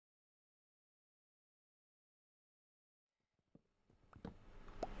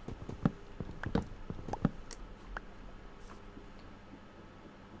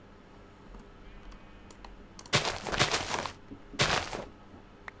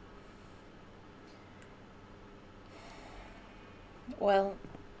Well,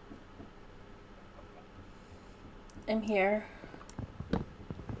 I'm here.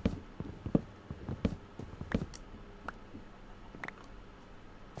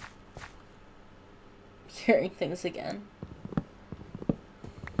 Hearing things again.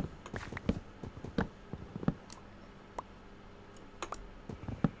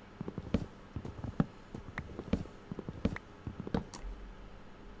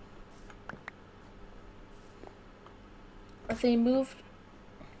 They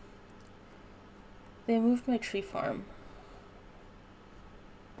moved my tree farm.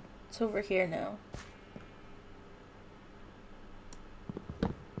 It's over here now.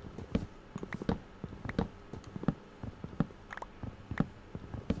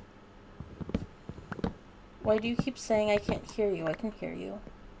 Why do you keep saying I can't hear you? I can hear you.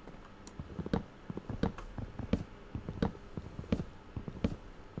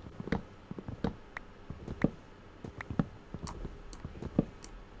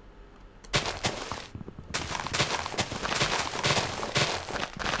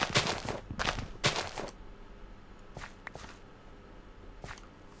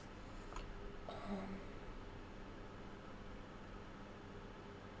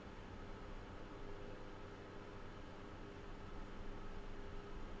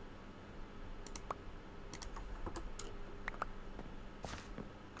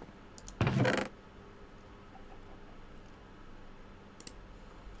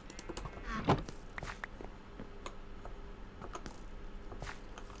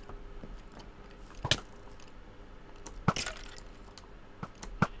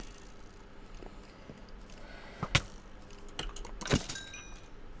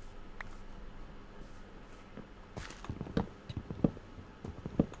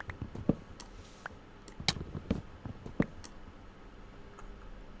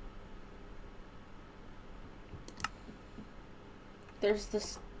 There's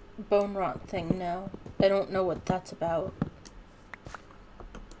this bone rot thing now. I don't know what that's about.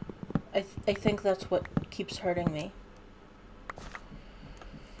 I think that's what keeps hurting me.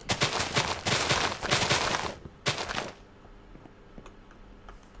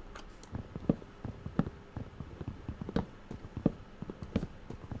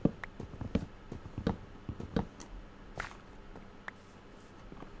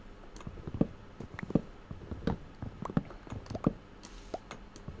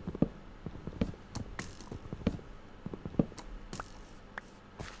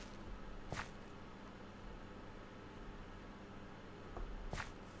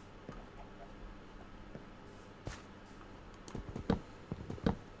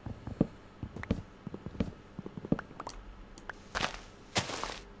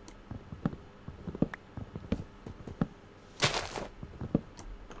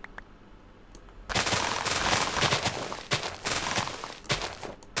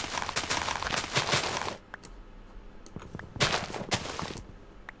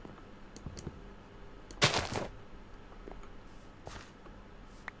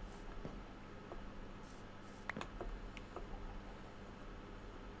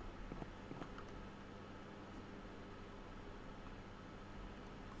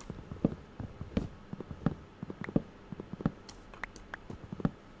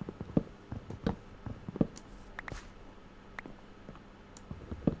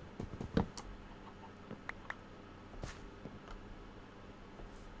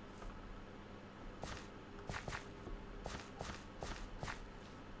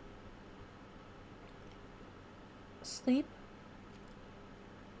 Sleep?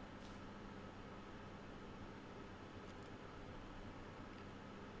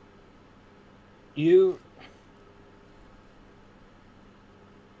 You've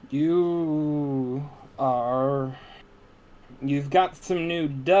got some new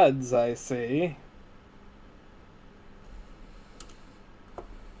duds, I see.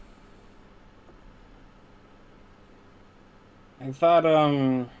 I thought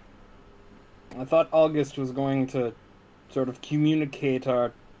August was going to sort of communicate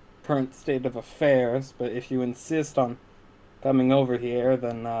our current state of affairs, but if you insist on coming over here,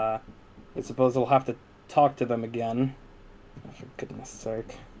 then I suppose we'll have to talk to them again. Oh, for goodness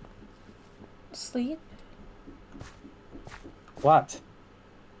sake. Sleep? What?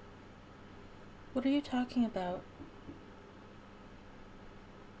 What are you talking about?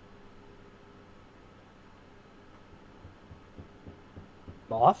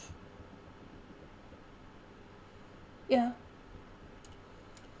 Moth? Yeah.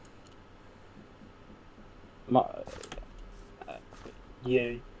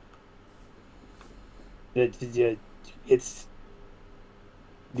 Yeah. It's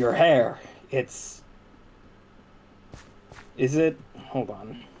your hair. Is it... Hold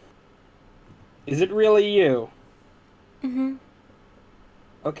on. Is it really you? Mm-hmm.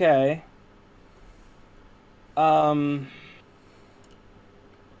 Okay. Um...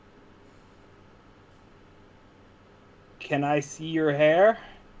 Can I see your hair?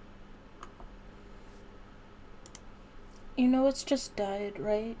 You know it's just dyed,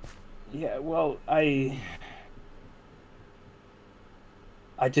 right? Yeah, well, I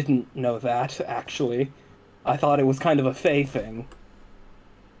didn't know that, actually. I thought it was kind of a Fae thing.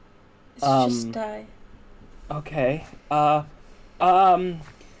 It's just Um, dye. okay. Um,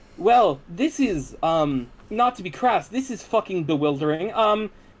 well, this is, not to be crass, this is fucking bewildering.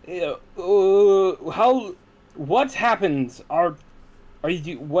 What happened? Are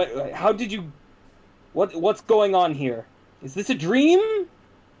you, what, how did you, what's going on here? Is this a dream?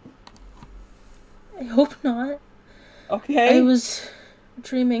 I hope not. I Okay, was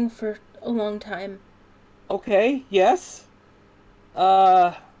dreaming for a long time. okay, yes.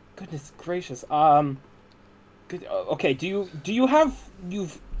 Uh, Goodness gracious. Okay, do you have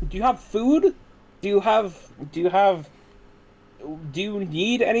food? Do you have, do you have, do you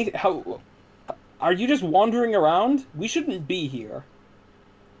need any, how, are you just wandering around? We shouldn't be here.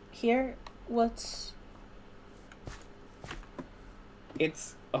 Here? What's...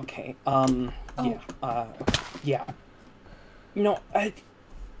 It's, okay, Oh, yeah. No,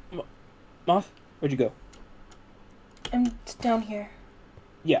 Moth, where'd you go? I'm down here.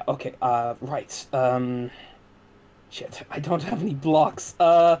 Yeah, okay, right, shit, I don't have any blocks,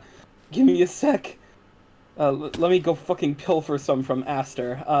 give me a sec. Let me go fucking pilfer some from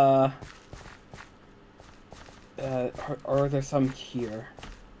Aster, are there some here?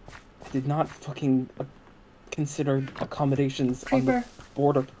 I did not fucking consider accommodations on the Creeper.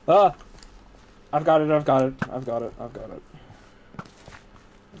 border. Ah! I've got it, I've got it, I've got it, I've got it.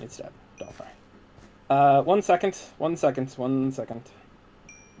 It's dead. Don't worry. 1 second, 1 second, 1 second.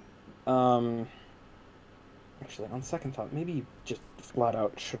 Actually, on second thought, maybe you just flat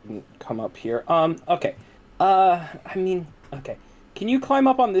out shouldn't come up here. Okay. I mean, okay. Can you climb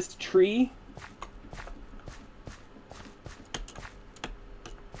up on this tree?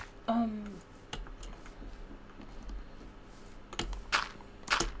 Um,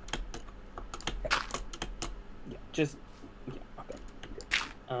 Yeah, just yeah, okay.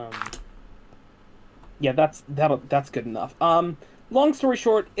 Yeah, that's good enough. Long story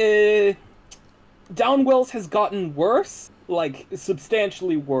short, Downwells has gotten worse, like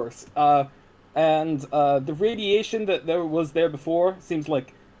substantially worse. And the radiation that there was there before seems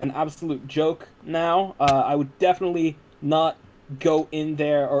like an absolute joke now. I would definitely not go in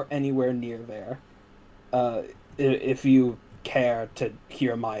there or anywhere near there. Uh, if you care to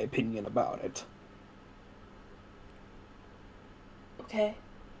hear my opinion about it. okay.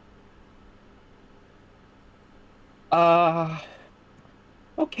 Uh,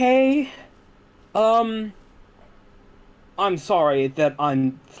 okay. Um, I'm sorry that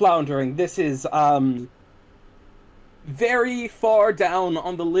I'm floundering. This is, very far down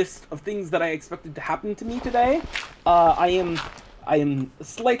on the list of things that I expected to happen to me today. I am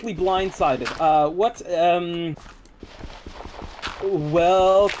slightly blindsided.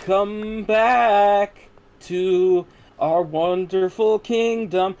 Welcome back to our wonderful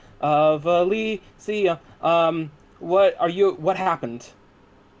kingdom of Elysium. What happened?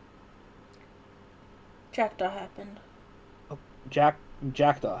 Jackdaw happened. Oh,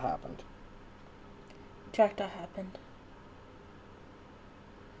 Jackdaw happened. Jackdaw happened.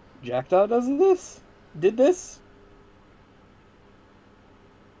 Jackdaw does this? Did this?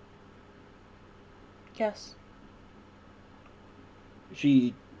 Yes.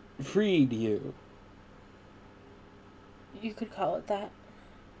 She freed you. You could call it that.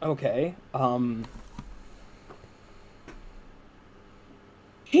 Okay.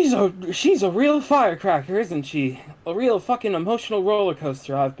 She's a real firecracker, isn't she? A real fucking emotional roller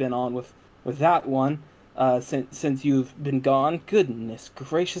coaster I've been on with that one. Since you've been gone. Goodness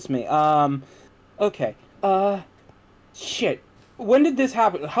gracious me. Okay. Shit. When did this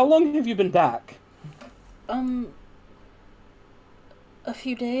happen? How long have you been back? Um, a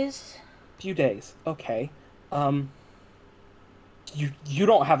few days. Few days. Um, you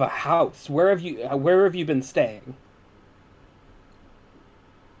don't have a house. Where have you been staying?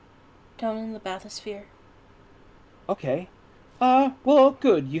 Down in the bathysphere. Okay. Well,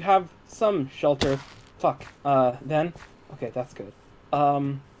 good. You have some shelter. Fuck. Then. Okay, that's good.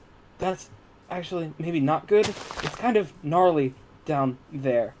 That's actually maybe not good. It's kind of gnarly down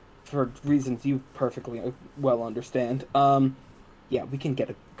there for reasons you perfectly well understand. Yeah, we can get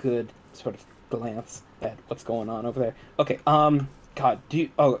a good sort of glance at what's going on over there. Okay, God,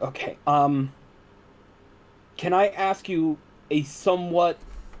 oh, okay. Can I ask you a somewhat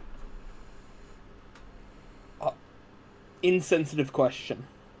insensitive question.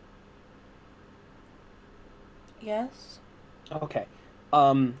 Yes? Okay.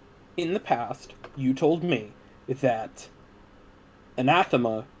 In the past, you told me that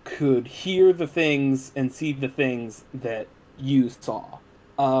anathema could hear the things and see the things that you saw.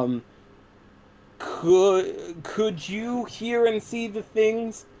 Um, could you hear and see the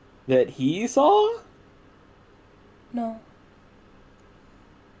things that he saw? No.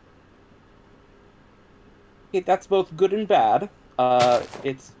 Okay, that's both good and bad.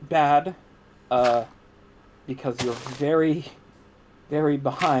 It's bad, uh, because you're very, very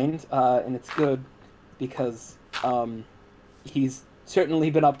behind, and it's good because, he's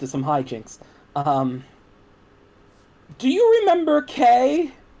certainly been up to some hijinks. Um, do you remember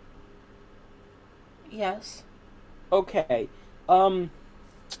Kay? Yes. Okay. Um,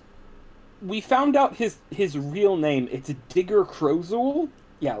 we found out his real name. It's Digger Crozul.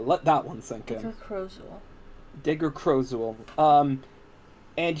 Yeah, let that one sink in. Digger Crozul. Digger Crozul.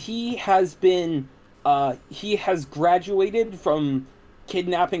 And he has graduated from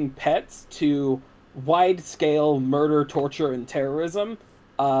kidnapping pets to wide-scale murder, torture, and terrorism.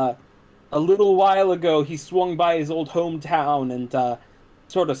 Uh, a little while ago, he swung by his old hometown and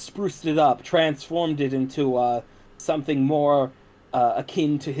sort of spruced it up, transformed it into something more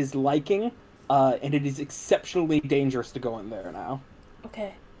akin to his liking, and it is exceptionally dangerous to go in there now.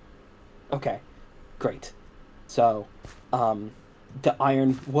 Okay. Okay, great. So, the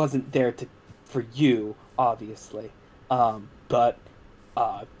iron wasn't there to for you, obviously, but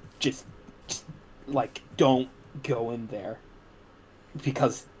uh, just, just like don't go in there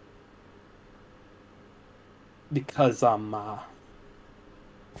because because.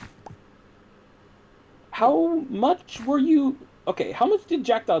 How much were you? Okay, how much did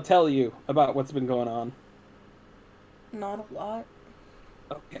Jackdaw tell you about what's been going on? Not a lot.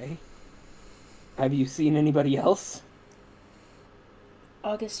 Okay. Have you seen anybody else?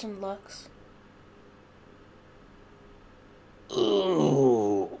 August and Lux.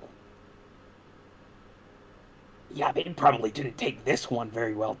 Ooh. Yeah, they probably didn't take this one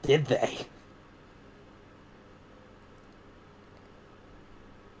very well, did they?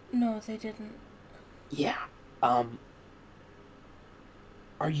 No, they didn't. Yeah. Um,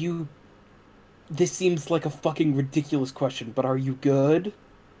 are you... This seems like a fucking ridiculous question, but are you good?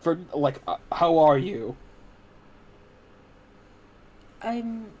 For, like, how are you?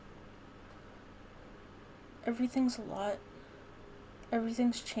 I'm... Everything's a lot.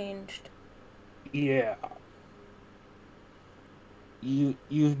 Everything's changed. Yeah.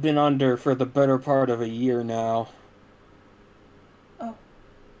 You've been under for the better part of a year now. Oh.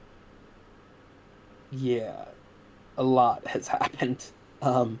 Yeah, a lot has happened.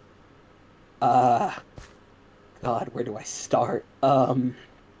 Um, uh, God, where do I start?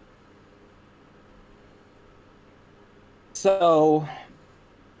 So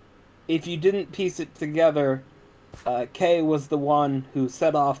if you didn't piece it together, Kay was the one who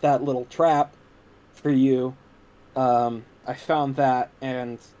set off that little trap for you. I found that,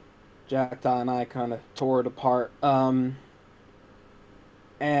 and Jackdaw and I kind of tore it apart. And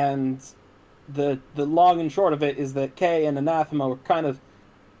the long and short of it is that Kay and Anathema were kind of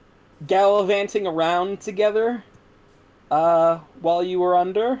gallivanting around together while you were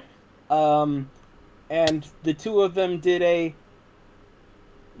under. Um, and the two of them did a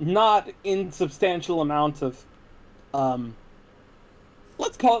not insubstantial amount of um,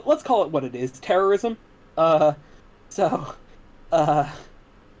 let's call it what it is, terrorism. Uh, so uh,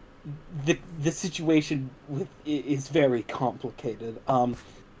 the situation is very complicated.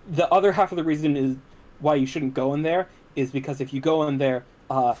 The other half of the reason is why you shouldn't go in there is because if you go in there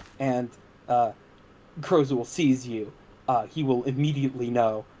and Crozul sees you, he will immediately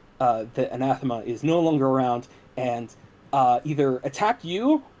know that Anathema is no longer around and either attack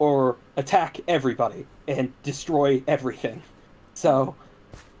you or attack everybody and destroy everything. So,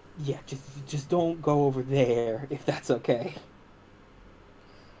 yeah, just don't go over there if that's okay.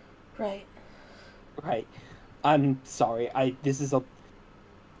 Right. Right. I'm sorry. This is a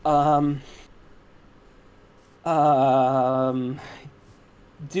um um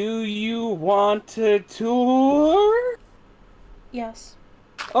do you want a tour? Yes.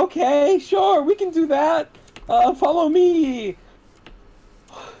 Okay, sure, we can do that. Follow me.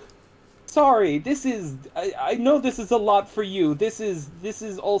 Sorry, I know this is a lot for you. This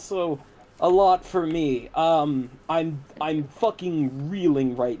is also a lot for me. I'm fucking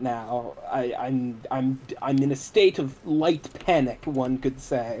reeling right now. I'm in a state of light panic, one could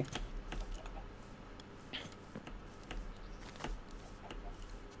say.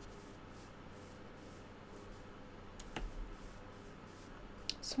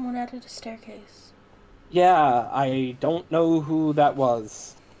 Someone added a staircase. Yeah, I don't know who that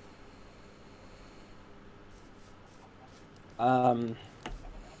was. Um,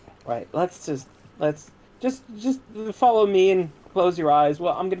 right, let's just follow me and close your eyes.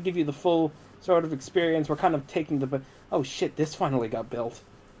 Well, I'm gonna give you the full sort of experience. We're kind of taking the, oh shit, this finally got built.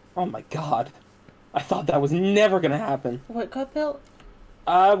 Oh my God. I thought that was never gonna happen. What got built?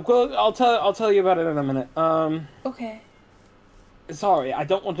 Well, I'll tell you about it in a minute. Okay. Sorry, I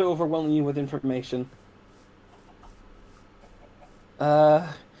don't want to overwhelm you with information.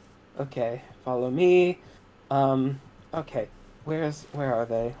 Uh, okay, follow me. Okay. Where are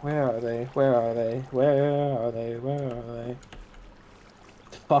they? Where are they? Where are they? Where are they? Where are they?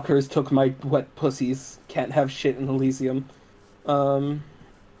 Fuckers took my wet pussies. Can't have shit in Elysium. Um,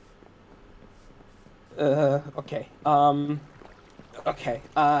 okay. Okay.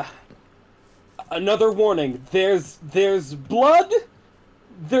 Another warning. There's blood.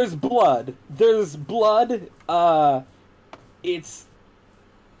 There's blood. There's blood. It's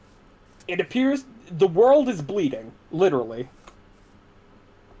it appears the world is bleeding, literally.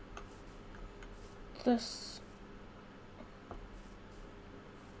 This.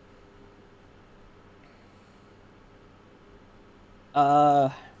 Uh,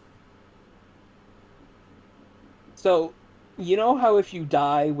 so you know how if you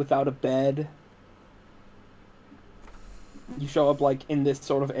die without a bed, you show up like in this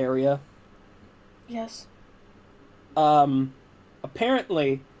sort of area? Yes. Um,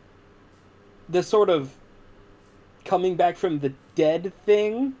 apparently the sort of coming back from the dead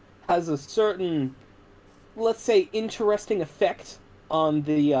thing has a certain, let's say, interesting effect on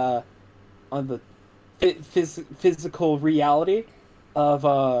the physical reality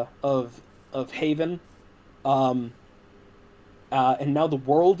of Haven. Um, and now the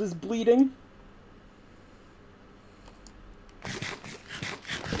world is bleeding.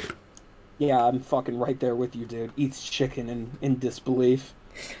 Yeah, I'm fucking right there with you, dude. Eats chicken in disbelief.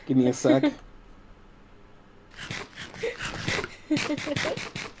 Give me a sec.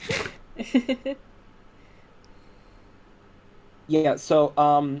 Yeah, so,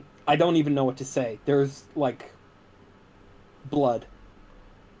 I don't even know what to say. There's, like, blood.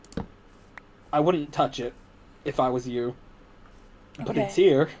 I wouldn't touch it if I was you. But it's Okay.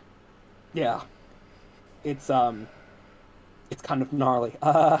 here. Yeah. It's kind of gnarly.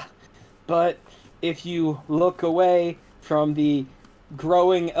 But if you look away from the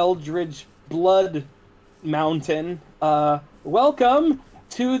growing eldritch blood mountain, welcome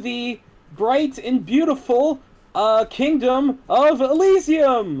to the bright and beautiful kingdom of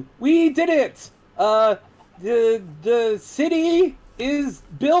Elysium. We did it. The city is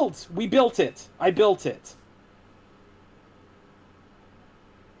built. We built it. I built it.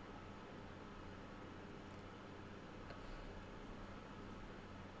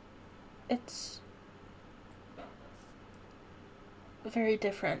 It's very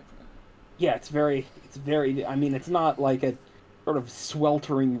different. Yeah, it's very, I mean, it's not like a sort of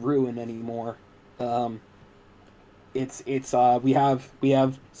sweltering ruin anymore. Um, we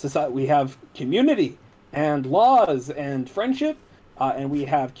have society, we have community and laws and friendship, and we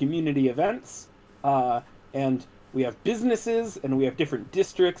have community events, and we have businesses and we have different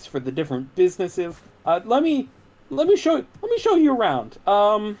districts for the different businesses. Let me show you around.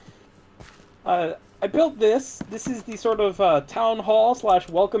 I built this. This is the sort of town hall slash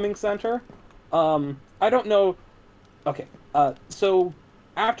welcoming center. I don't know. Okay. So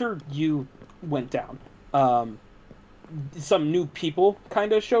after you went down, some new people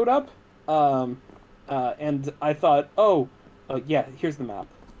kind of showed up. And I thought, oh, yeah, here's the map.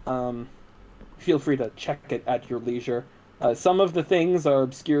 Feel free to check it at your leisure. Some of the things are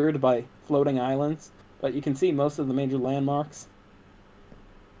obscured by floating islands, but you can see most of the major landmarks.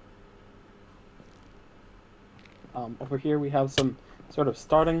 Over here we have some sort of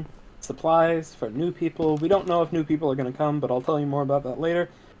starting supplies for new people. We don't know if new people are going to come, but I'll tell you more about that later.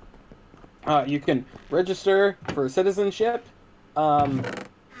 You can register for citizenship.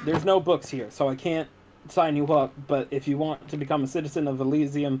 There's no books here, so I can't sign you up, but if you want to become a citizen of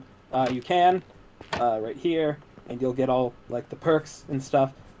Elysium, you can, right here, and you'll get all, like, the perks and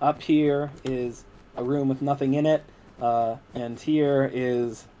stuff. Up here is a room with nothing in it. And here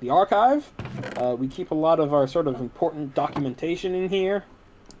is the archive. We keep a lot of our sort of important documentation in here.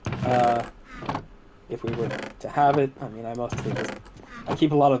 If we were to have it, I mean, I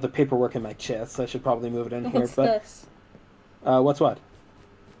keep a lot of the paperwork in my chest. So I should probably move it in here. What's But this? what's what?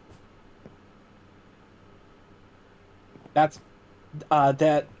 That's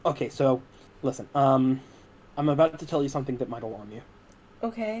that. Okay, so listen. I'm about to tell you something that might alarm you.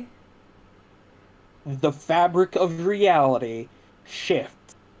 Okay. The fabric of reality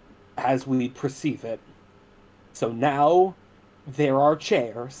shifts as we perceive it. So now there are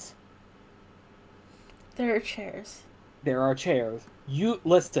chairs. There are chairs. There are chairs. You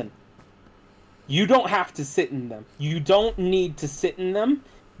listen. You don't have to sit in them. You don't need to sit in them.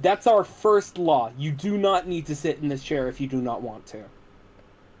 That's our first law. You do not need to sit in this chair if you do not want to.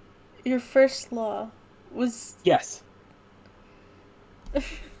 Your first law was... Yes.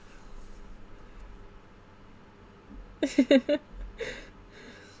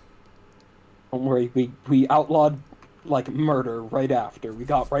 Don't worry, we outlawed, like, murder right after. We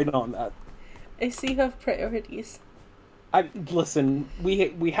got right on that. I see you have priorities. Listen,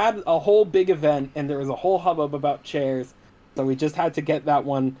 we had a whole big event, and there was a whole hubbub about chairs, so we just had to get that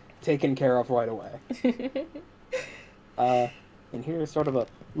one taken care of right away. And here's sort of a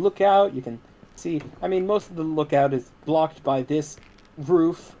lookout. You can see, I mean, most of the lookout is blocked by this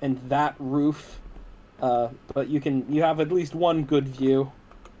roof and that roof, but you have at least one good view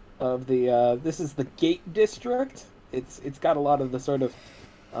of the, this is the Gate District. It's got a lot of the sort of,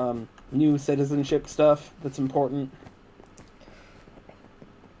 new citizenship stuff that's important.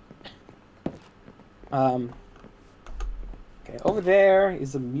 Okay, over there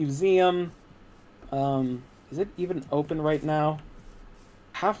is a museum. Is it even open right now?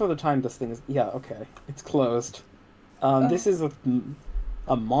 Half of the time this thing is... Yeah, okay. It's closed. This is a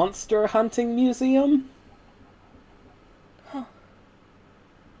monster hunting museum? Huh.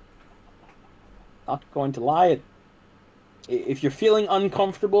 Not going to lie. If you're feeling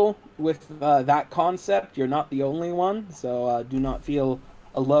uncomfortable with that concept, you're not the only one. So do not feel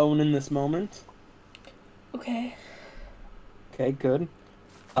alone in this moment. Okay. Okay, good.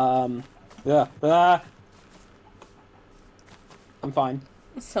 Yeah. I'm fine.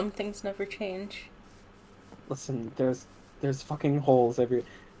 Some things never change. Listen, there's fucking holes every...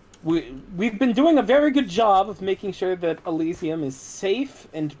 We've been doing a very good job of making sure that Elysium is safe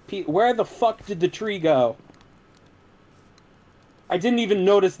and where the fuck did the tree go? I didn't even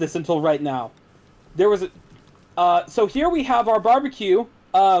notice this until right now. There was a... so here we have our barbecue,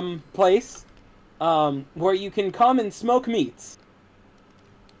 place, where you can come and smoke meats.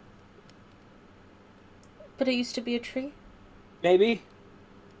 But it used to be a tree? Maybe.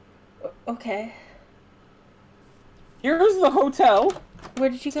 Okay. Here's the hotel. Where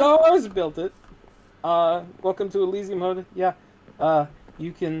did you go? Star Wars built it. Welcome to Elysium Hotel. Yeah.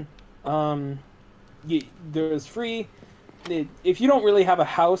 You can, there's free... If you don't really have a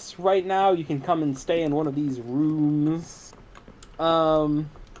house right now, you can come and stay in one of these rooms. I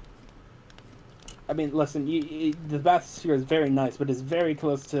mean, listen, the bathysphere is very nice, but it's very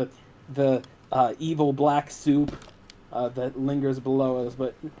close to the evil black soup that lingers below us.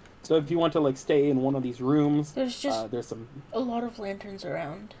 But so if you want to like stay in one of these rooms, there's just there's some a lot of lanterns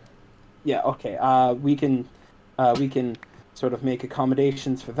around. Yeah. Okay. We can sort of make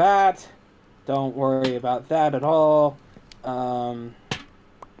accommodations for that. Don't worry about that at all.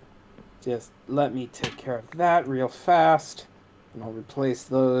 Just let me take care of that real fast, and I'll replace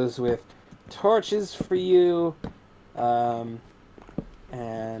those with torches for you. And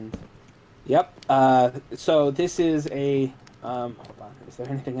yep. So this is a hold on. Is there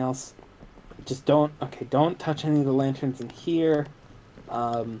anything else? Just don't touch any of the lanterns in here.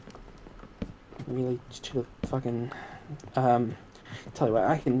 Really should have fucking tell you what,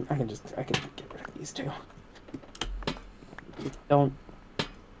 I can get rid of these two. Don't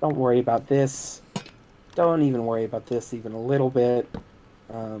worry about this. Don't even worry about this even a little bit.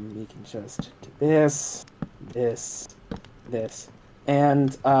 We can just do this,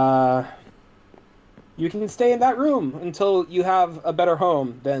 and you can stay in that room until you have a better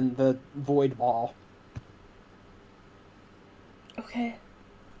home than the void ball. Okay.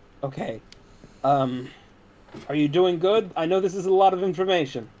 Okay. Are you doing good? I know this is a lot of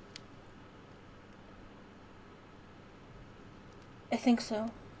information. I think so.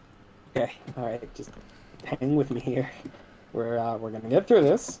 Okay, alright, just hang with me here. We're gonna get through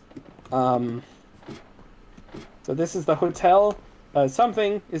this. So this is the hotel.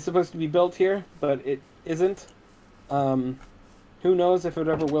 Something is supposed to be built here, but it isn't. Who knows if it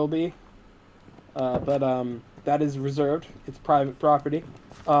ever will be. But that is reserved. It's private property.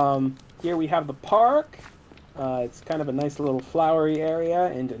 Here we have the park. It's kind of a nice little flowery area,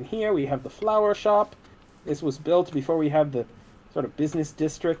 and in here we have the flower shop. This was built before we had the sort of business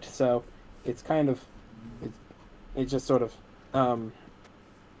district, so it's kind of, it's just sort of,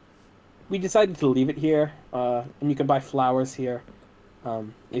 we decided to leave it here, and you can buy flowers here,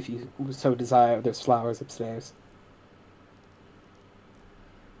 if you so desire. There's flowers upstairs.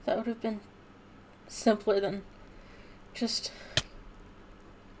 That would have been simpler than just...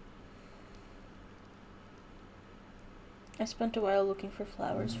 I spent a while looking for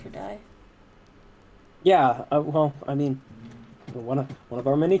flowers for dye. Yeah, well, I mean, one of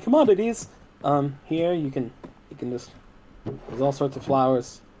our many commodities. Here you can just there's all sorts of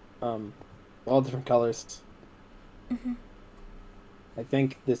flowers, um, all different colors. Mm-hmm. I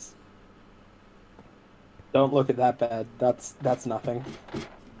think this. Don't look at that bed. That's nothing.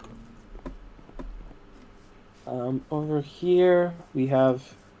 Over here we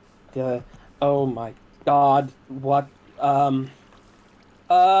have the. Oh my God! What? Uh.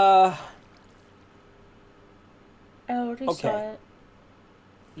 I already saw Okay.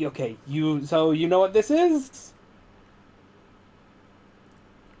 it. Okay. So you know what this is?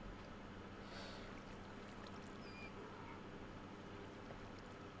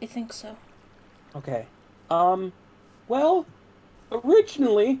 I think so. Okay. Um. Well,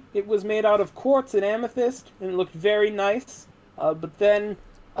 originally it was made out of quartz and amethyst, and it looked very nice. But then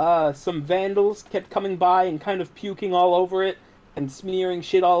some vandals kept coming by and kind of puking all over it, and smearing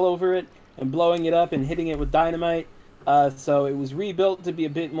shit all over it, and blowing it up and hitting it with dynamite. So it was rebuilt to be a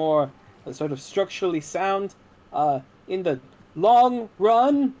bit more sort of structurally sound. In the long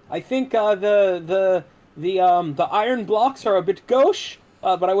run, I think the iron blocks are a bit gauche.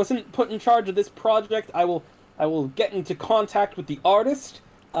 But I wasn't put in charge of this project. I will get into contact with the artist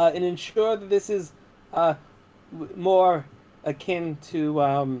and ensure that this is uh, more akin to.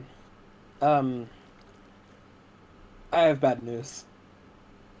 Um, I have bad news.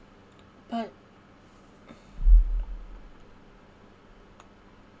 But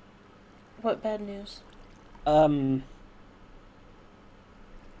what bad news? Um,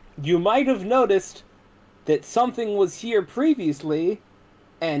 you might have noticed that something was here previously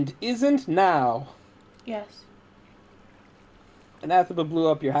and isn't now. Yes, Anathema blew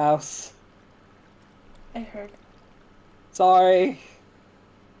up your house. I heard. Sorry.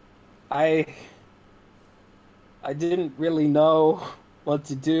 I I didn't really know what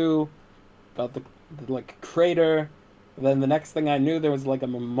to do about the like crater. And then the next thing I knew, there was like a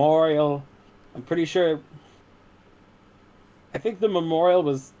memorial. I'm pretty sure. I think the memorial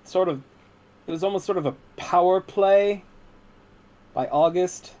was sort of. It was almost sort of a power play by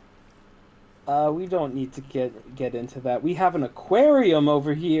August. We don't need to get into that. We have an aquarium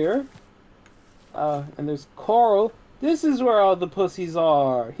over here. And there's coral. This is where all the pussies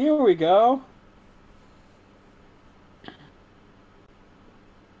are. Here we go.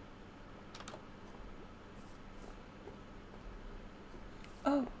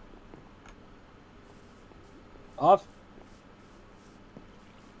 Oh, Off.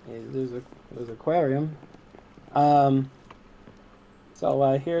 Hey, there's aquarium. Um.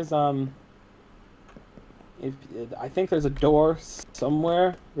 So here's if I think there's a door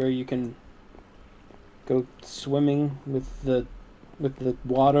somewhere where you can go swimming with the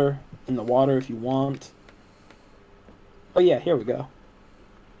water in the water if you want. Oh yeah, here we go.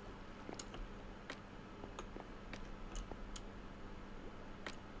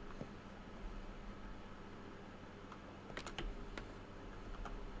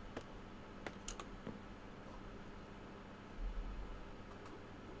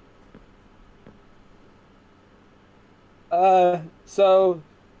 So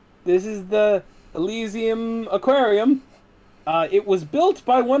this is the Elysium Aquarium. It was built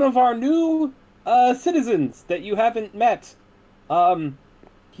by one of our new citizens that you haven't met. Um,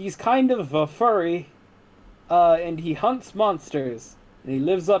 he's kind of a furry, and he hunts monsters. And he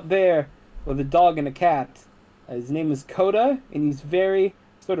lives up there with a dog and a cat. His name is Kota, and he's very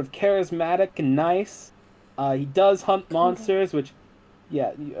sort of charismatic and nice. He does hunt Kota. monsters, which,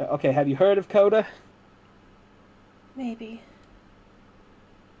 yeah, okay, have you heard of Kota? maybe.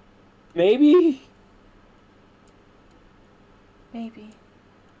 Maybe? Maybe.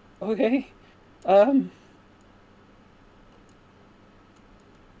 Okay. Um,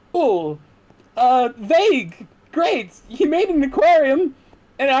 cool. Vague. Great. He made an aquarium,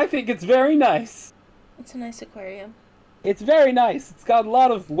 and I think it's very nice. It's a nice aquarium. It's very nice. It's got a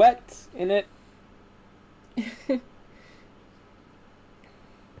lot of wet in it.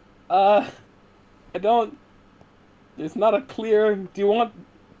 I don't. There's not a clear. Do you want?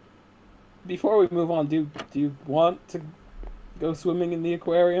 Before we move on, do you want to go swimming in the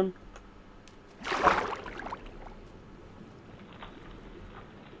aquarium?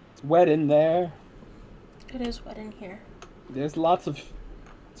 It's wet in there. It is wet in here. There's lots of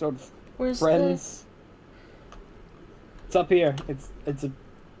sort of Where's friends. It's up here. It's a.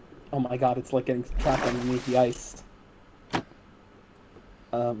 Oh my God! It's like getting trapped underneath the ice.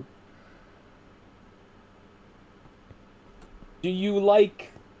 Um. Do you like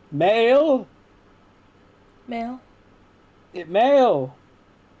mail? Mail? Mail.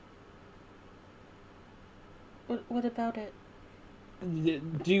 What about it?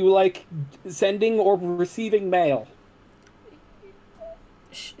 Do you like sending or receiving mail?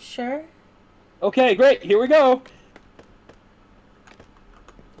 Sure. Okay, great. Here we go.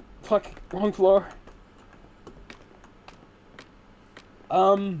 Fuck, wrong floor.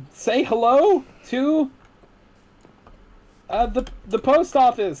 Say hello to the post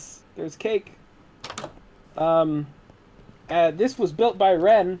office. There's cake. This was built by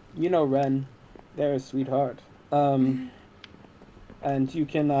Ren. You know Ren. They're a sweetheart. And you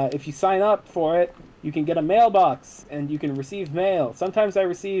can, if you sign up for it, you can get a mailbox and you can receive mail. Sometimes I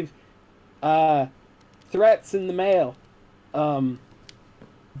receive, threats in the mail.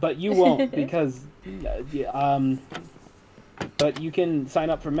 But you won't because, but you can sign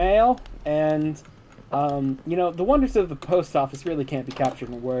up for mail and, you know, the wonders of the post office really can't be captured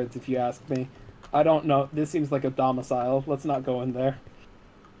in words if you ask me. I don't know. This seems like a domicile. Let's not go in there.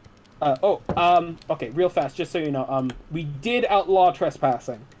 Okay, real fast, just so you know, we did outlaw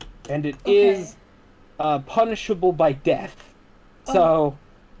trespassing, and it is, punishable by death. So,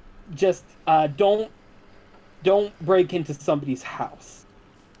 just, don't break into somebody's house,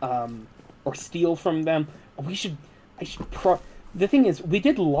 or steal from them. The thing is, we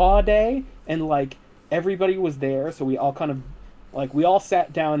did law day, and, like, everybody was there, so we all kind of, like, we all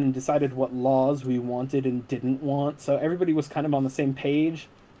sat down and decided what laws we wanted and didn't want, so everybody was kind of on the same page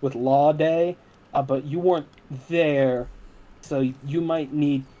with law day, but you weren't there, so you might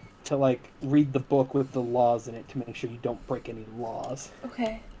need to, like, read the book with the laws in it to make sure you don't break any laws.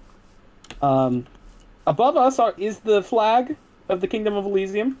 Okay. Above us is the flag of the Kingdom of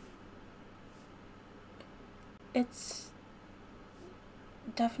Elysium. It's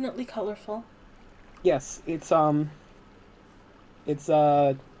definitely colorful. Yes, it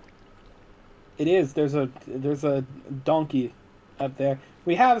is. There's a donkey up there.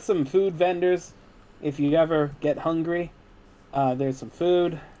 We have some food vendors. If you ever get hungry, there's some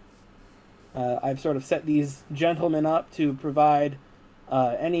food. I've sort of set these gentlemen up to provide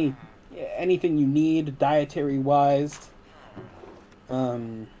anything you need dietary wise.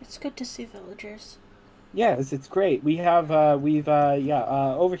 It's good to see villagers. Yes, it's great. We have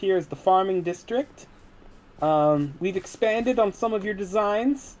over here is the farming district. We've expanded on some of your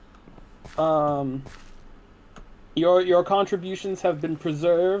designs. Your contributions have been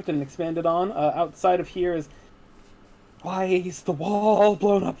preserved and expanded on. Outside of here is... Why is the wall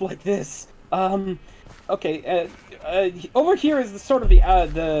blown up like this? Okay, over here is the sort of the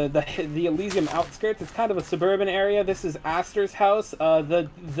Elysium outskirts. It's kind of a suburban area. This is Aster's house.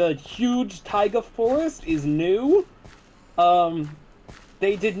 The huge taiga forest is new.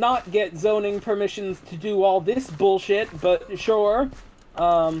 They did not get zoning permissions to do all this bullshit, but sure.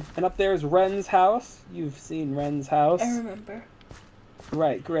 And up there is Ren's house. You've seen Ren's house. I remember.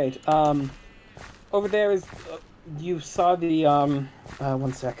 Right, great. Over there is... you saw the,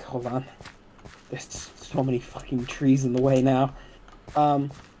 one sec, hold on. There's so many fucking trees in the way now.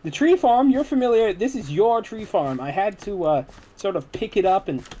 The tree farm, you're familiar. This is your tree farm. I had to, sort of pick it up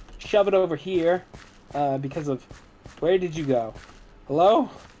and shove it over here, because of... Where did you go? Hello?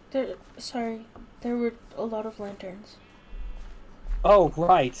 Sorry, there were a lot of lanterns. Oh,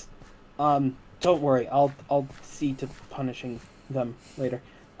 right. Don't worry. I'll see to punishing them later.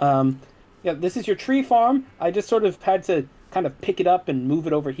 Yeah, this is your tree farm. I just sort of had to kind of pick it up and move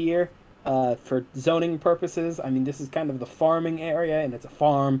it over here, for zoning purposes. I mean, this is kind of the farming area, and it's a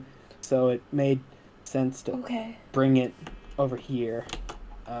farm, so it made sense to bring it over here.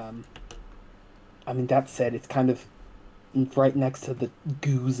 I mean, that said, it's kind of right next to the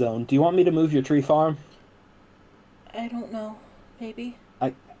goo zone. Do you want me to move your tree farm? I don't know. Maybe.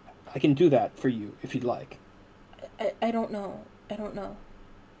 I can do that for you if you'd like. I don't know. I don't know.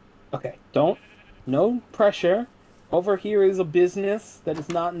 Okay, no pressure. Over here is a business that is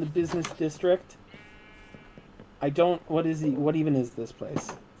not in the business district. What even is this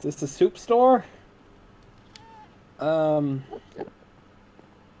place? Is this a soup store? I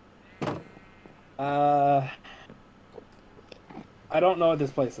don't know what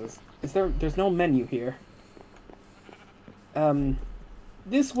this place is. There's no menu here.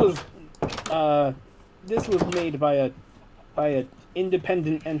 This was made by a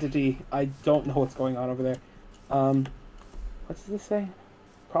independent entity. I don't know what's going on over there. What does this say?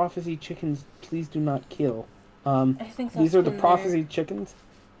 Prophecy chickens, please do not kill. I think these are the prophecy chickens.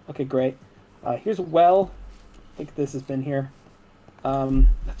 Okay, great. Here's a well. I think this has been here.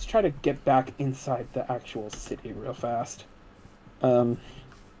 Let's try to get back inside the actual city real fast.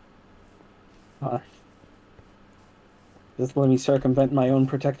 Just let me circumvent my own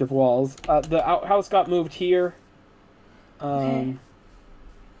protective walls. The outhouse got moved here.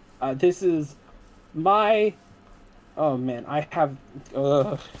 This is my Oh man, I have.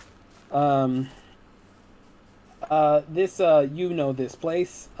 Um. This. You know this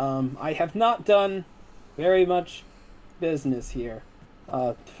place. I have not done very much business here.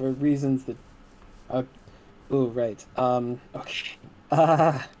 For reasons that. Uh. Oh right. Okay.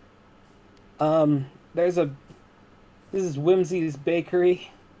 Uh. There's a. This is Whimsy's Bakery.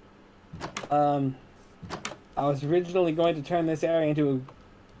 Um. I was originally going to turn this area to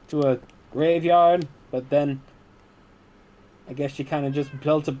a graveyard, but then I guess you kind of just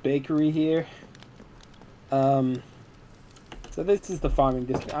built a bakery here. Um, so this is the farming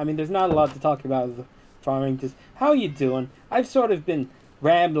district. I mean, there's not a lot to talk about with the farming district. How are you doing? I've sort of been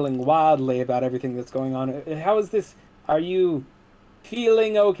rambling wildly about everything that's going on. How is this? Are you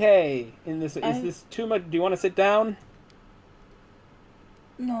feeling okay in this? Is this too much? Do you want to sit down?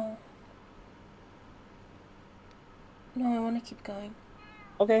 No. No, I want to keep going.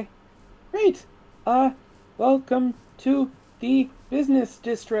 Okay. Great. Welcome to the business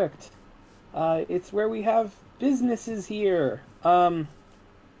district. It's where we have businesses here.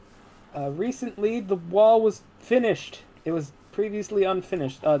 Recently the wall was finished. It was previously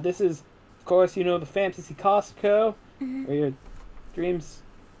unfinished. This is, of course, you know, the Fantasy Costco, where your dreams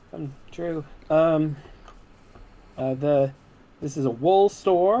come true. This is a wool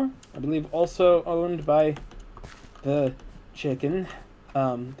store, I believe also owned by the chicken,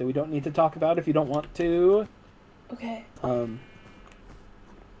 that we don't need to talk about if you don't want to. Okay.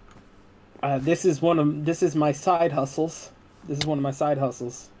 This is my side hustles. This is one of my side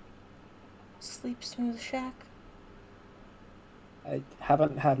hustles. Sleep Smooth Shack. I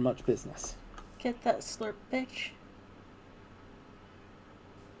haven't had much business. Get that slurp, bitch.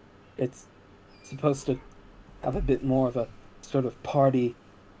 It's supposed to have a bit more of a sort of party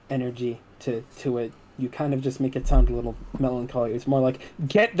energy to it. You kind of just make it sound a little melancholy. It's more like,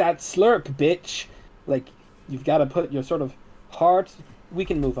 get that slurp, bitch! Like, you've got to put your sort of heart... We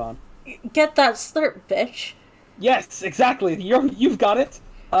can move on. Get that slurp, bitch! Yes, exactly! You've got it!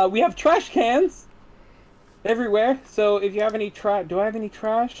 We have trash cans everywhere, so if you have any trash... Do I have any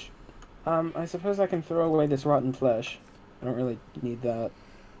trash? I suppose I can throw away this rotten flesh. I don't really need that.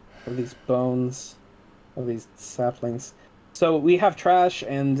 Or these bones. Or these saplings. So we have trash,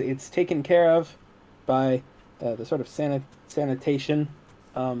 and it's taken care of by the sort of sanitation.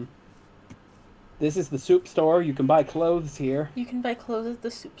 This is the soup store. You can buy clothes here. You can buy clothes at the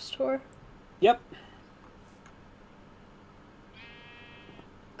soup store? Yep.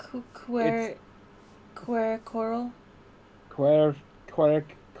 Query coral? Query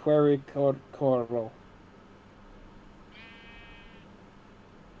coral.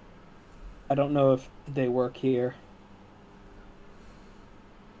 I don't know if they work here.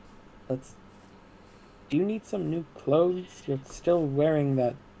 Do you need some new clothes? You're still wearing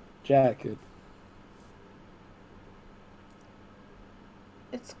that jacket.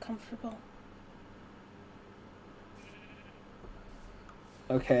 It's comfortable.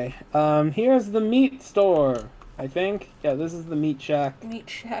 Okay. Here's the meat store, I think. Yeah, this is the meat shack. Meat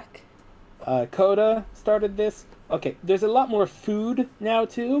shack. Kota started this. Okay, there's a lot more food now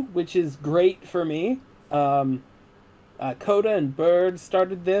too, which is great for me. Kota and Bird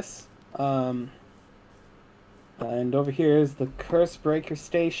started this. And over here is the Curse Breaker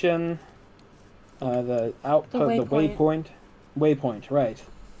Station. The outpost, the waypoint. Waypoint, right.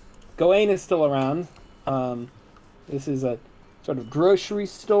 Gawain is still around. This is a sort of grocery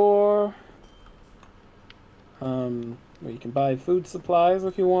store. Where you can buy food supplies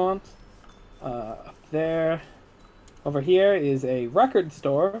if you want. Up there. Over here is a record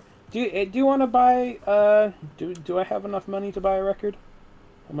store. Do you want to buy, do I have enough money to buy a record?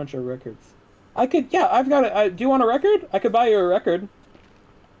 How much are records? I could, yeah, I've got it. Do you want a record? I could buy you a record.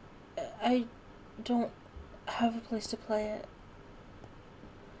 I don't have a place to play it.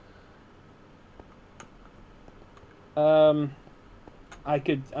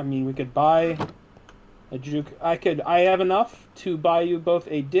 We could buy a I have enough to buy you both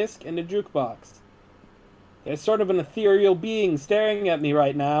a disc and a jukebox. There's sort of an ethereal being staring at me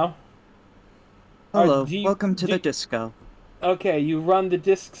right now. Hello, welcome to the disco. Okay, you run the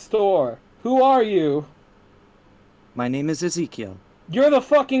disc store. Who are you? My name is Ezekiel. You're the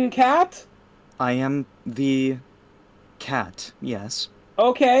fucking cat? I am the cat, yes.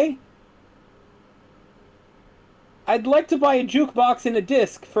 Okay. I'd like to buy a jukebox and a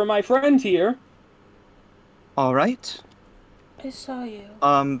disc for my friend here. Alright. I saw you.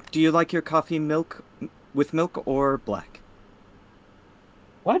 Do you like your coffee with milk or black?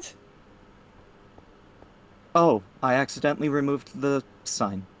 What? Oh, I accidentally removed the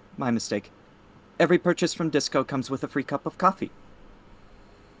sign. My mistake. Every purchase from Disco comes with a free cup of coffee.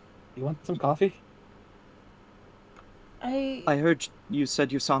 You want some coffee? I I heard you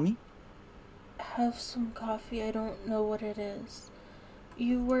said you saw me? have some coffee. I don't know what it is.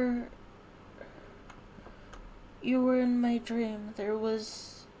 You were in my dream. There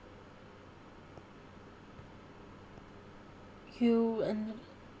was you and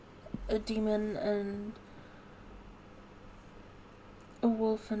a demon and a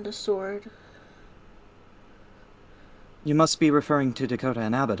wolf and a sword. You must be referring to Dakota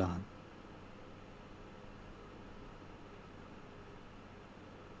and Abaddon.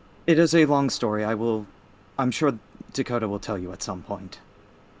 It is a long story. I'm sure Dakota will tell you at some point.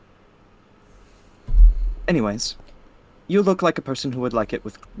 Anyways, you look like a person who would like it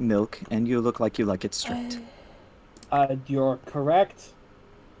with milk, and you look like you like it straight. You're correct.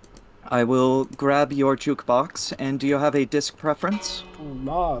 I will grab your jukebox, and do you have a disc preference?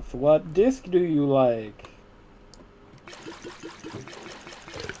 Moth, what disc do you like?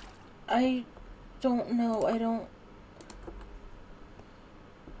 I don't know. I don't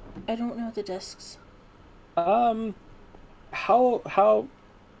know the discs. How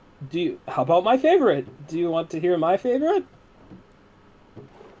about my favorite? Do you want to hear my favorite?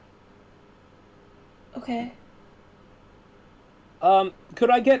 Okay. Could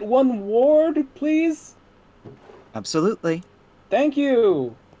I get one ward, please? Absolutely. Thank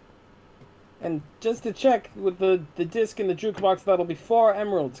you. And just to check, with the disc in the jukebox, that'll be 4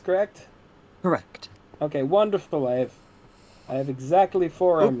 emeralds, correct? Correct. Okay, wonderful. I have exactly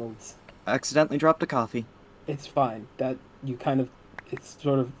 4 emeralds. Accidentally dropped a coffee. It's fine. That it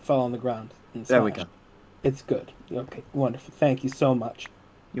sort of fell on the ground and There we smashed. go. It's good. Okay, wonderful. Thank you so much.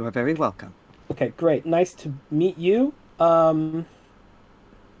 You are very welcome. Okay, great. Nice to meet you.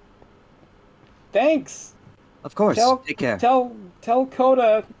 Thanks. Of course. Take care. Tell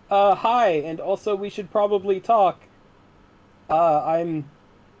Kota hi, and also we should probably talk.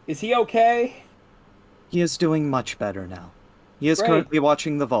 Is he okay? He is doing much better now. He is Great. currently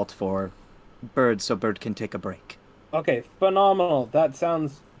watching the vault for Bird so Bird can take a break. Okay, phenomenal. That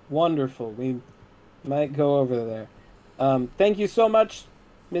sounds wonderful. We might go over there. Thank you so much,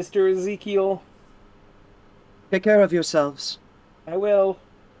 Mr. Ezekiel. Take care of yourselves. I will.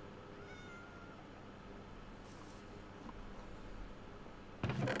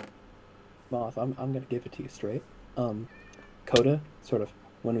 Moth, I'm gonna give it to you straight. Kota, sort of,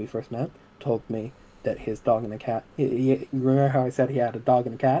 when we first met, told me that his dog and a cat. Remember how I said he had a dog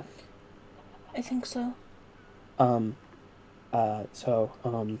and a cat? I think so.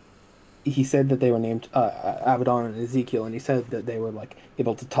 He said that they were named Abaddon and Ezekiel, and he said that they were like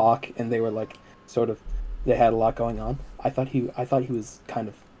able to talk, and they were like sort of, they had a lot going on. I thought he was kind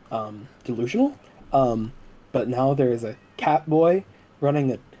of delusional. But now there is a cat boy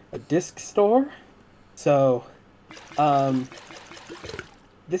running a disc store, so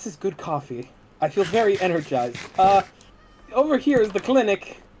this is good coffee. I feel very energized. Over here is the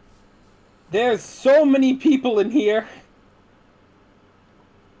clinic. There's so many people in here.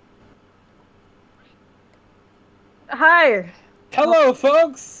 Hi. Hello,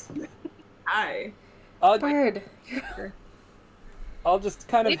 folks. Hi. Bird. I'll just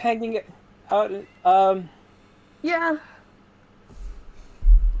kind of hanging it out. Yeah.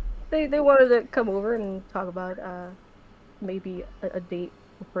 They wanted to come over and talk about maybe a date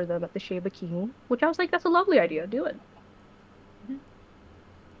for them at the Shea Bikini, which I was like, that's a lovely idea. Do it.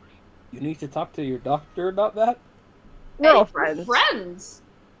 You need to talk to your doctor about that? We're all friends. Friends.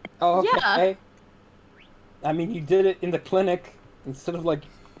 Oh, okay. Yeah. I mean, you did it in the clinic instead of like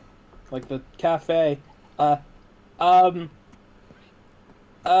the cafe.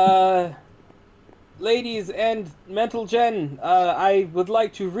 Ladies and Mental Gen, I would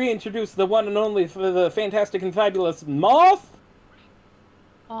like to reintroduce the one and only for the fantastic and fabulous Moth.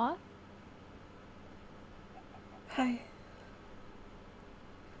 Aw. Hi.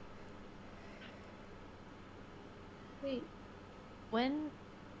 Wait. When?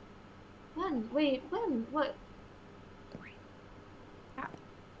 Wait, when? What?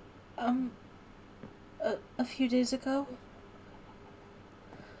 A few days ago.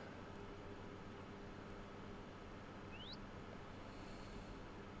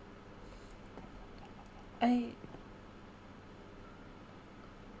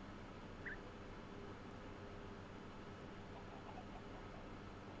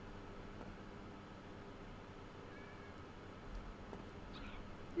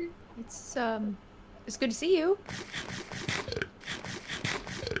 It's good to see you.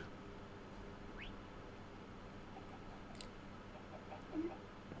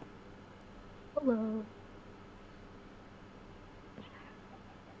 Hello.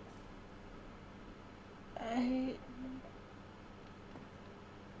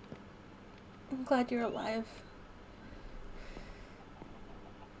 I'm glad you're alive.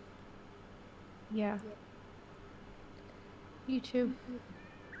 Yeah. You too.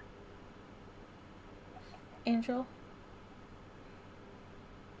 Angel.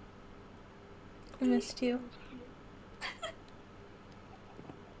 I missed you.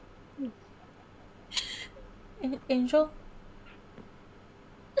 Angel?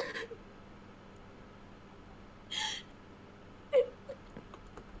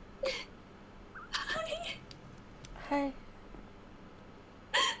 Hi.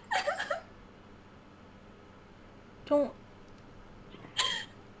 Don't.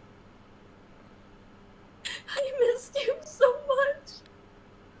 I missed you so much.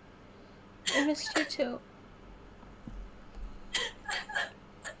 I missed you too.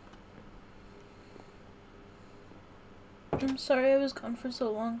 I'm sorry I was gone for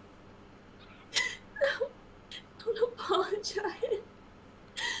so long. No, don't apologize.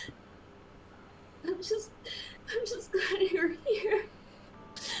 I'm just glad you're here.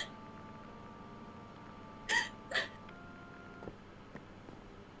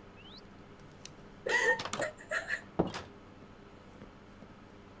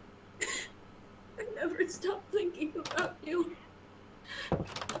 I never stopped thinking about you.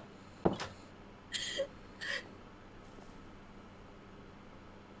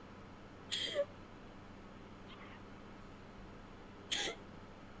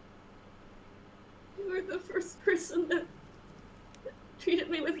 You were the first person that treated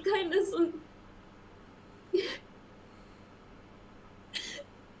me with kindness, and I've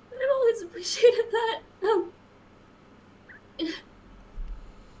always appreciated that.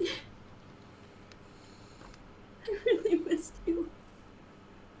 I really missed you.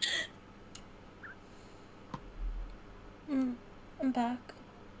 I'm back.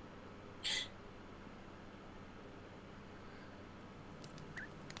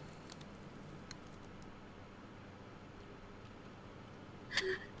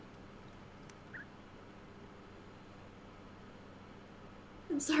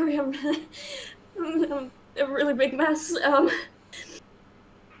 I'm sorry, I'm a really big mess.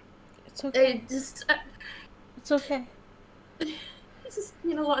 It's okay. It's okay. It just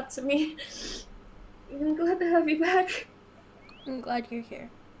mean a lot to me. I'm glad to have you back. I'm glad you're here.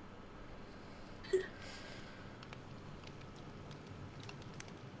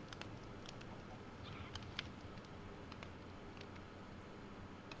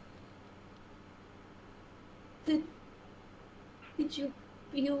 Did you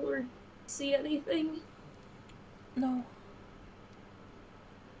feel or see anything? No.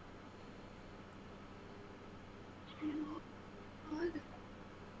 Oh, God.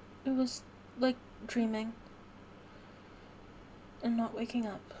 It was like dreaming. And not waking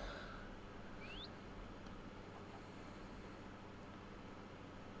up.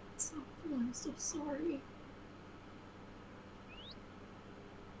 I'm so sorry.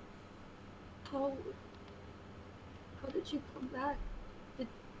 How did you come back?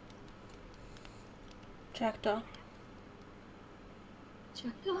 Jackdaw.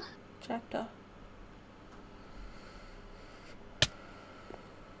 Jackdaw? Jackdaw.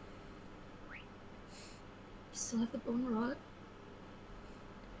 You still have the bone rot?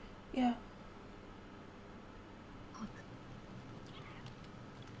 Yeah.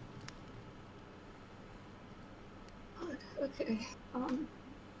 God, okay.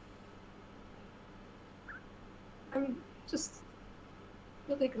 I'm just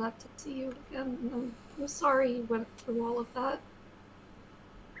really glad to see you again. I'm sorry you went through all of that.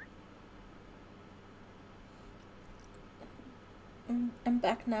 I'm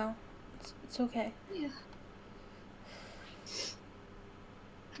back now. It's okay. Yeah.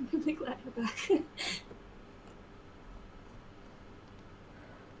 I'm really glad you're back.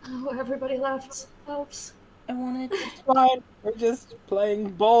 Oh, everybody left. Helps. I wanted... It's fine. We're just playing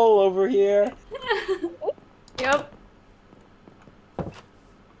ball over here. Yep.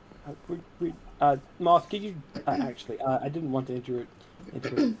 Moth, could you... actually, I didn't want to interrupt.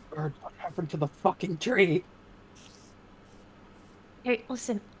 Bird, what happened to the fucking tree? Hey,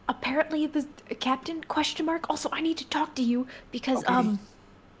 listen. Apparently the captain ? Also, I need to talk to you because Okay.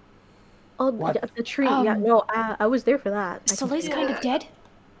 Oh, What? the tree. Yeah, no, I was there for that. Soleil's kind of dead.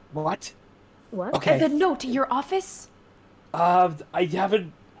 What? What? Okay. The note, your office. I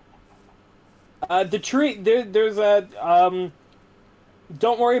haven't... the tree, there's a,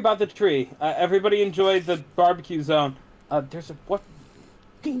 don't worry about the tree. Everybody enjoy the barbecue zone. There's a, what?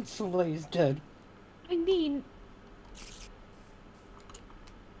 Bean Soleil's dead. I mean,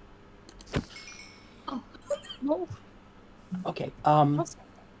 No. Okay,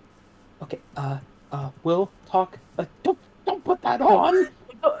 okay, we'll talk, don't put that on!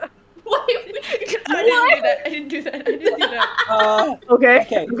 I didn't do that. Okay,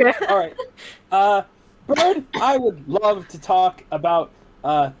 Okay. alright. Bird, I would love to talk about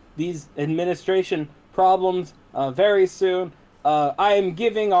these administration problems very soon. I am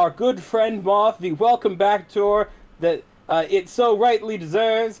giving our good friend Moth the welcome back tour that it so rightly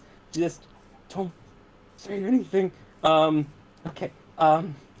deserves. Just don't say anything. Okay.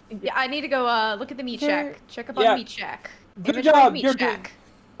 Yeah, I need to go look at the meat shack. Check up on Yeah. the meat shack. Good Inventory job. Meat You're shack.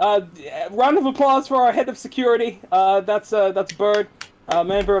 round of applause for our head of security. That's Bird,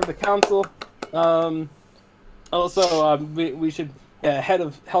 member of the council. Also, we should head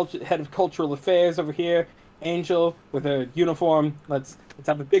of cultural affairs over here. Angel with her uniform. Let's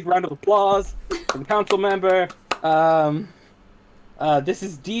have a big round of applause for the council member. This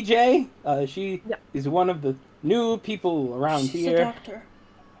is DJ. She is one of the new people around She's here. a doctor.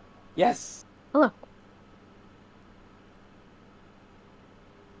 Yes. Hello.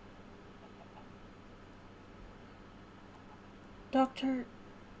 Doctor,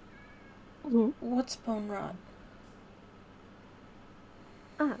 Mhm. what's bone rot?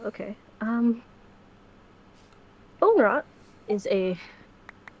 Ah, okay. Bone rot is a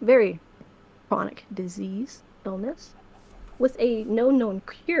very chronic disease, illness, with a no known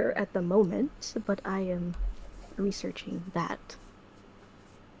cure at the moment, but I am researching that.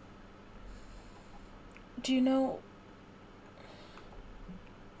 Do you know...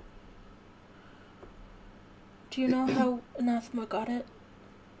 Do you know how Anathema got it?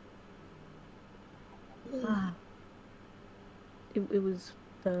 Ah. It was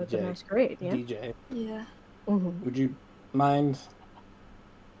the DJ. masquerade, yeah? DJ. Yeah. Mm-hmm. Would you mind?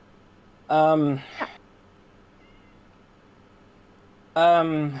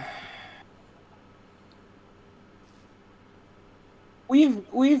 We've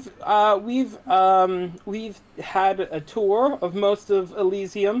had a tour of most of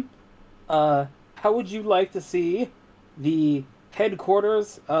Elysium. How would you like to see the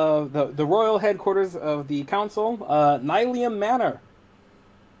headquarters of the royal headquarters of the council, Nylium Manor?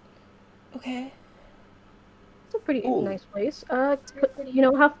 Okay. It's a pretty Ooh. nice place. Have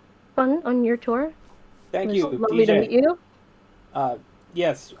fun on your tour. Thank It you, was lovely to DJ. meet you.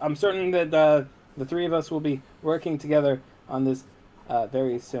 Yes, I'm certain that the three of us will be working together on this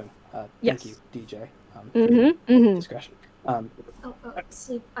very soon. Yes. Thank you, DJ. For Mm-hmm. your Mm-hmm. discretion.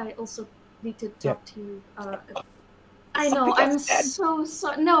 Sleep. I also need to Yeah. talk to you. I know. I'm so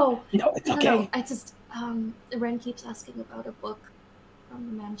sorry. No. No, it's okay. No. I just Ren keeps asking about a book from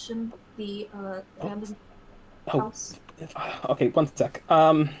the mansion, the abandoned house. Okay, one sec.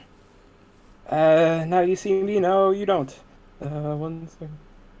 Now you see me. No, you don't. One second.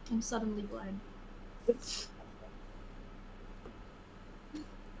 I'm suddenly blind.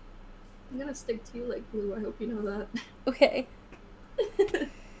 I'm gonna stick to you like glue. I hope you know that. Okay.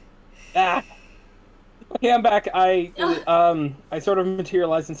 Okay, I'm back. I sort of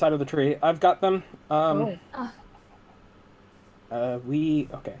materialized inside of the tree. I've got them.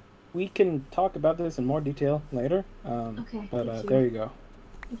 We can talk about this in more detail later. Okay. But thank you. there you go.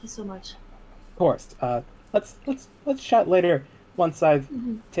 Thank you so much. Of course. Let's chat later once I've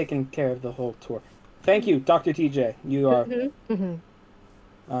Mhm. taken care of the whole tour. Thank you, Dr. TJ. You are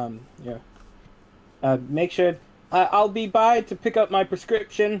yeah. Make sure I'll be by to pick up my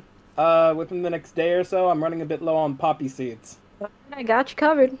prescription within the next day or so. I'm running a bit low on poppy seeds. I got you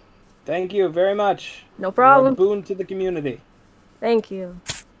covered. Thank you very much. No You're problem. a boon to the community. Thank you.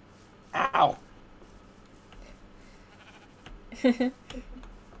 Ow.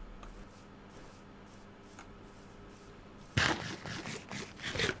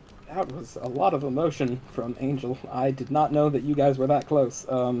 That was a lot of emotion from Angel. I did not know that you guys were that close.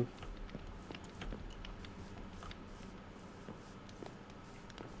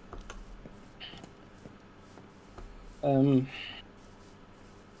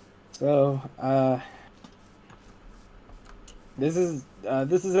 So, this is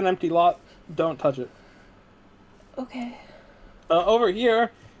an empty lot. Don't touch it. Okay. Over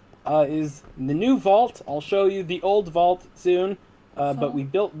here is the new vault. I'll show you the old vault soon. But we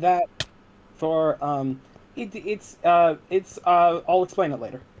built that for I'll explain it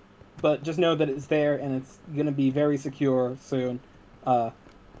later. But just know that it's there and it's gonna be very secure soon. I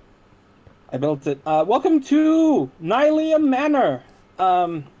built it. Welcome to Nylium Manor.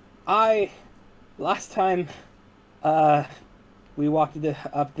 Last time we walked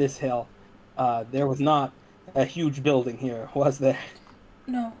up this hill, there was not a huge building here, was there?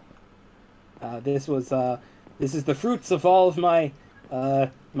 No. This is the fruits of all of my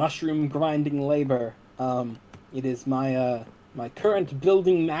mushroom grinding labor. It is my my current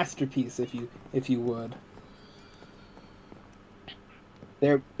building masterpiece, if you would.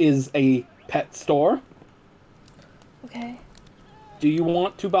 There is a pet store. Okay. Do you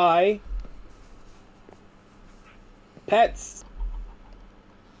want to buy pets?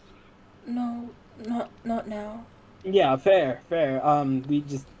 No, not now. Yeah, fair.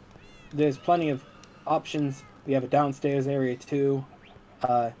 There's plenty of options. We have a downstairs area too.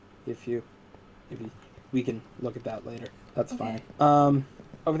 If you, we can look at that later. That's Okay. fine.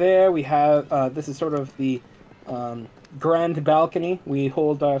 Over there we have, this is sort of the, grand balcony. We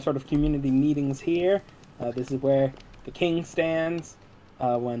hold our sort of community meetings here. This is where the king stands,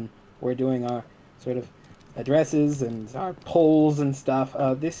 when we're doing our sort of addresses and our polls and stuff.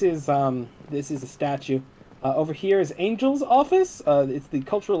 This is a statue. Over here is Angel's office. It's the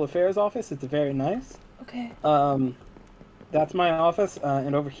Cultural Affairs office. It's very nice. Okay. That's my office.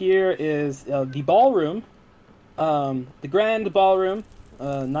 And over here is the ballroom. The grand ballroom.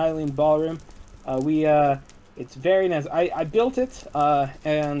 Nylian ballroom. It's very nice. I built it,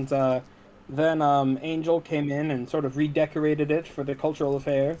 and then Angel came in and sort of redecorated it for the Cultural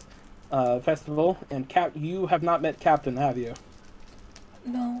Affairs festival. And you have not met Captain, have you?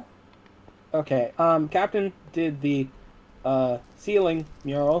 No. Okay. Captain did the ceiling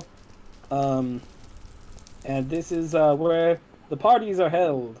mural, and this is where the parties are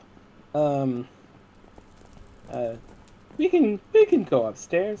held. We can go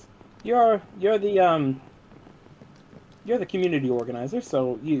upstairs. You're the community organizer,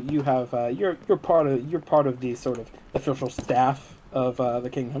 so you have you're part of the sort of official staff of the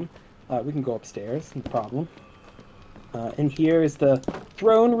kingdom. We can go upstairs, no problem. And here is the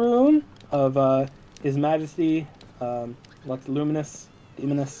throne room of His Majesty Lux Luminous,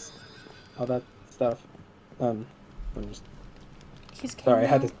 Demoness, all that stuff. I'm just He's king sorry, I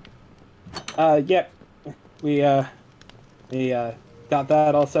had to. Yep, we got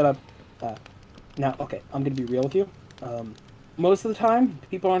that all set up. Now, okay, I'm gonna be real with you. Most of the time,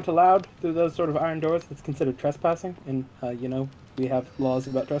 people aren't allowed through those sort of iron doors. It's considered trespassing, and we have laws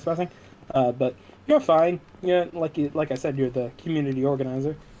about trespassing. But you're fine. Yeah, like I said, you're the community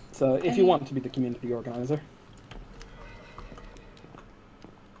organizer. So if you want to be the community organizer.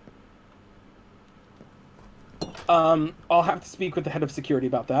 I'll have to speak with the head of security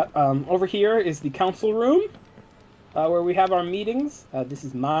about that. Over here is the council room, where we have our meetings. This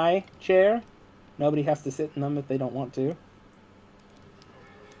is my chair. Nobody has to sit in them if they don't want to.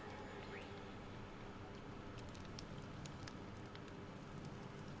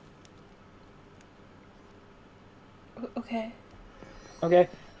 Okay. Okay.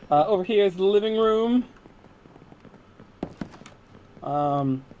 Over here is the living room.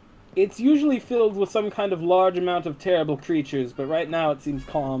 It's usually filled with some kind of large amount of terrible creatures, but right now it seems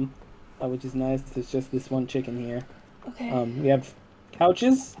calm, which is nice. There's just this one chicken here. Okay. We have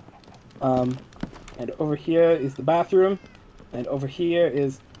couches. And over here is the bathroom. And over here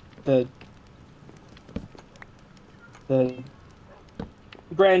is the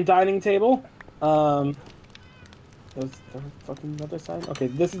grand dining table. There's the fucking other side. Okay,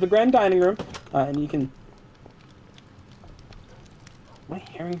 this is the grand dining room, and you can. Am I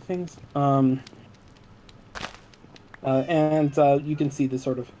hearing things? And you can see the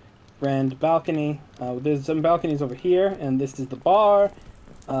sort of grand balcony. There's some balconies over here, and this is the bar.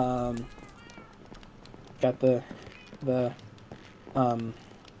 Got the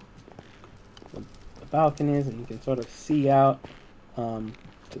balconies, and you can sort of see out to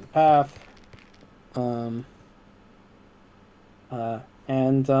the path.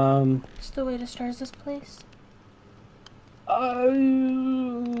 What's the way to stars this place?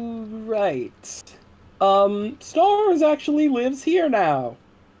 Right. Stars actually lives here now.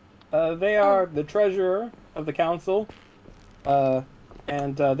 They are the treasurer of the council,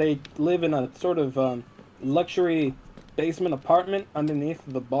 and they live in a sort of luxury basement apartment underneath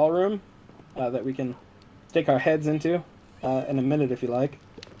the ballroom that we can stick our heads into in a minute if you like.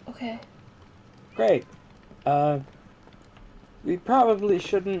 Okay. Great. We probably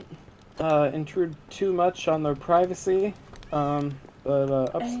shouldn't intrude too much on their privacy,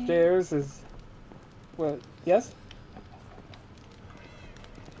 but upstairs is... What? Yes?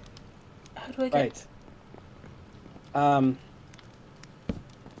 How do I get... Right.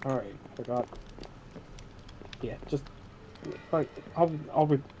 Alright, forgot. Yeah, just... Let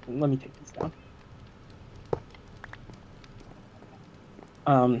me take these down.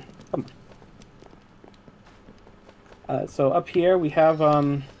 Come on. So up here we have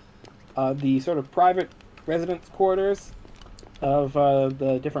the sort of private residence quarters of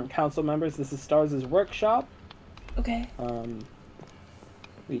the different council members. This is Stars' workshop. Okay.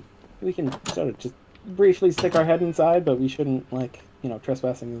 We can sort of just briefly stick our head inside, but we shouldn't, like,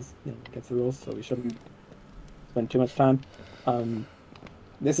 trespassing is against the rules, so we shouldn't spend too much time.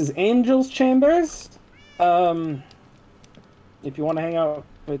 This is Angel's chambers. If you want to hang out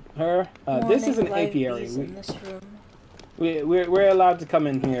with her, this is an apiary. In this room. We're allowed to come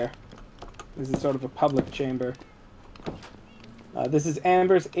in here. This is sort of a public chamber. This is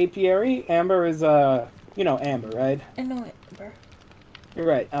Amber's apiary. Amber is, you know Amber, right? I know Amber. You're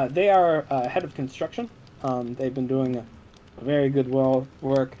right. They are head of construction. They've been doing a very good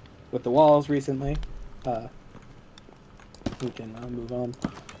work with the walls recently. We can move on.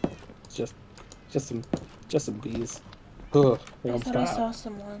 It's just some bees. Ugh, they I almost thought got I out. saw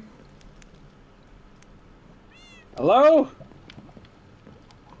someone. Hello?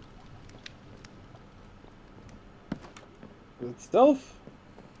 Is it Sylph?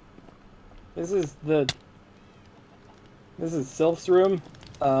 This is Sylph's room.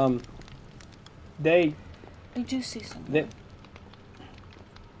 They I do see someone.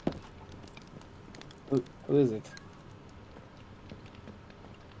 who is it?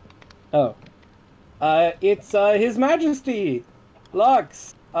 Oh. It's His Majesty!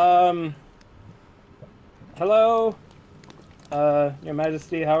 Lux! Hello? Your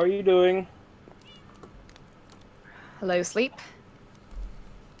Majesty, how are you doing? Hello, Sleep.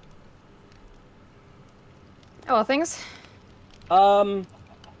 How are things?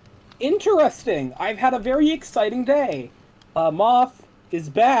 Interesting. I've had a very exciting day. Moth is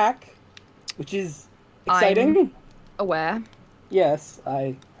back, which is exciting. I'm aware. Yes,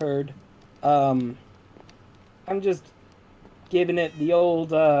 I heard. I'm just giving it the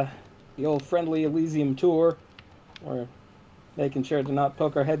old friendly Elysium tour. We're making sure to not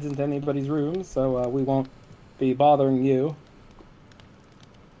poke our heads into anybody's rooms, so we won't be bothering you.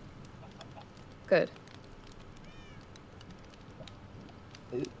 Good.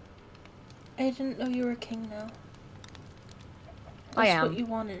 I didn't know you were king now. I That's am. what you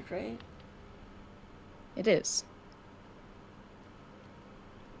wanted, right? It is.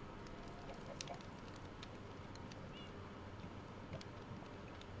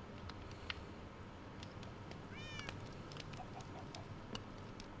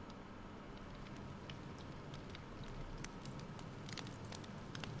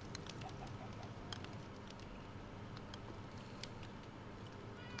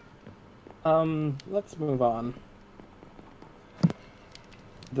 Let's move on.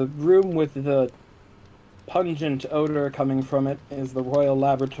 The room with the pungent odor coming from it is the Royal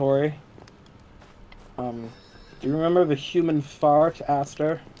Laboratory. Do you remember the human fart,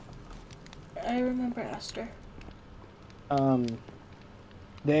 Aster? I remember Aster.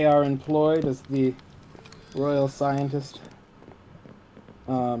 They are employed as the royal scientist.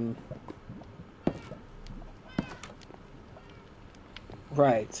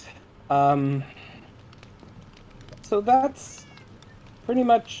 Right. So that's pretty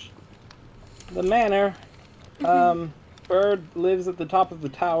much the manor. Bird lives at the top of the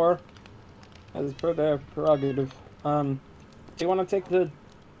tower, as per their prerogative. Do you want to take the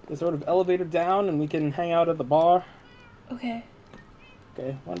sort of elevator down and we can hang out at the bar? Okay.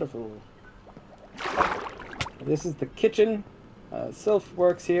 Okay, wonderful. This is the kitchen. Sylph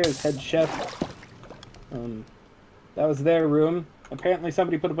works here as head chef. That was their room. Apparently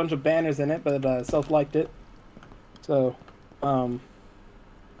somebody put a bunch of banners in it, but Sylph liked it. So,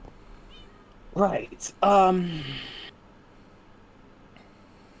 right.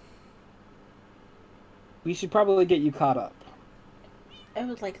 We should probably get you caught up. I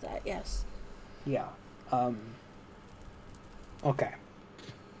would like that, yes. Yeah. Okay.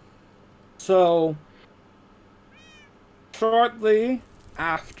 So, shortly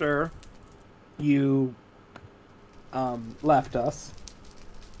after you left us,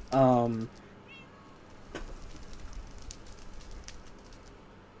 okay.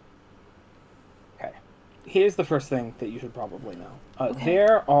 Here's the first thing that you should probably know. Okay.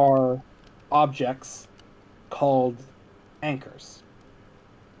 There are objects called anchors.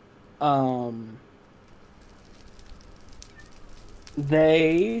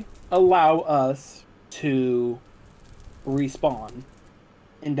 They allow us to respawn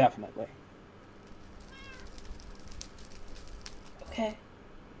indefinitely. Okay.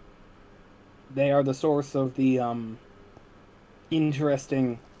 They are the source of the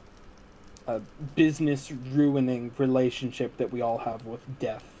interesting business ruining relationship that we all have with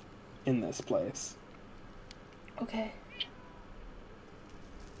death in this place. Okay.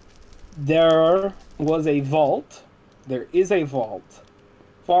 There was a vault. There is a vault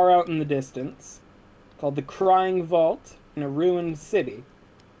far out in the distance called the Crying Vault in a ruined city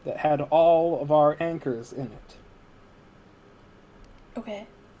that had all of our anchors in it. Okay.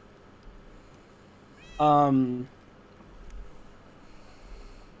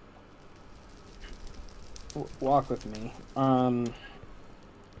 Walk with me.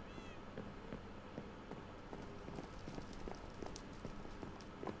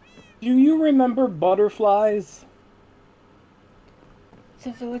 Do you remember butterflies?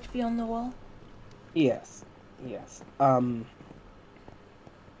 The village beyond the wall? Yes. Yes. Do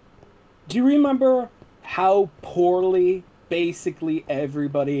you remember how poorly basically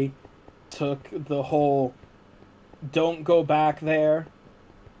everybody took the whole "don't go back there"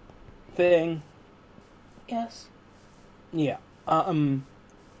 thing? Yes. Yeah.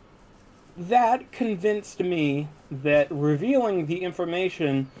 That convinced me that revealing the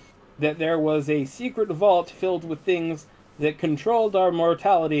information that there was a secret vault filled with things that controlled our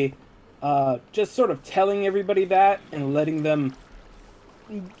mortality, just sort of telling everybody that and letting them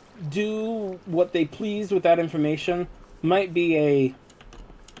do what they pleased with that information might be a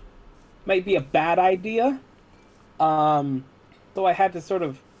bad idea. So I had to sort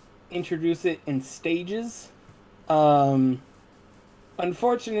of introduce it in stages.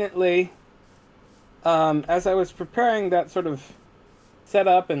 Unfortunately, as I was preparing that sort of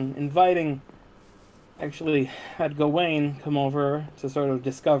setup and inviting, actually had Gawain come over to sort of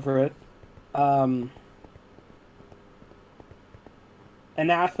discover it.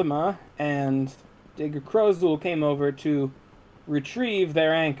 Anathema and Digger Crowswool came over to retrieve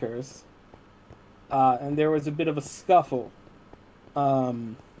their anchors, and there was a bit of a scuffle.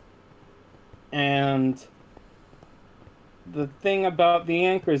 And the thing about the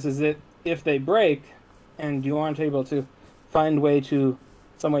anchors is that if they break, and you aren't able to find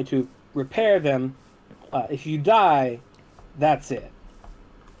some way to repair them, if you die, that's it.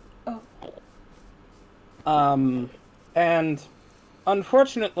 Oh. And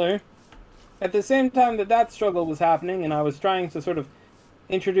unfortunately, at the same time that struggle was happening, and I was trying to sort of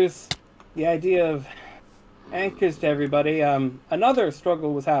introduce the idea of anchors to everybody, another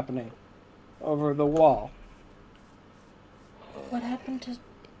struggle was happening over the wall. What happened to...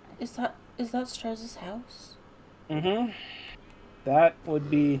 Is that Strauss's house? Mm-hmm. That would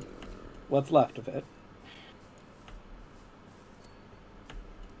be what's left of it.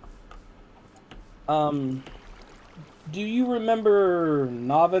 Do you remember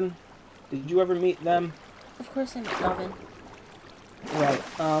Novin? Did you ever meet them? Of course I met Novin. Right.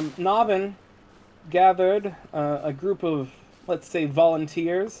 Novin gathered a group of, let's say,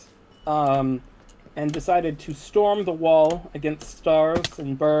 volunteers, and decided to storm the wall against Stars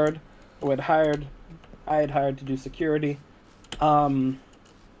and Bird, who I had hired to do security. And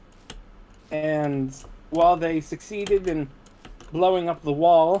while they succeeded in blowing up the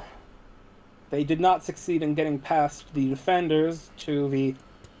wall, they did not succeed in getting past the defenders to the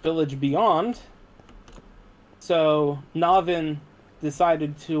village beyond. So Novin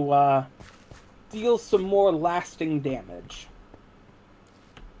decided to deal some more lasting damage.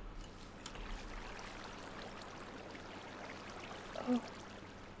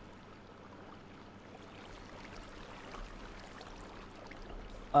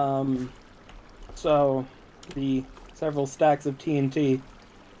 So the several stacks of TNT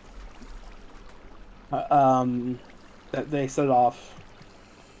that they set off.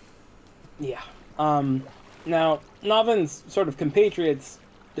 Yeah. Now, Novin's sort of compatriots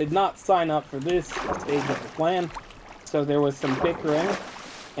did not sign up for this stage of the plan, so there was some bickering,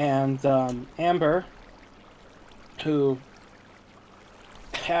 and Amber, who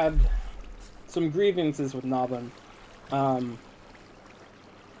had some grievances with Novin,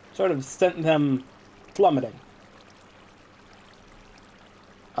 sort of sent them plummeting.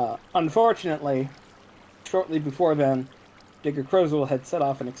 Unfortunately, shortly before then, Digger Crowswool had set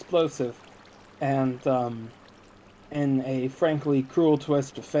off an explosive, and in a frankly cruel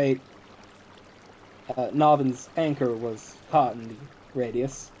twist of fate, Novin's anchor was caught in the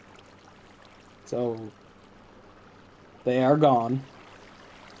radius. So they are gone.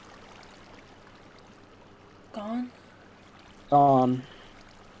 Gone? Gone.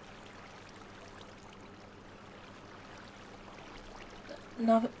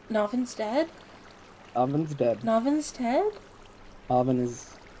 Novin's dead? Novin's dead. Novin's dead? Novin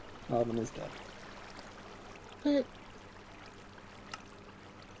is dead. But...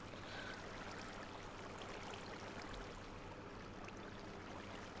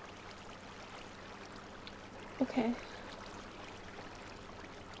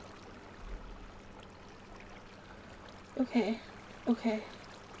 Okay.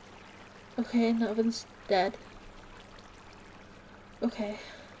 Okay, Novin's dead. Okay.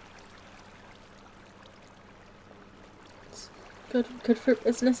 It's good for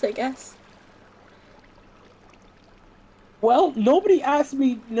business, I guess. Well, nobody asked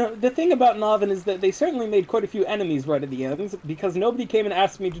me. No, the thing about Novin is that they certainly made quite a few enemies right at the end, because nobody came and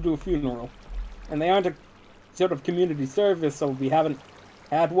asked me to do a funeral. And they aren't a sort of community service, so we haven't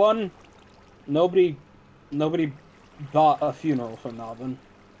had one. Nobody bought a funeral for Novin.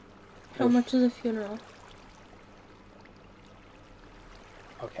 How much is a funeral?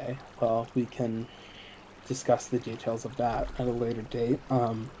 Okay, well, we can discuss the details of that at a later date.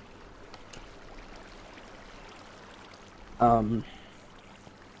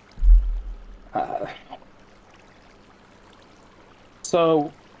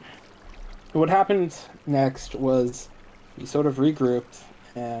 So what happened next was we sort of regrouped,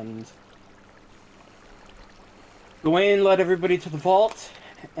 and Gawain led everybody to the vault,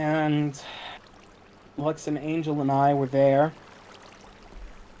 and Lux and Angel and I were there,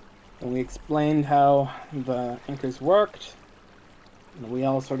 and we explained how the anchors worked, and we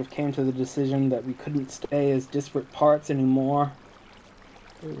all sort of came to the decision that we couldn't stay as disparate parts anymore.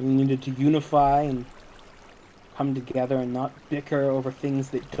 We needed to unify and come together and not bicker over things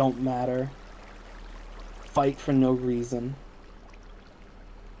that don't matter. Fight for no reason.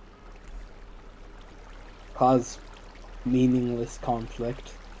 Cause meaningless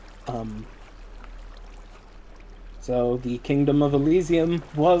conflict. So the Kingdom of Elysium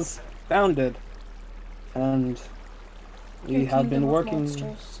was founded, and we have been working.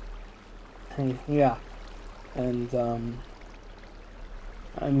 Yeah, and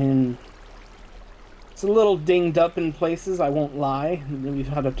I mean, it's a little dinged up in places. I won't lie. We've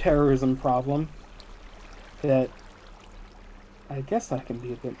had a terrorism problem that I guess I can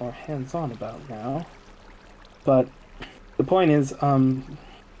be a bit more hands-on about now. But the point is,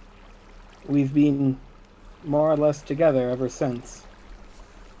 we've been more or less together ever since.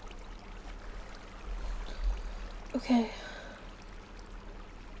 Okay.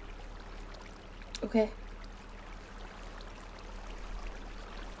 Okay.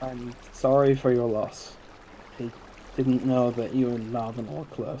 I'm sorry for your loss. I didn't know that you and Malvin were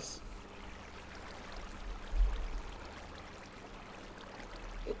close.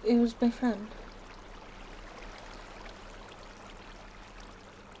 It was my friend.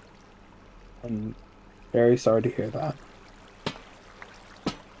 I'm very sorry to hear that.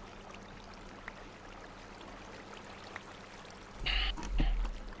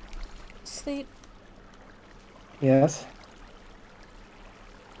 Slate, Yes?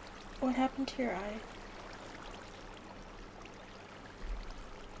 what happened to your eye?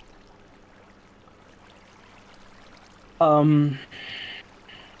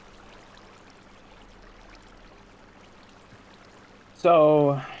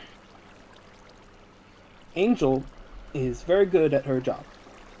 So, Angel is very good at her job.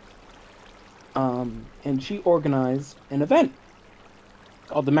 And she organized an event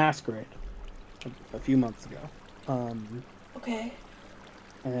called the Masquerade a few months ago. Okay.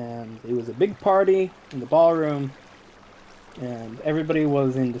 And it was a big party in the ballroom, and everybody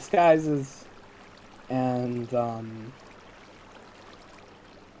was in disguises, and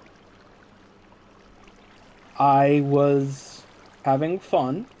I was having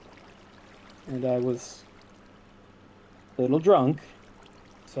fun, and I was a little drunk,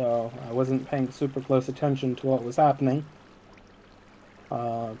 so I wasn't paying super close attention to what was happening.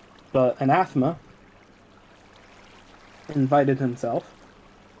 But Anathema invited himself,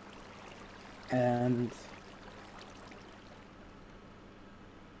 and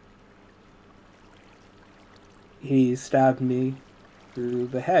he stabbed me through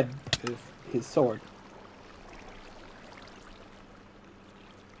the head with his sword.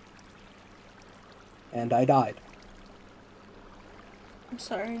 And I died. I'm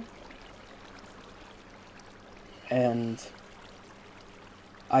sorry. And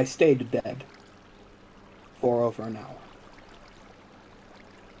I stayed dead for over an hour.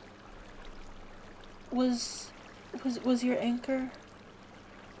 Was your anchor?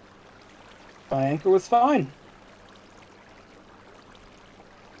 My anchor was fine.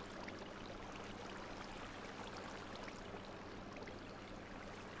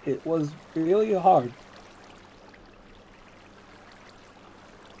 It was really hard.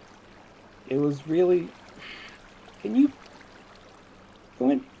 It was really... Can you... Go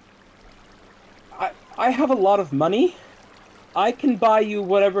in? I have a lot of money. I can buy you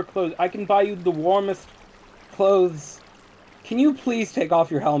whatever clothes... I can buy you the warmest clothes. Can you please take off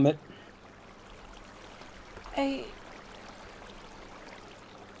your helmet?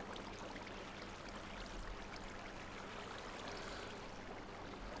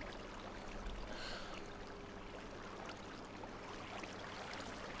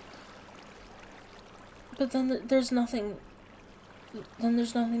 But then there's nothing. Then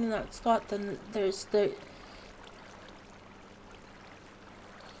there's nothing in that slot. Then there's the.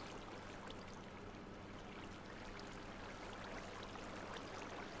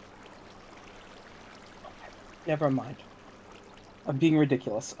 Never mind. I'm being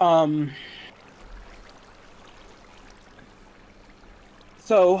ridiculous.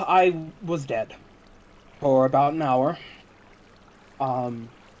 So I was dead for about an hour.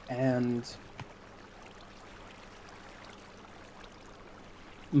 And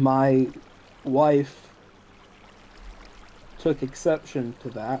my wife took exception to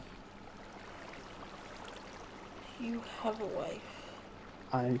that. You have a wife.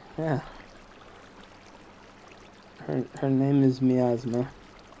 Yeah. Her name is Miasma.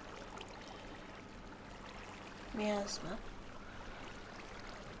 Miasma.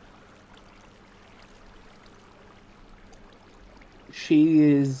 She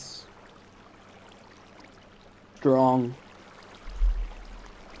is strong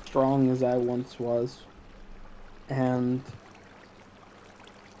as I once was, and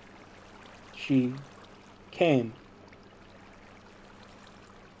she came,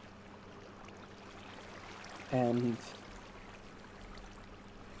 and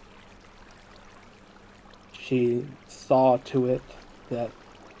she saw to it that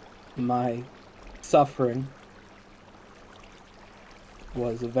my suffering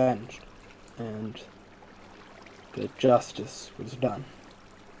was avenged, and that justice was done.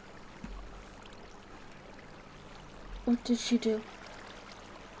 What did she do?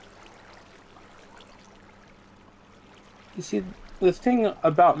 You see, the thing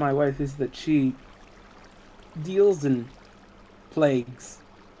about my wife is that she deals in plagues.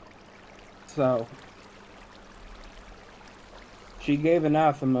 So, she gave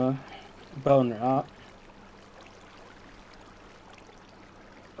anathema bone rot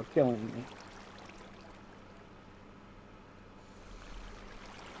for killing me.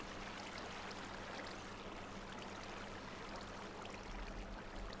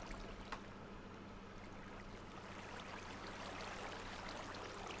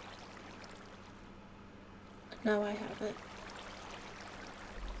 Now I have it.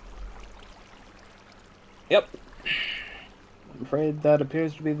 Yep. I'm afraid that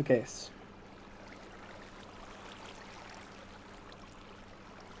appears to be the case.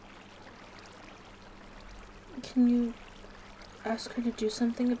 Can you ask her to do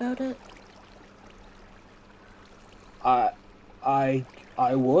something about it?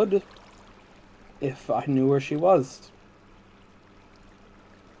 I would if I knew where she was.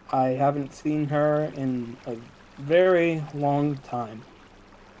 I haven't seen her in a very long time.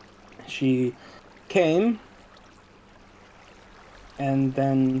 She came, and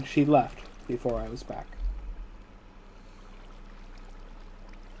then she left before I was back.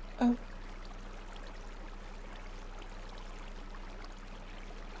 Oh.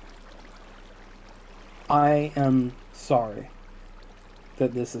 I am sorry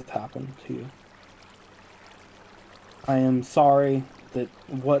that this has happened to you. I am sorry that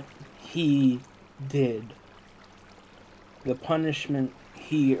what he did, the punishment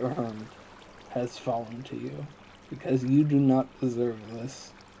he earned, has fallen to you, because you do not deserve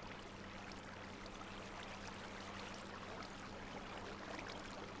this.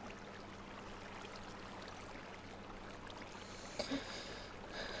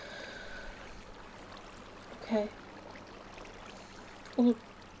 Okay. Well,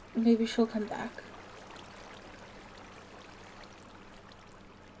 maybe she'll come back.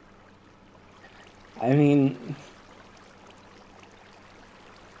 I mean,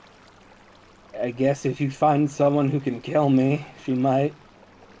 I guess if you find someone who can kill me, she might.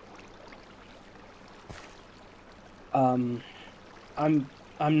 I'm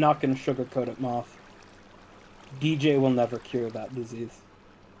not gonna sugarcoat it, Moth. DJ will never cure that disease.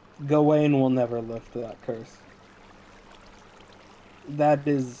 Gawain will never lift that curse. That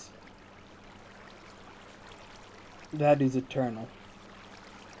is eternal.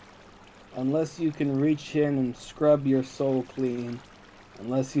 Unless you can reach in and scrub your soul clean,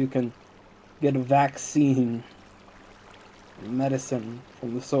 unless you can get a vaccine, medicine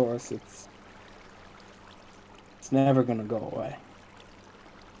from the source, it's never gonna go away.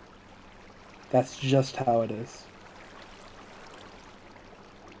 That's just how it is.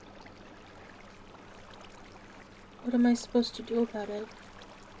 What am I supposed to do about it?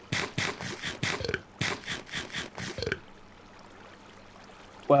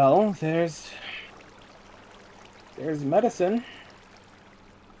 Well, there's medicine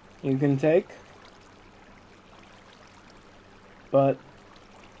you can take, but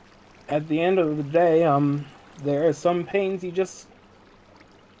at the end of the day, there are some pains you just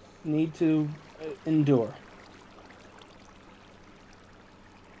need to endure.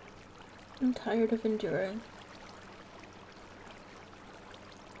 I'm tired of enduring.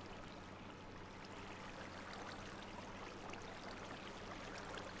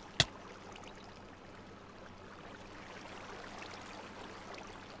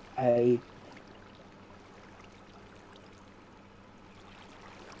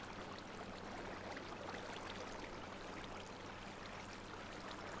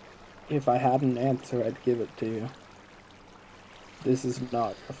 If I had an answer, I'd give it to you. This is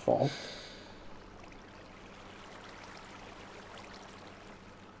not your fault.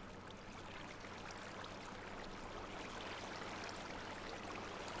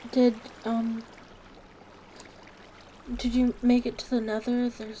 Did you make it to the Nether?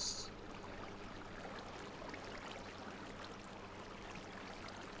 There's...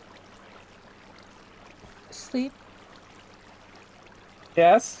 Sleep?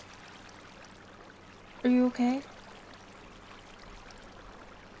 Yes? Are you okay?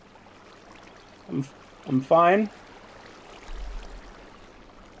 I'm fine.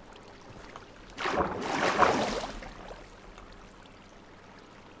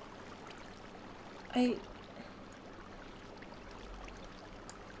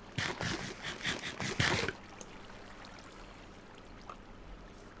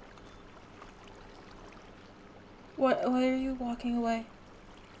 Why are you walking away?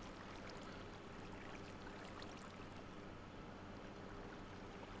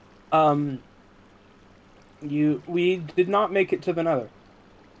 We did not make it to the Nether.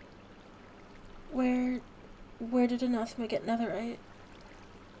 Where did Anathema get netherite?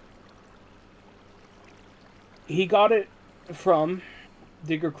 He got it from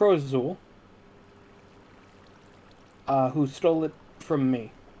Digger Crowzul, who stole it from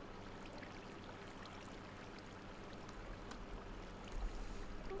me.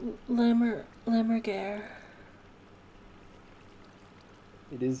 Limmergare.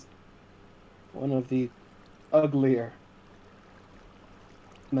 It is one of the uglier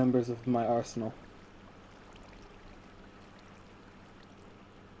members of my arsenal.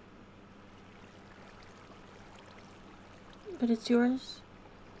 But it's yours?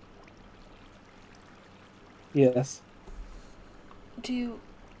 Yes. Do you...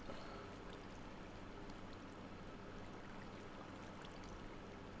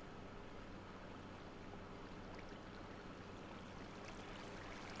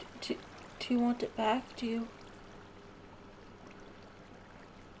 Do you want it back? Do you...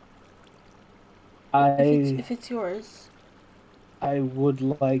 If it's yours. I would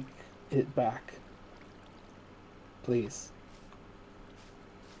like it back. Please.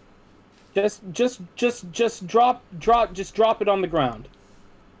 Just drop it on the ground.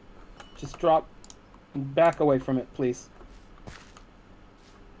 Just back away from it, please.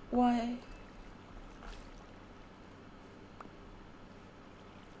 Why?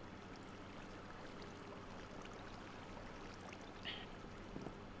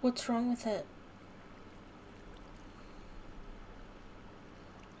 What's wrong with it?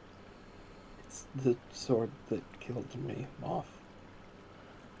 It's the sword that killed me off.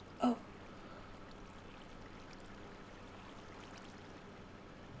 Oh.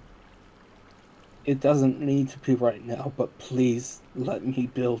 It doesn't need to be right now, but please let me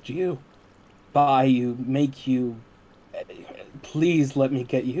build you, buy you, make you. Please let me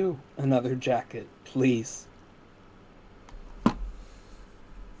get you another jacket, please.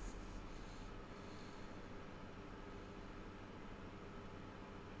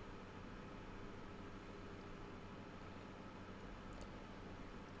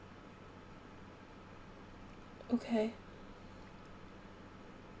 Okay.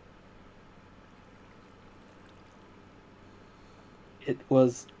 It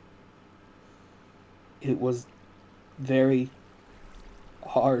was very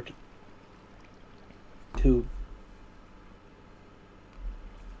hard to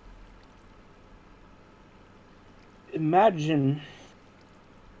imagine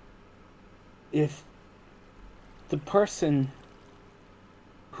if the person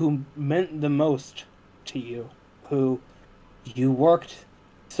who meant the most to you, who you worked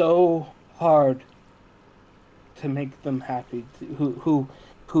so hard to make them happy, who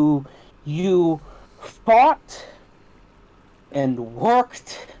you fought and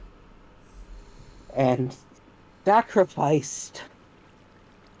worked and sacrificed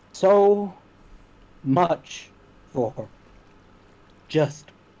so much for,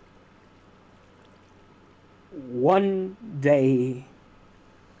 just one day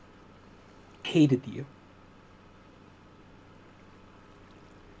hated you.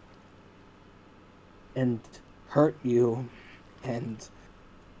 And hurt you and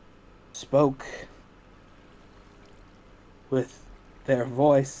spoke with their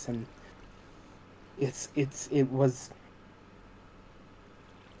voice, and it was,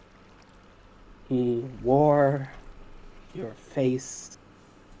 he wore your face.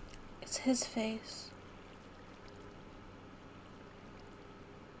 It's his face.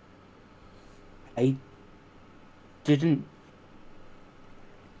 I didn't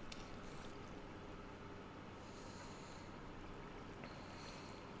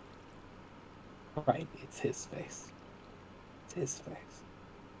Right, it's his face. It's his face.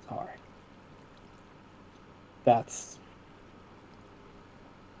 Sorry. That's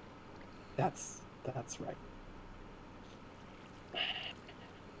right.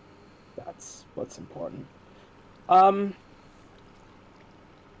 That's what's important.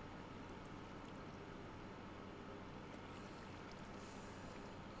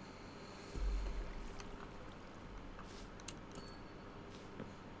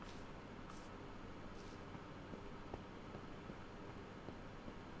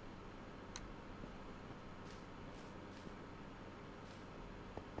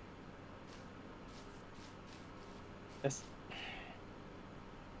 Yes.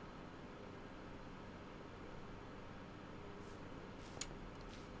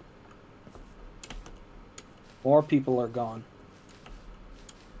 More people are gone.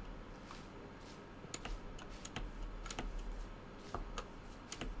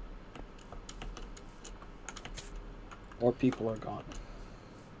 More people are gone.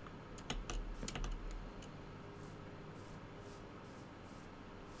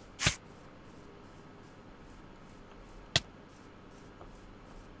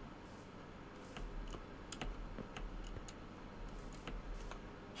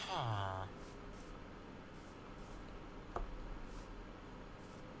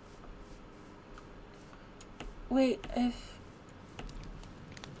 Wait, I've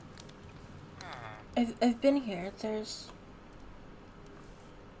been here.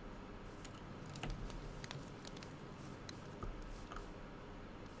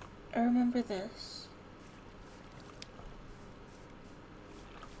 I remember this.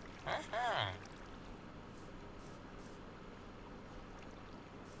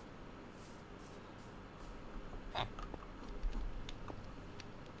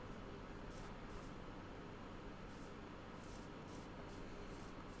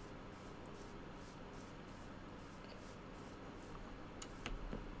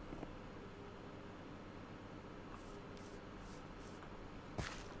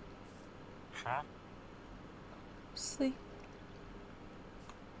 Sleep.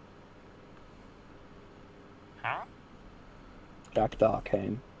 Jackdaw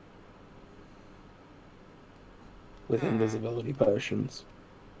came with invisibility potions,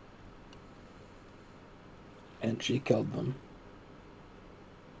 and she killed them.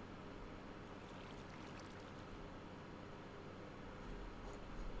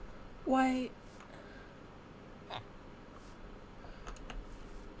 Why?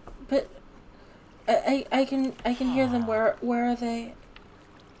 But I can hear them. Where are they?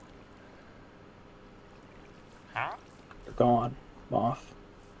 They're gone, Moth.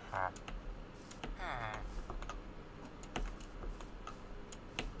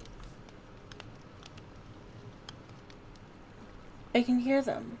 I can hear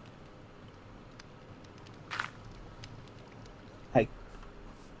them. I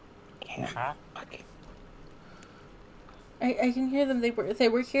can't. I can hear them. They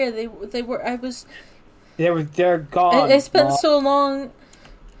were here. They were. I was. They're gone. I spent Moth. so long.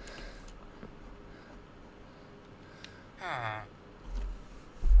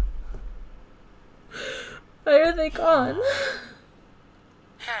 Why are they gone?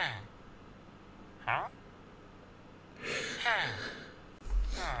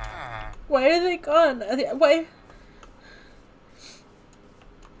 Why are they gone? Why?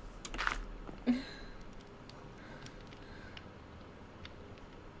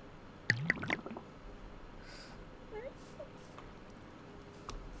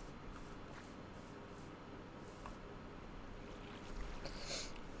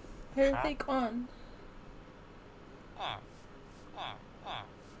 Why are they gone?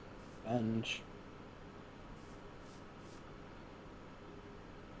 And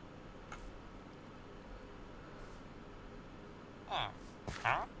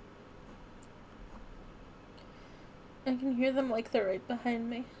I can hear them like they're right behind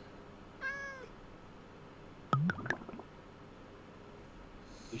me.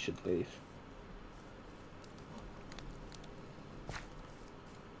 we should leave.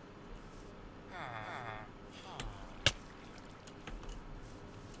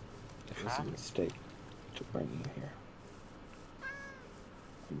 It was a mistake to bring you here.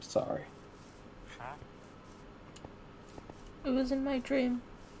 I'm sorry. It was in my dream.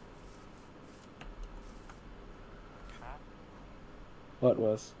 What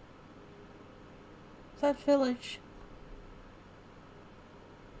was? That village.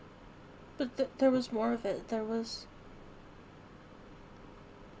 But there was more of it. There was...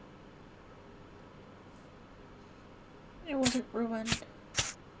 It wasn't ruined.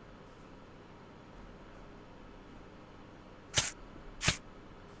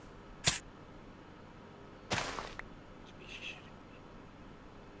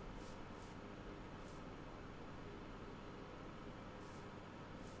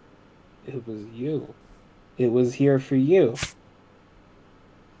 It was you. It was here for you.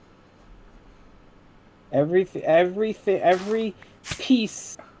 Every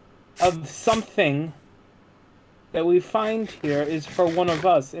piece of something that we find here is for one of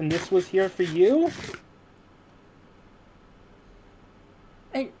us, and this was here for you?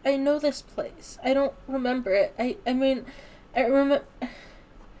 I know this place. I don't remember it. I mean, I remember...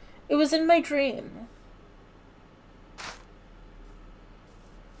 It was in my dream.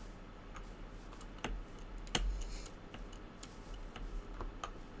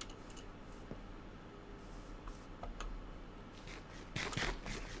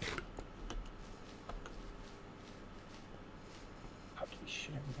 How do you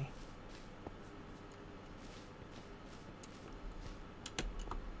share me?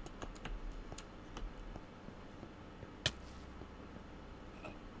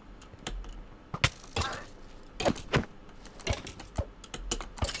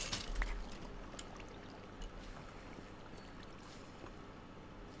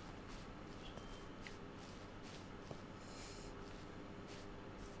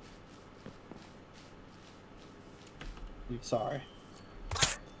 I'm sorry.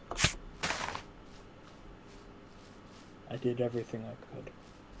 I did everything I could.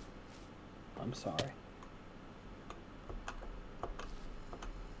 I'm sorry.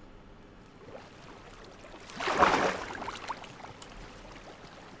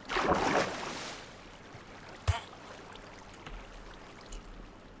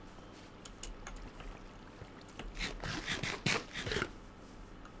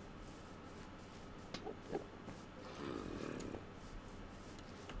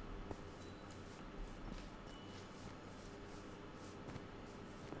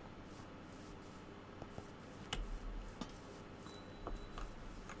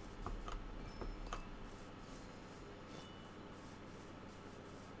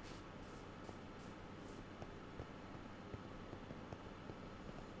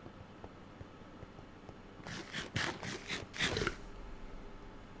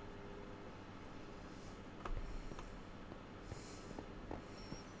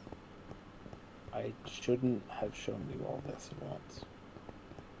 I shouldn't have shown you all this at once.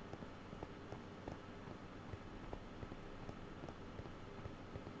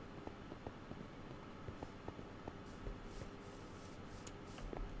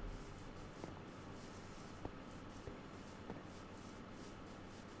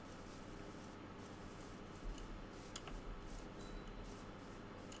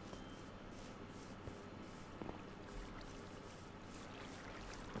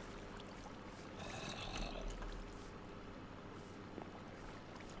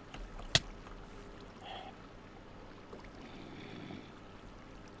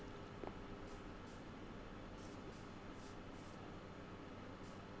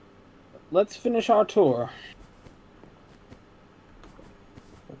 Let's finish our tour.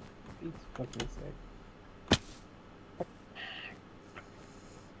 For Pete's fucking sake.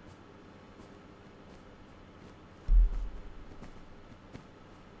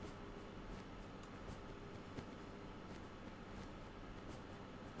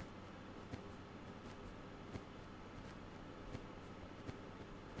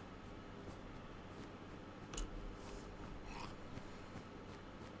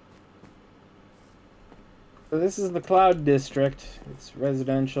 So this is the Cloud District. It's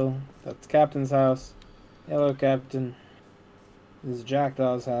residential. That's Captain's house. Hello, Captain. This is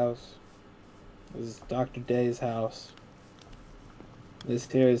Jackdaw's house. This is Dr. Day's house. This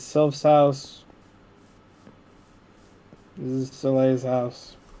here is Sylph's house. This is Soleil's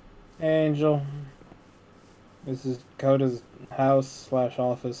house. Angel. This is Kota's house slash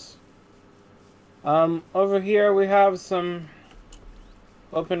office. Over here we have some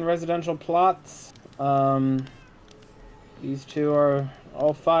open residential plots. These two are,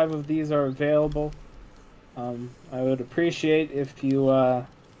 all 5 of these are available. I would appreciate if you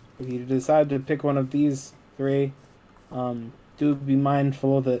decide to pick one of these 3, do be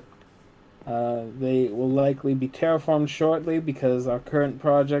mindful that they will likely be terraformed shortly, because our current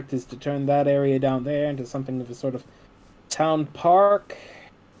project is to turn that area down there into something of a sort of town park.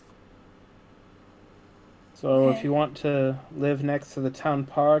 So if you want to live next to the town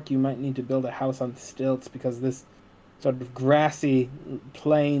park, you might need to build a house on stilts, because this sort of grassy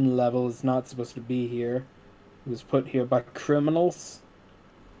plain level is not supposed to be here. It was put here by criminals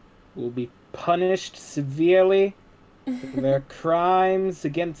who will be punished severely for their crimes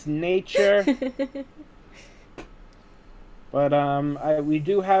against nature. But we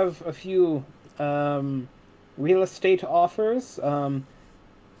do have a few real estate offers.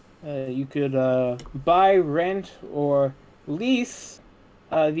 You could buy, rent, or lease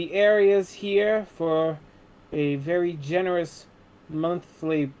the areas here for a very generous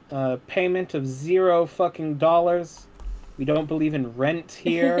monthly payment of $0 fucking. We don't believe in rent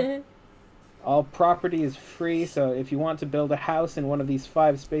here. All property is free, so if you want to build a house in one of these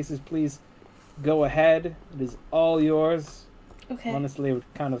 5 spaces, please go ahead. It is all yours. Okay. Honestly, it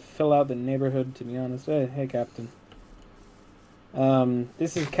would kind of fill out the neighborhood, to be honest. Hey, Captain.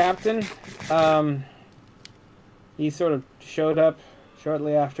 This is Captain. He sort of showed up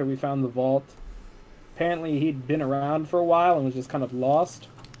shortly after we found the vault. Apparently, he'd been around for a while and was just kind of lost.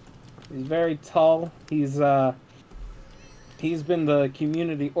 He's very tall. He's been the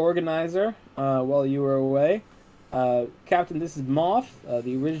community organizer while you were away. Captain, this is Moth,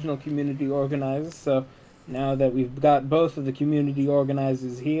 the original community organizer. So now that we've got both of the community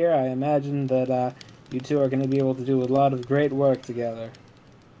organizers here, I imagine that you two are going to be able to do a lot of great work together.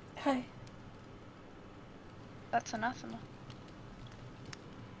 Hi. That's anathema.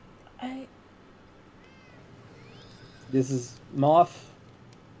 This is Moth.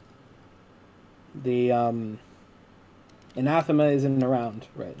 The anathema isn't around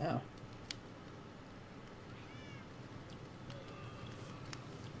right now.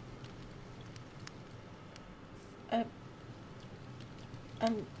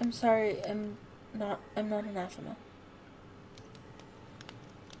 I'm sorry. I'm not anathema.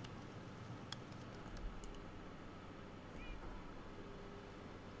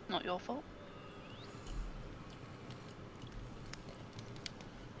 Not your fault.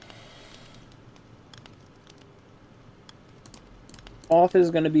 Moth is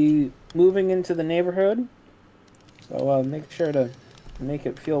going to be moving into the neighborhood, so make sure to make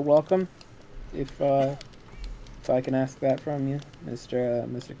it feel welcome. If I can ask that from you,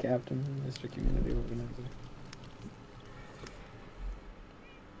 Mr. Captain, Mr. Community Organizer.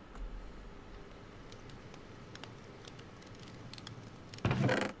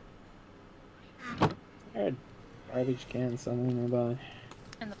 There a garbage can somewhere nearby.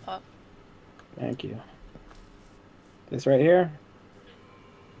 In the pub. Thank you. This right here?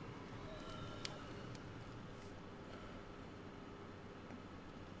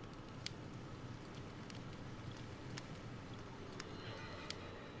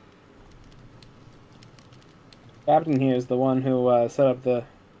 Captain here is the one who set up the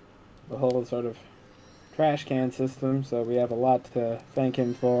whole sort of trash can system, so we have a lot to thank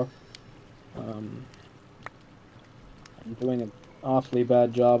him for. I'm doing an awfully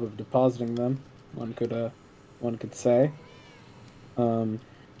bad job of depositing them. One could say. Are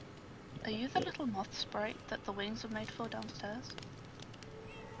you the little moth sprite that the wings were made for downstairs?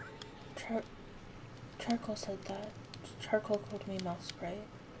 Charcoal said that. Charcoal called me mouse sprite.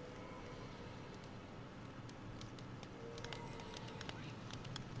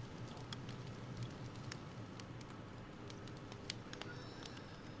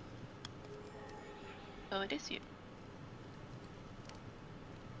 Oh, it is you.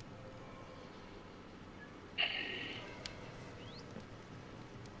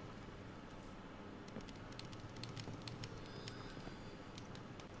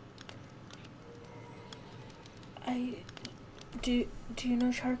 Do you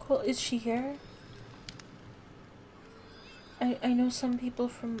know Charcoal? Is she here? I know some people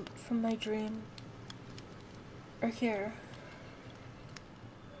from my dream are here.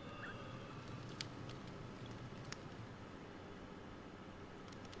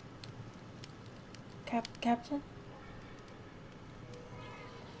 Captain?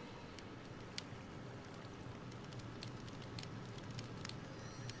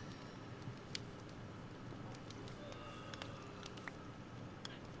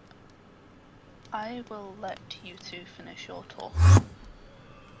 I will let you two finish your talk.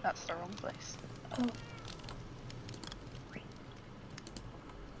 That's the wrong place. Oh.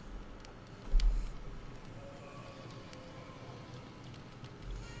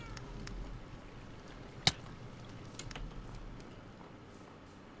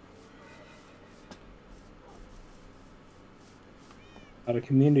 Got a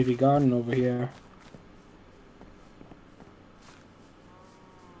community garden over here.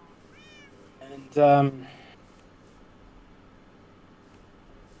 And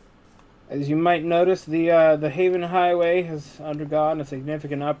as you might notice, the Haven Highway has undergone a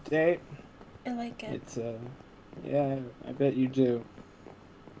significant update. I like it. It's yeah, I bet you do.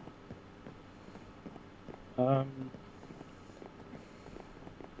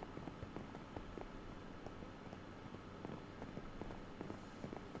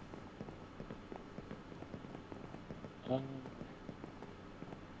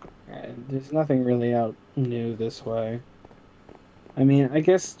 There's nothing really out new this way. I mean, I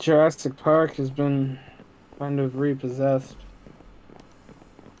guess Jurassic Park has been kind of repossessed.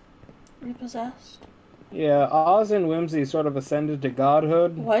 Repossessed? Yeah, Oz and Whimsy sort of ascended to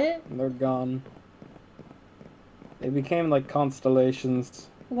godhood. What? And they're gone. They became like constellations.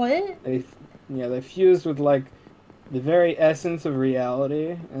 What? They fused with like the very essence of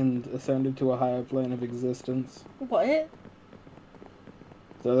reality and ascended to a higher plane of existence. What?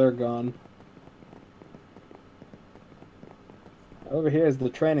 So they're gone. Over here is the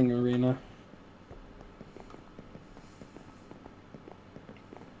training arena.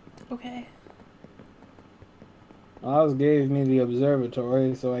 Okay. Oz gave me the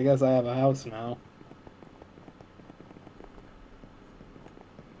observatory, so I guess I have a house now.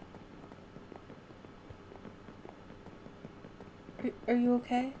 Are you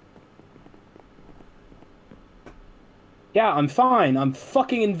okay? Yeah, I'm fine. I'm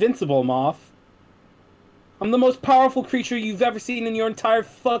fucking invincible, Moth. I'm the most powerful creature you've ever seen in your entire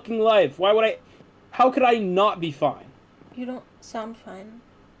fucking life. How could I not be fine? You don't sound fine.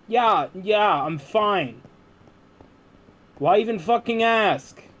 Yeah, I'm fine. Why even fucking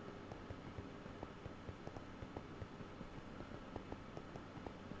ask?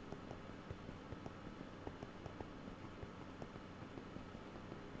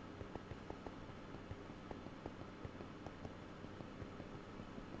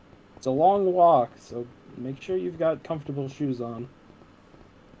 It's a long walk, so make sure you've got comfortable shoes on.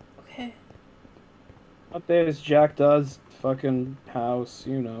 Okay. Up there's Jack Does fucking house,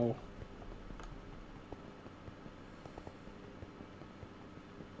 you know.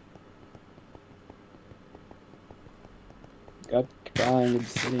 Got crying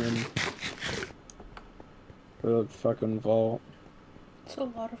obsidian for the fucking vault. It's a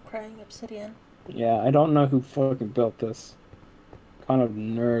lot of crying obsidian. Yeah, I don't know who fucking built this. Kind of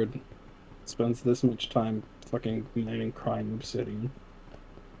nerd spends this much time fucking mining crying obsidian.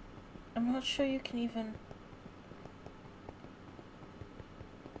 I'm not sure you can even...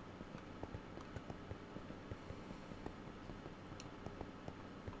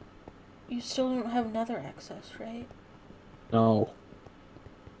 You still don't have nether access, right? No.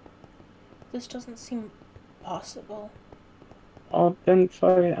 This doesn't seem possible. Oh, then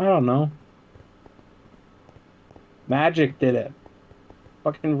fucking, I don't know. Magic did it.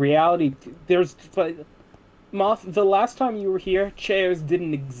 Fucking reality. Moth, the last time you were here, chairs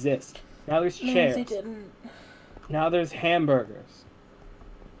didn't exist. Now there's chairs. No, they didn't. Now there's hamburgers.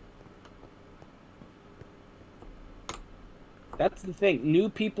 That's the thing. New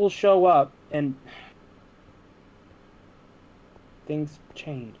people show up and things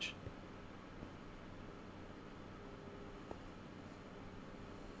change.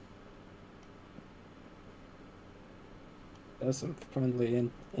 There's some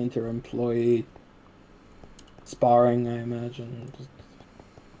friendly inter-employee sparring, I imagine.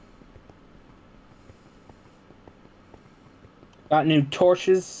 Got new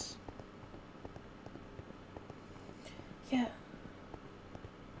torches. Yeah.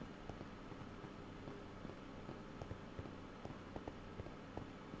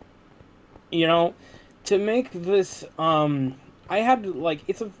 You know, to make this, I had to, like,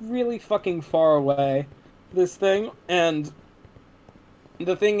 it's a really fucking far away, this thing, and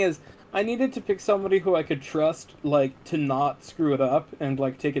the thing is, I needed to pick somebody who I could trust, like, to not screw it up and,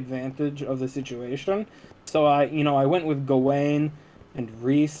 like, take advantage of the situation. So I went with Gawain and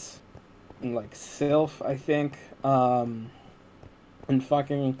Reese and, like, Sylph, I think, and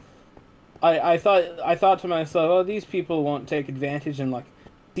fucking, I thought to myself, oh, these people won't take advantage and, like,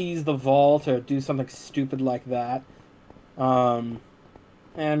 seize the vault or do something stupid like that. I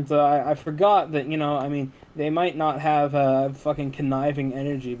forgot that, I mean, they might not have fucking conniving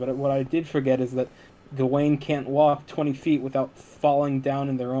energy, but what I did forget is that Gawain can't walk 20 feet without falling down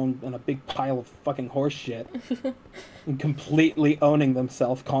in a big pile of fucking horse shit and completely owning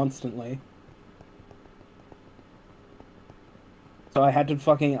themselves constantly. So I had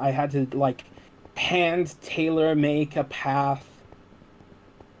to like hand tailor make a path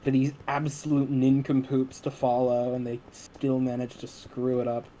for these absolute nincompoops to follow, and they still managed to screw it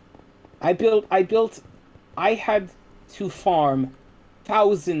up. I had to farm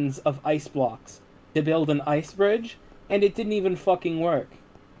thousands of ice blocks to build an ice bridge, and it didn't even fucking work.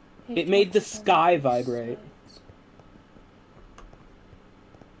 It made the sky vibrate.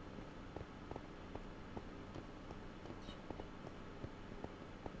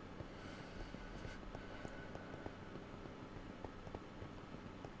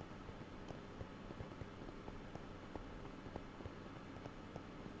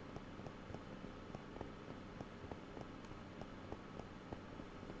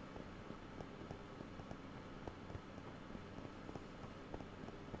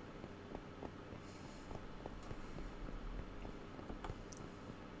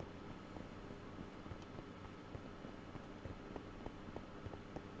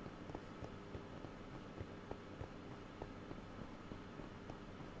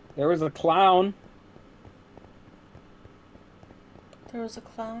 There was a clown. There was a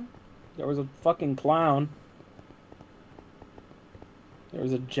clown? There was a fucking clown. There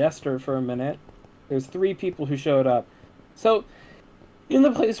was a jester for a minute. There's 3 people who showed up. So, in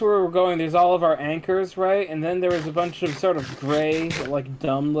the place where we're going, there's all of our anchors, right? And then there was a bunch of sort of gray, like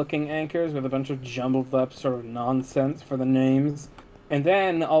dumb-looking anchors with a bunch of jumbled up sort of nonsense for the names. And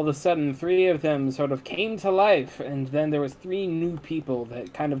then, all of a sudden, 3 of them sort of came to life, and then there was 3 new people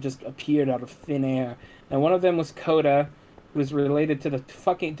that kind of just appeared out of thin air. And one of them was Kota, who was related to the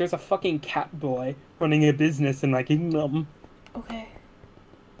fucking... There's a fucking cat boy running a business in my kingdom. Okay.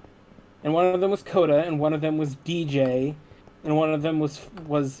 And one of them was Kota, and one of them was DJ, and one of them was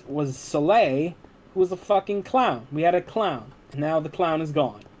Soleil, who was a fucking clown. We had a clown, and now the clown is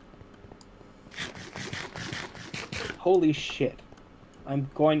gone. Holy shit. I'm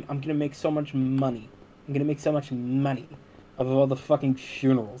gonna make so much money. I'm gonna make so much money of all the fucking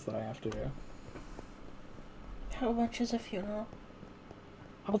funerals that I have to do. How much is a funeral?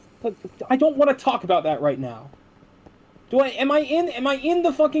 I don't want to talk about that right now. Am I in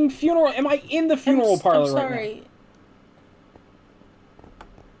the fucking funeral? Am I in the funeral parlor right now? I'm sorry. Sorry.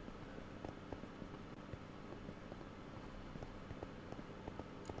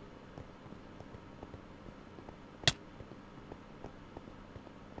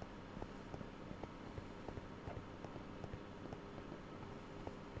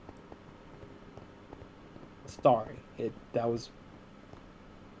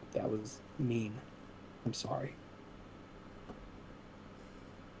 That was mean. I'm sorry.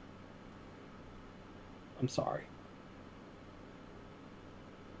 I'm sorry.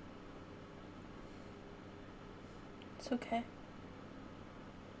 It's okay.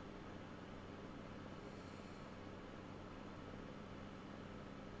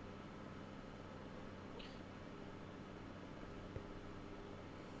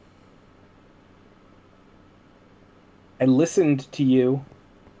 I listened to you.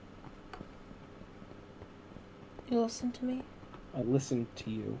 You listened to me? I listened to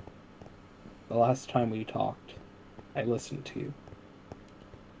you. The last time we talked, I listened to you.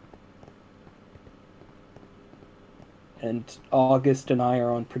 And August and I are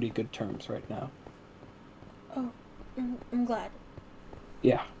on pretty good terms right now. Oh, I'm glad.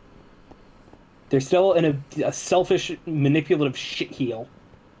 Yeah. They're still in a selfish, manipulative shitheel.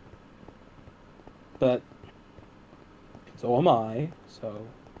 But so am I, so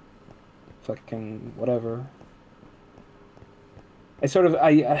fucking whatever.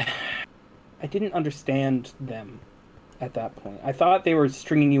 I didn't understand them at that point. I thought they were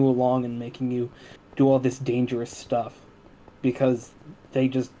stringing you along and making you do all this dangerous stuff because they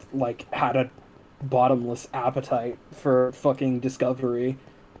just, like, had a bottomless appetite for fucking discovery.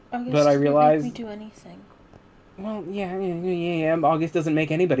 August but I realized... didn't make me do anything. Well, yeah. August doesn't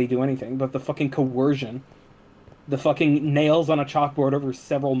make anybody do anything, but the fucking coercion. The fucking nails on a chalkboard over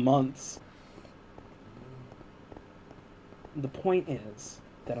several months. The point is,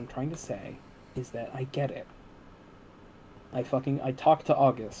 that I'm trying to say, is that I get it. I talked to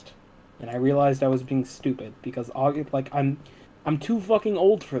August, and I realized I was being stupid, because August, like, I'm too fucking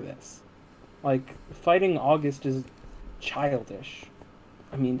old for this. Like, fighting August is childish.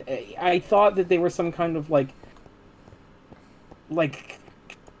 I mean, I thought that they were some kind of, like,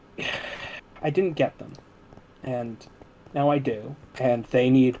 I didn't get them. And now I do. And they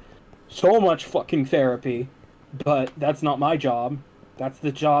need so much fucking therapy, but that's not my job. That's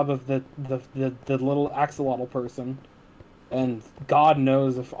the job of the little axolotl person. And God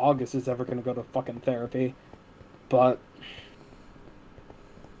knows if August is ever gonna go to fucking therapy. But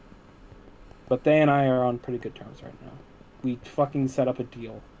they and I are on pretty good terms right now. We fucking set up a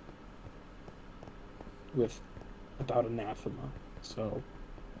deal about anathema. So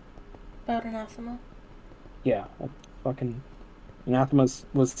About anathema? yeah, fucking anathema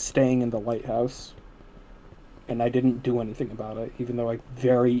was staying in the lighthouse, and I didn't do anything about it, even though I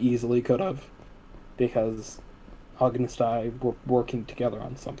very easily could have, because August and I were working together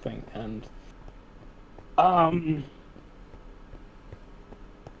on something, and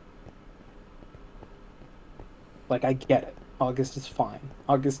like, I get it. August is fine.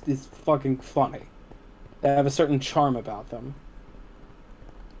 August is fucking funny. They have a certain charm about them.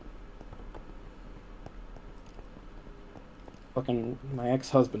 Fucking my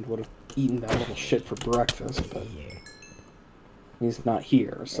ex-husband would have eaten that little shit for breakfast, but he's not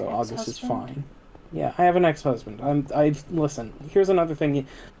here, so August is fine. Yeah, I have an ex-husband. Listen, here's another thing.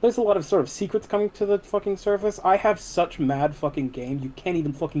 There's a lot of sort of secrets coming to the fucking surface. I have such mad fucking game, you can't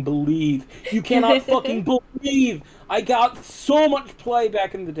even fucking believe. You cannot fucking believe! I got so much play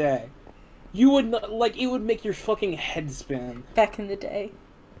back in the day. You would not, like, it would make your fucking head spin. Back in the day.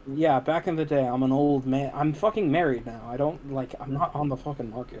 Yeah, back in the day, I'm an old man. I'm fucking married now. I don't, like, I'm not on the fucking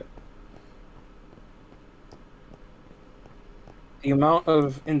market. The amount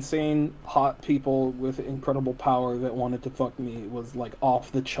of insane, hot people with incredible power that wanted to fuck me was, like,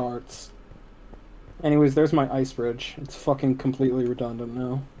 off the charts. Anyways, there's my ice bridge. It's fucking completely redundant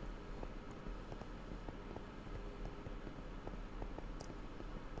now.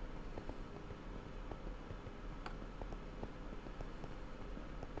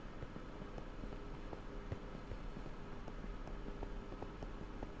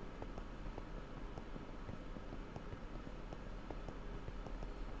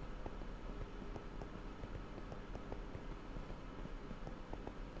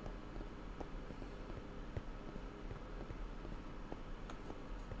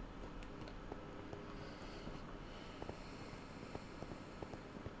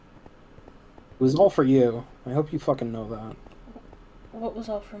 It was all for you. I hope you fucking know that. What was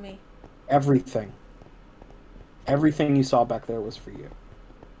all for me? Everything. Everything you saw back there was for you.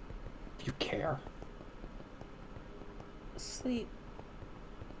 If you care. Sleep.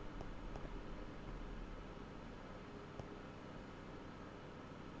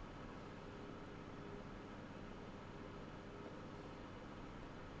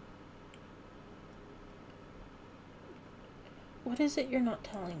 What is it you're not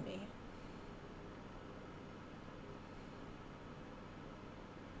telling me?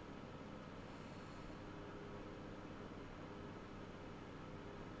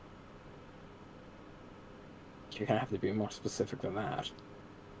 You're gonna have to be more specific than that.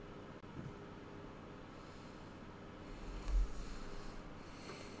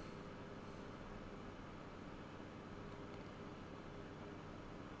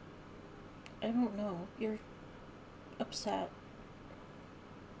 I don't know. You're upset.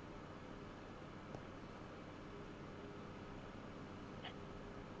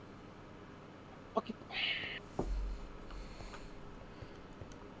 Okay.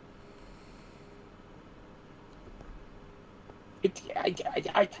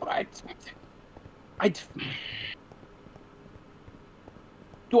 I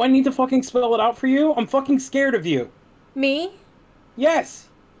do I need to fucking spell it out for you? I'm fucking scared of you. Me? Yes.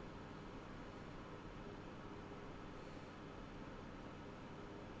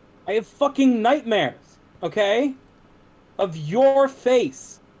 I have fucking nightmares, okay? Of your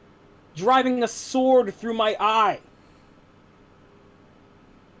face driving a sword through my eye.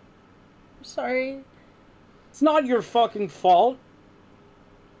 I'm sorry. It's not your fucking fault.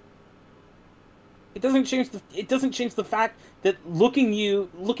 It doesn't change the fact that looking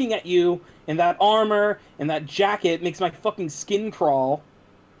at you in that armor and that jacket makes my fucking skin crawl.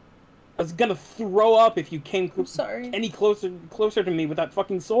 I was gonna throw up if you came I'm sorry. any closer to me with that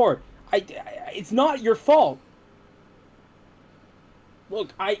fucking sword. It's not your fault.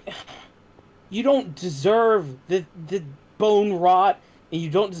 Look, you don't deserve the bone rot, and you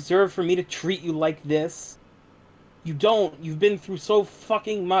don't deserve for me to treat you like this. You don't. You've been through so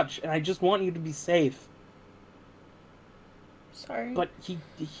fucking much, and I just want you to be safe. Sorry. But he...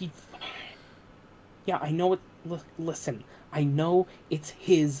 Yeah, I know it... Listen, I know it's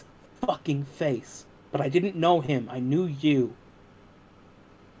his fucking face. But I didn't know him. I knew you.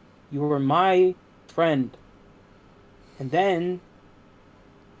 You were my friend. And then...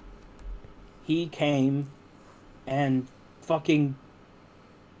 he came and fucking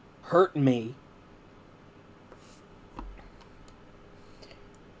hurt me.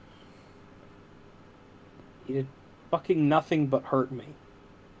 He did fucking nothing but hurt me.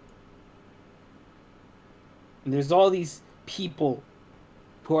 And there's all these people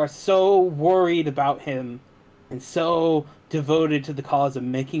who are so worried about him and so devoted to the cause of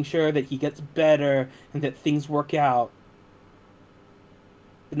making sure that he gets better and that things work out.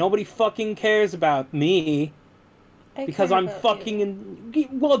 But nobody fucking cares about me because care I'm about fucking you.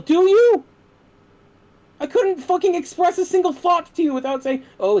 Well, do you? I couldn't fucking express a single thought to you without saying,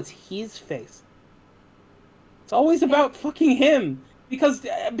 oh, it's his face. It's always about fucking him because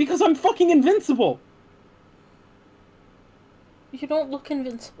I'm fucking invincible. You don't look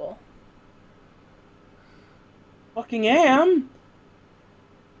invincible. Fucking am.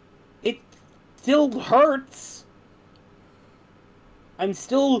 It still hurts. I'm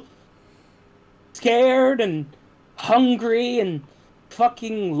still scared and hungry and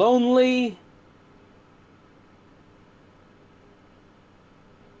fucking lonely.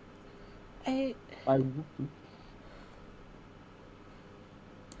 I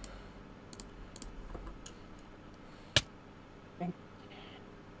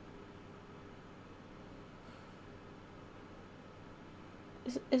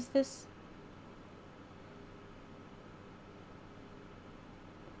Is this...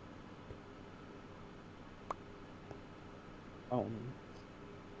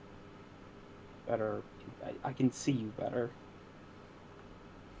 better. I can see you better.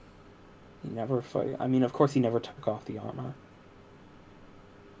 He never fight. I mean, of course, he never took off the armor.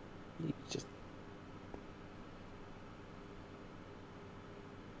 He just.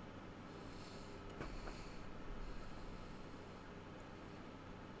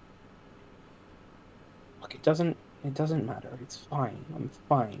 Look, it doesn't matter. It's fine. I'm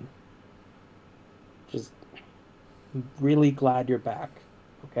fine. Just, I'm really glad you're back.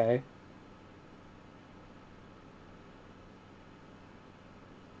 Okay?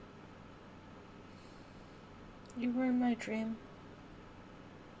 You were in my dream.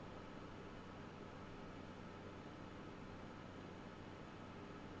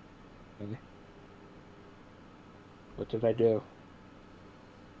 Okay. What did I do?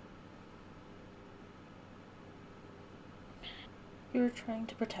 You were trying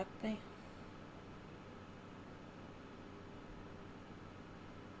to protect me.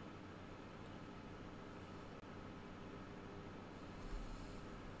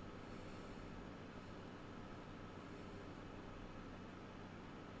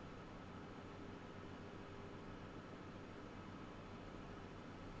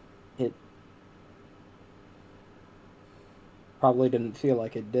 It probably didn't feel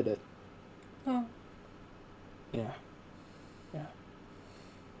like it, did it? Oh. Yeah. Yeah.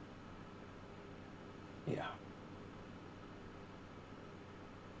 Yeah.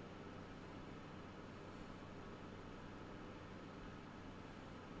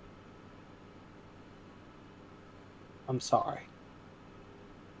 I'm sorry.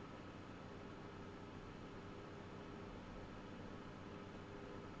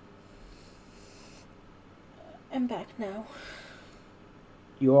 I'm back now.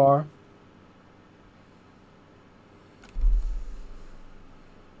 You are?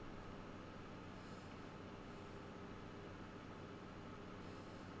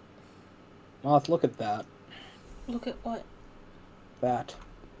 Moth, look at that. Look at what? That.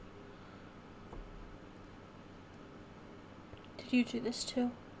 Did you do this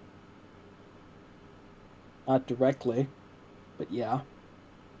too? Not directly, but yeah.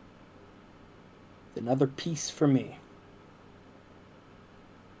 It's another piece for me.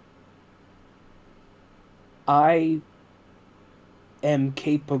 I am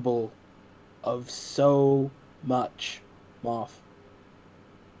capable of so much, Moth.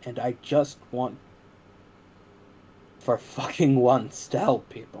 And I just want for fucking once to help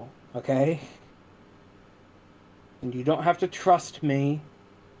people, okay? And you don't have to trust me.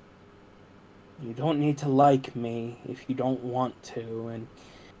 You don't need to like me if you don't want to, and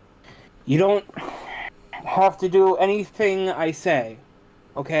you don't have to do anything I say,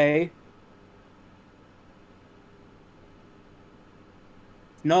 okay?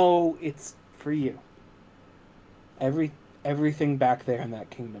 No, it's for you. Everything back there in that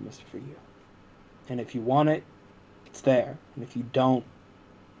kingdom is for you. And if you want it, it's there. And if you don't,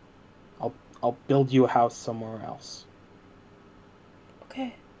 I'll build you a house somewhere else.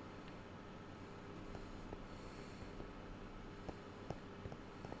 Okay.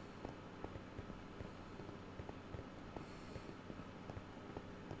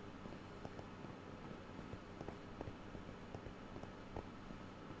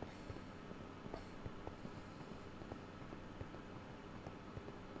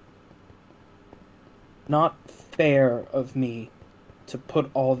 Not fair of me to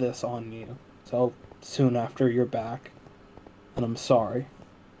put all this on you so soon after you're back. And I'm sorry.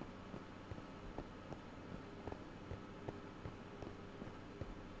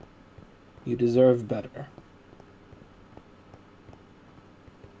 You deserve better.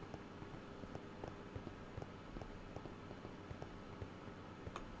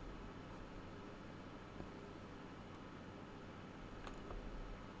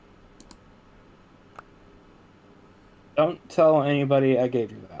 Don't tell anybody I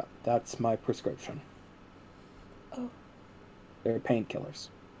gave you that. That's my prescription. Oh. They're painkillers.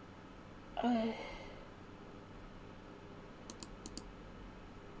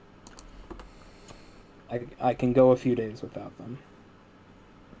 I can go a few days without them.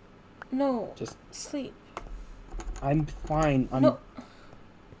 No. Just sleep. I'm fine. No.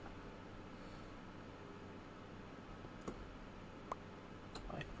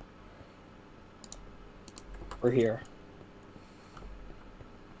 Fine. We're here.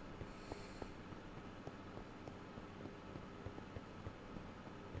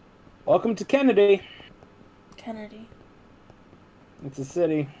 Welcome to Kennedy. Kennedy. It's a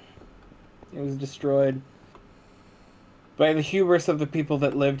city. It was destroyed by the hubris of the people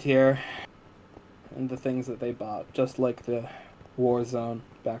that lived here and the things that they bought, just like the war zone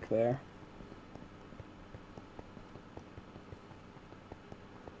back there.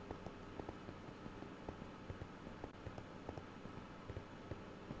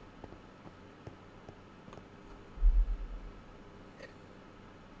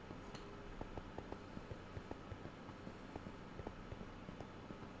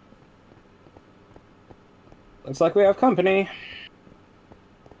 Looks like we have company.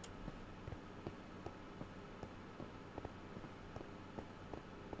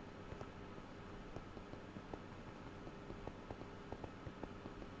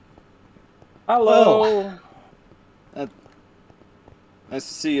 Hello. Nice to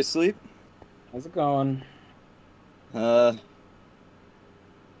see you sleep. How's it going? Half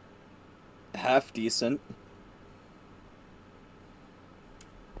decent.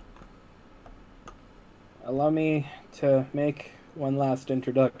 Allow me to make one last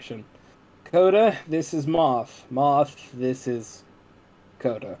introduction. Kota, this is Moth. Moth, this is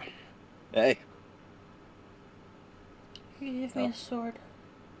Kota. Hey. You give me a sword.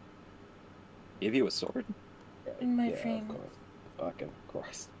 Give you a sword? In my Yeah, dream. of course. Fucking of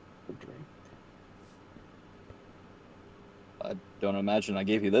course. The dream. I don't imagine I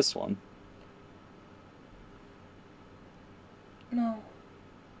gave you this one. No.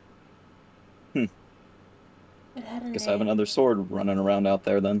 Hmm. It had a name. Guess I have another sword running around out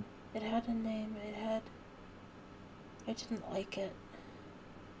there then. It had a name. I didn't like it.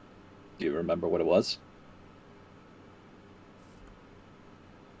 Do you remember what it was?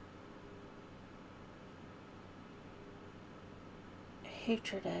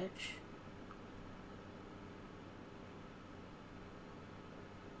 Hatred Edge.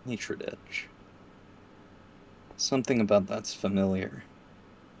 Hatred Edge. Something about that's familiar.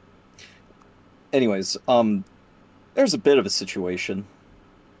 Anyways, there's a bit of a situation.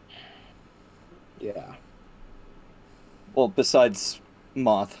 Yeah. Well, besides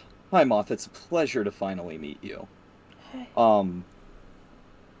Moth. Hi, Moth. It's a pleasure to finally meet you. Hi.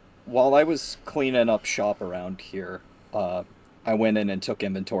 While I was cleaning up shop around here, I went in and took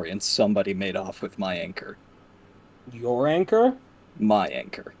inventory, and somebody made off with my anchor. Your anchor? My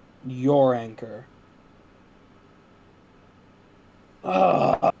anchor. Your anchor.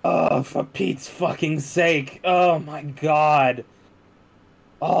 Oh, for Pete's fucking sake. Oh my god.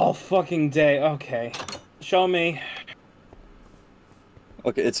 All fucking day. Okay. Show me.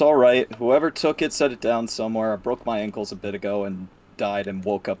 Okay, it's alright. Whoever took it set it down somewhere. I broke my ankles a bit ago and died and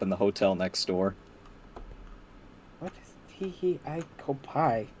woke up in the hotel next door. What is Teehee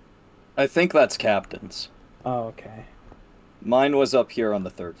Pai? I think that's Captain's. Oh, okay. Mine was up here on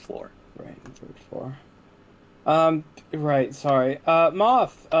the 3rd floor. Right, 3rd floor. Right, sorry.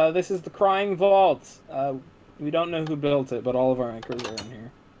 Moth, this is the Crying Vault. We don't know who built it, but all of our anchors are in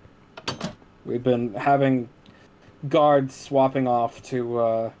here. We've been having guards swapping off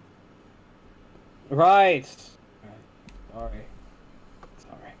to, Right! Sorry.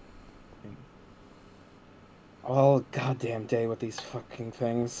 All goddamn day with these fucking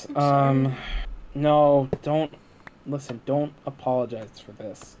things. No, don't... Listen, don't apologize for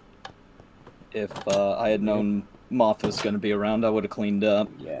this. If I had known Moth was going to be around, I would have cleaned up.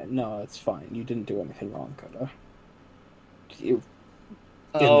 Yeah, no, it's fine. You didn't do anything wrong, Kota. In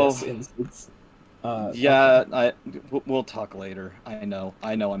this instance. Yeah, okay. We'll talk later. I know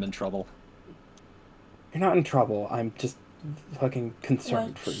I'm in trouble. You're not in trouble. I'm just fucking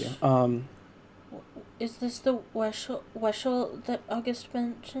concerned for you. Is this the Weshel that August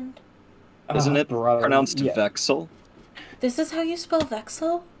mentioned? Isn't it pronounced Vexel? This is how you spell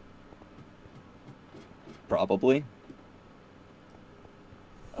Vexel? Probably.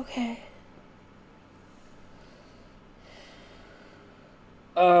 Okay.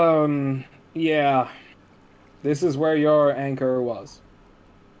 Yeah. This is where your anchor was.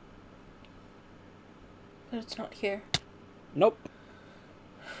 But it's not here. Nope.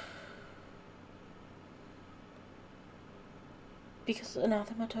 Because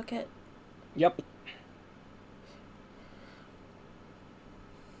Anathema took it? Yep.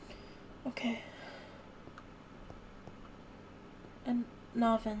 Okay. And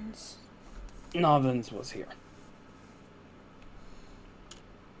Novins. Novins was here.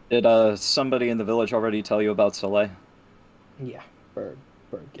 Did somebody in the village already tell you about Soleil? Yeah, Bird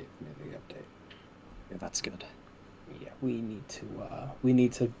gave me the update. Yeah, that's good. Yeah, we need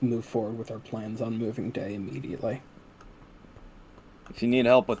to move forward with our plans on moving day immediately. If you need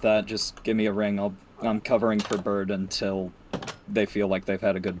help with that, just give me a ring. I'm covering for Bird until they feel like they've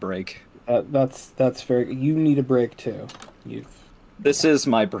had a good break. That's very. You need a break too. This is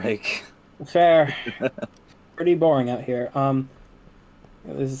my break. Fair. Pretty boring out here.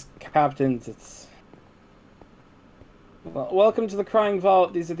 This is Captain's. It's. Well, welcome to the Crying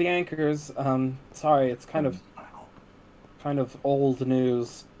Vault. These are the anchors. Sorry, it's kind of old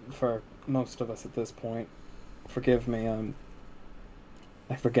news for most of us at this point. Forgive me.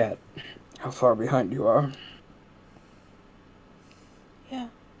 I forget how far behind you are. Yeah.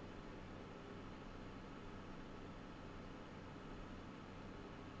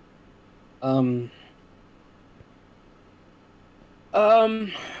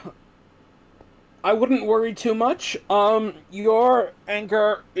 Um, I wouldn't worry too much. Your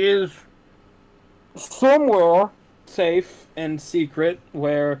anchor is somewhere safe and secret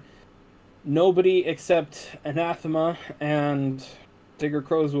where nobody except Anathema and Digger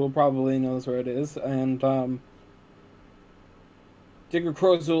Crowswool probably knows where it is, and Digger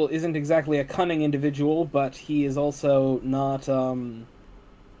Crowswool isn't exactly a cunning individual, but he is also not,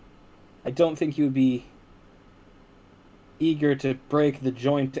 I don't think he would be eager to break the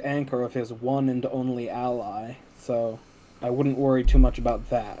joint anchor of his one and only ally, so I wouldn't worry too much about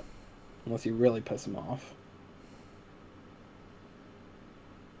that, unless you really piss him off.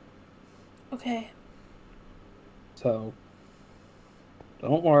 Okay. So,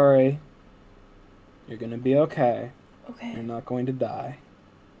 don't worry. You're gonna be okay. Okay. You're not going to die.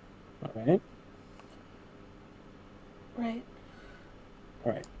 Alright? Right.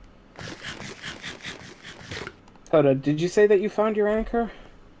 Alright. Kota, did you say that you found your anchor?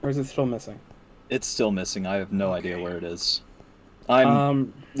 Or is it still missing? It's still missing. I have no idea where it is.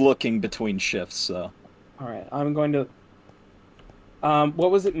 I'm looking between shifts, so. Alright, I'm going to...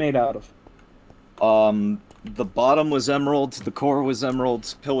 what was it made out of? The bottom was emerald, the core was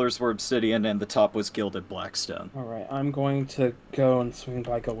emerald, pillars were obsidian, and the top was gilded blackstone. Alright, I'm going to go and swing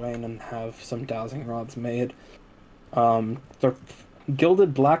by Gawain and have some dowsing rods made. They're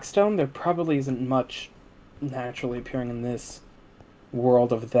gilded blackstone, there probably isn't much naturally appearing in this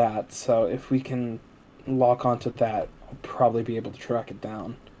world of that, so if we can lock onto that, I'll probably be able to track it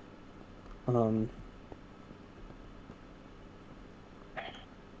down.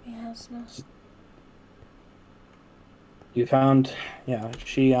 Yes, no. You found, yeah,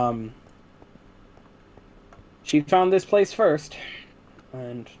 she found this place first,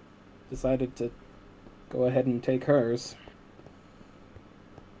 and decided to go ahead and take hers.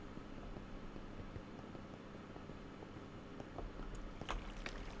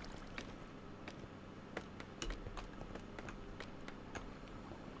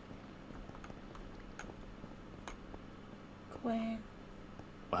 Gawain.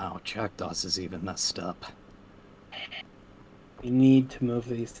 Wow, Jackdaws is even messed up. We need to move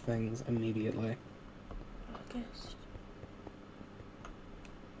these things immediately. August.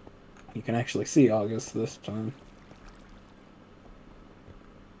 You can actually see August this time.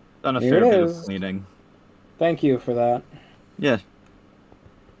 Done a Here fair it bit of is. cleaning. Thank you for that. Yeah.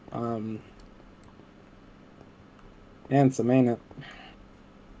 Handsome, ain't it?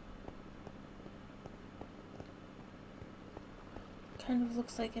 Kind of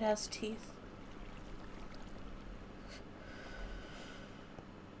looks like it has teeth.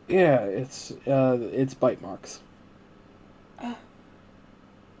 Yeah, it's bite marks.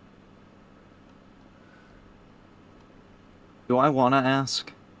 Do I want to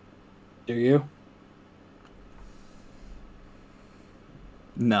ask? Do you?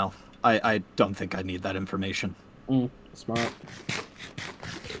 No, I don't think I need that information. Smart.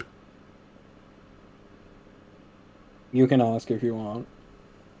 You can ask if you want.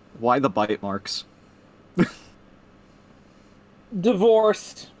 Why the bite marks?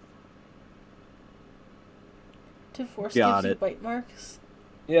 Divorced. Divorce Got gives you it. bite marks?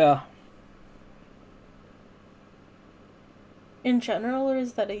 Yeah. In general, or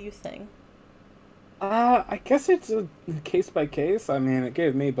is that a you thing? I guess it's a case by case. I mean, it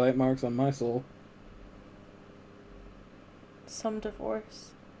gave me bite marks on my soul. Some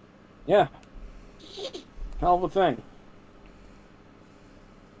divorce. Yeah. Hell of a thing.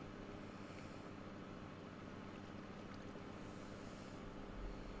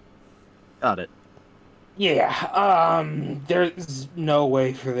 Got it. Yeah, there's no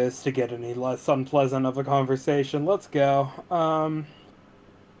way for this to get any less unpleasant of a conversation. Let's go.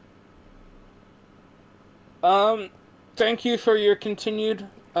 Thank you for your continued,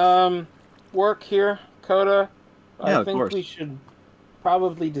 work here, Kota. Yeah, I of think course. we should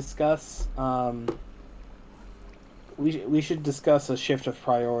probably discuss, we should discuss a shift of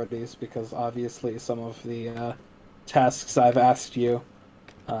priorities, because obviously some of the, tasks I've asked you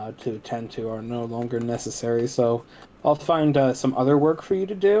to attend to are no longer necessary, so I'll find some other work for you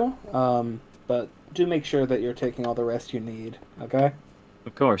to do, but do make sure that you're taking all the rest you need, okay?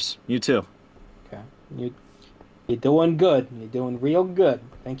 Of course. You too. Okay. You're doing good. You're doing real good.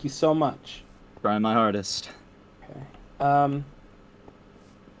 Thank you so much. Trying my hardest. Okay.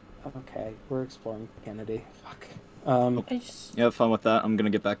 Okay, we're exploring Kennedy. Fuck. I just... You have fun with that. I'm gonna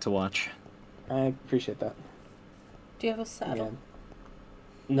get back to watch. I appreciate that. Do you have a saddle? Yeah.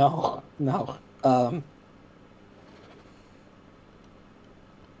 No. No,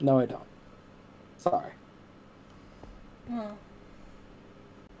 I don't. Sorry. Oh,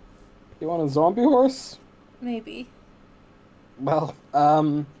 You want a zombie horse? maybe. Well,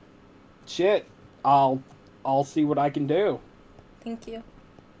 shit. I'll see what I can do. Thank you.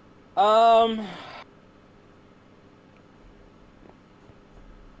 I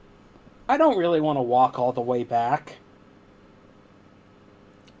don't really want to walk all the way back.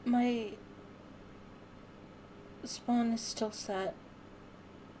 My spawn is still set.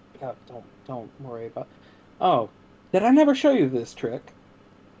 Oh, don't worry about. Oh, did I never show you this trick?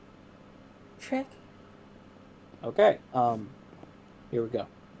 Trick? Okay. Here we go.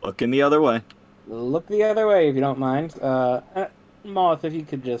 Looking the other way. Look the other way if you don't mind. Moth, if you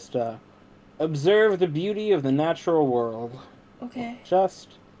could just observe the beauty of the natural world. Okay.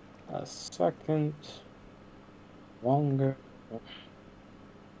 Just a second longer.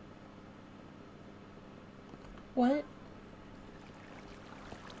 What?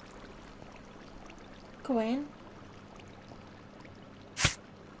 Gawain?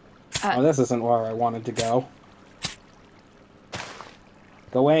 Oh, this isn't where I wanted to go.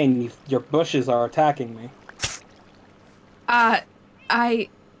 Gawain, your bushes are attacking me.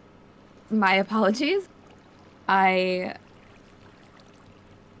 My apologies. I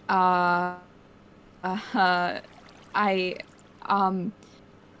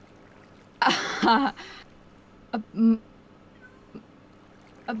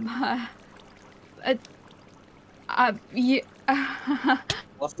you,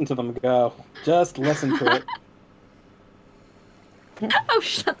 Listen to them go. Just listen to it. oh,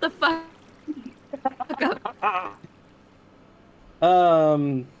 shut the fuck up.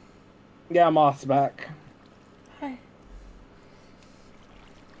 Yeah, Moth's back. Hi.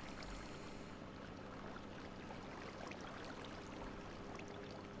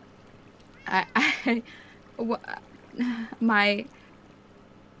 My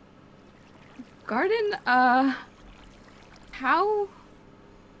garden, how?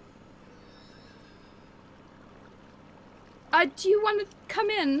 Do you want to come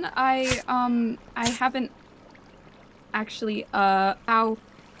in? I haven't actually,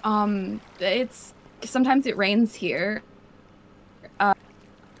 it's, sometimes it rains here.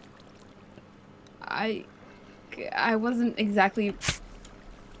 I wasn't exactly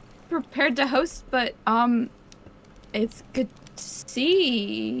prepared to host, but, it's good to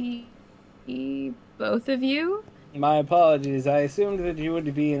see both of you. My apologies. I assumed that you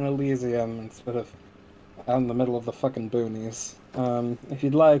would be in Elysium instead of out in the middle of the fucking boonies. If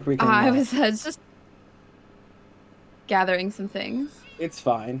you'd like, we can... I was just gathering some things. It's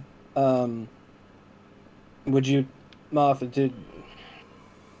fine. Would you... Moth, do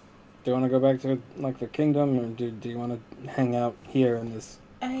you want to go back to, like, the kingdom, or do you want to hang out here in this...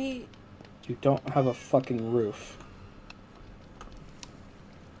 You don't have a fucking roof.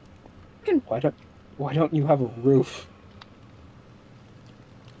 Why don't you have a roof?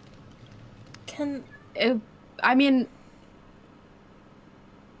 I mean...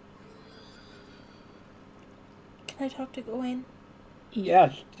 Can I talk to Gawain?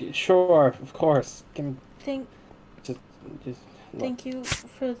 Yeah, sure, of course. Just Thank you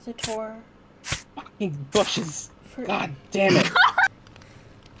for the tour. Fucking bushes! God damn it!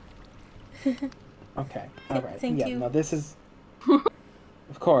 Okay, alright. Thank yeah, you. no, this is...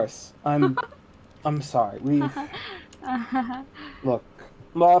 Of course. I'm sorry. Look,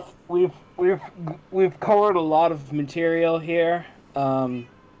 Moth, we've covered a lot of material here, and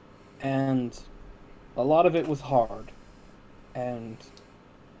a lot of it was hard. And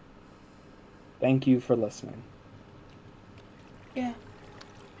thank you for listening. Yeah,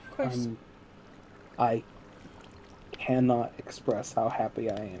 of course. I cannot express how happy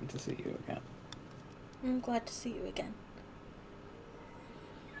I am to see you again. I'm glad to see you again.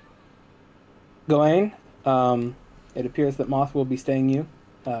 Gawain, it appears that Moth will be staying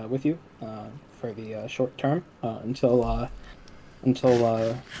with you for the short term until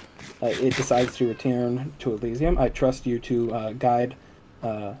it decides to return to Elysium. I trust you to guide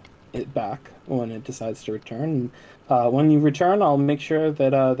it back when it decides to return. When you return, I'll make sure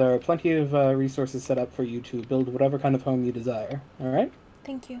that there are plenty of resources set up for you to build whatever kind of home you desire. All right?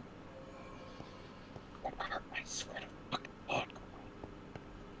 Thank you. I swear to fucking God.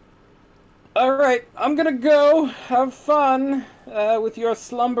 All right, I'm gonna go. Have fun with your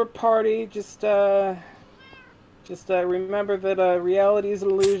slumber party. Just remember that reality is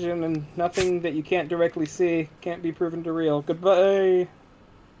an illusion, and nothing that you can't directly see can't be proven to real. Goodbye.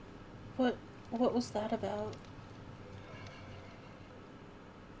 What was that about?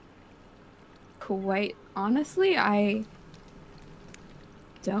 Quite honestly, I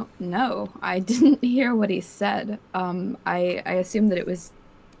don't know. I didn't hear what he said. I assume that it was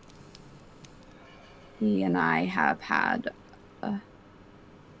he and I have had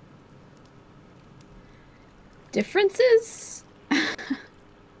differences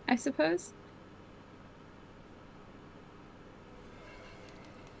I suppose.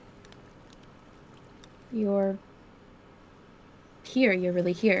 You're here. You're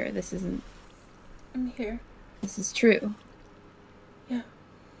really here. This isn't... I'm here. This is true. Yeah.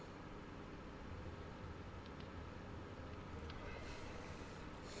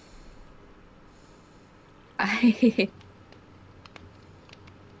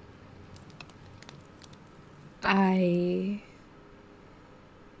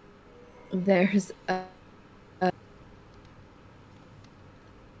 There's a... It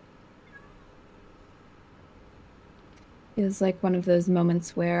was like one of those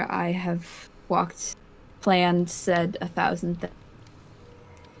moments where I have walked, planned, said 1,000 things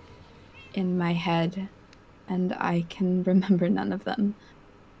in my head, and I can remember none of them.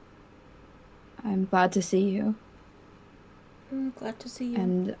 I'm glad to see you. I'm glad to see you.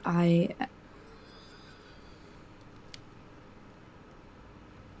 And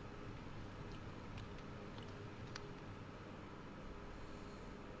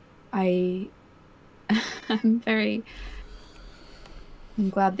I'm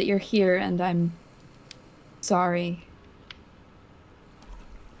glad that you're here, and I'm sorry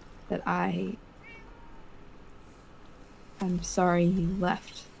that I'm sorry you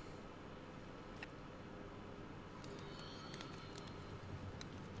left.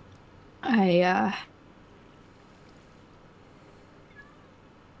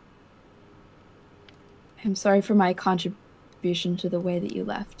 I'm sorry for my contribution to the way that you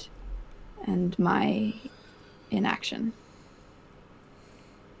left, and my inaction.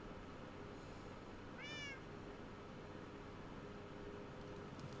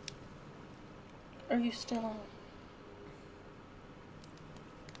 Are you still...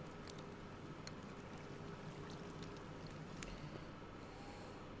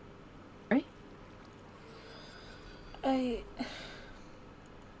 Right?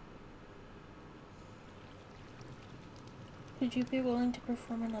 Would you be willing to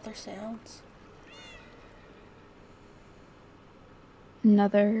perform another seance?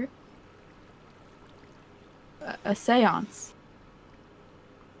 Another... a seance?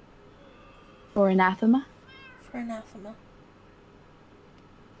 For anathema? For anathema.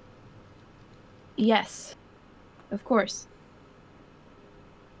 Yes. Of course.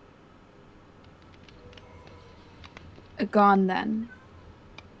 Gone then.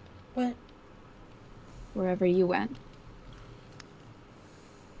 What? Wherever you went.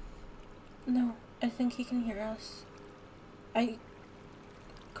 No, I think he can hear us. I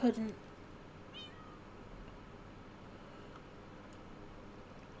couldn't.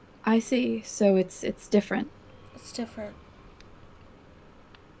 I see. So it's different. It's different.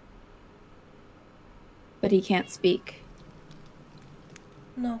 But he can't speak.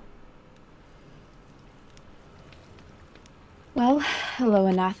 No. Well, hello,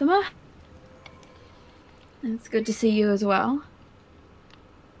 anathema. It's good to see you as well.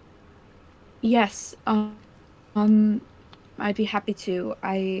 Yes, I'd be happy to.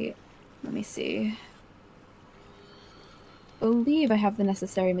 Let me see. I believe I have the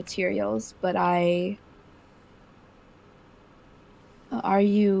necessary materials, but are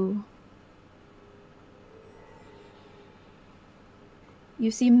you...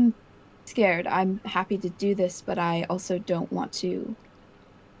 You seem scared. I'm happy to do this, but I also don't want to...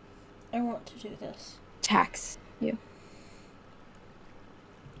 I want to do this. Tax you.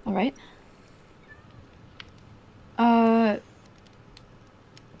 Alright.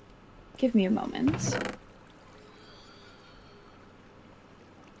 Give me a moment.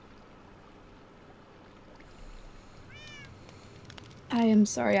 I am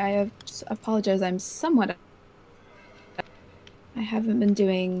sorry, I apologize, I haven't been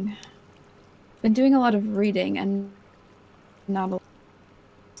doing a lot of reading and not a lot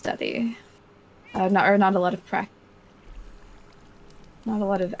of study. Not a lot of practice. Not a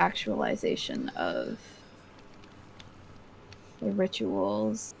lot of actualization of the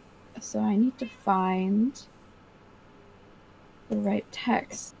rituals. So I need to find the right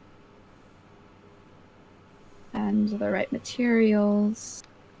text and the right materials.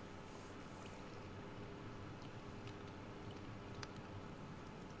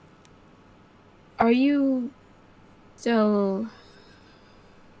 Are you still...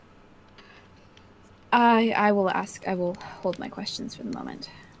 I will ask. I will hold my questions for the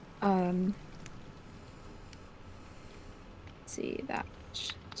moment. Let's see, that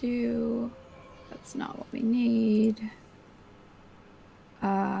should do. That's not what we need.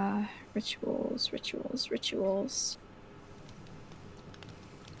 Rituals.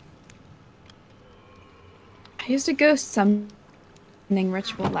 I used a ghost sometime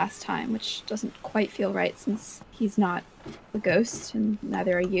ritual last time, which doesn't quite feel right since he's not a ghost, and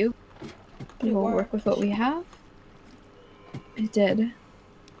neither are you. We will work with what we have. It did.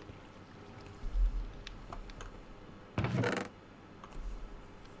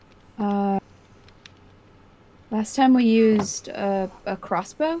 Last time we used a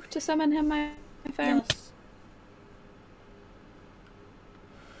crossbow to summon him, if I remember. Yes.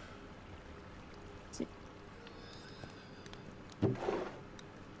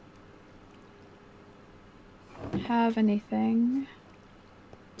 Have anything?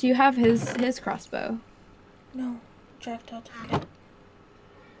 Do you have his crossbow? No, Jackdaw took it.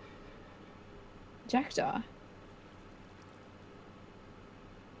 Jackdaw.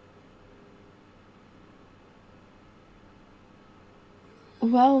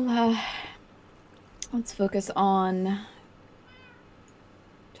 Well, let's focus on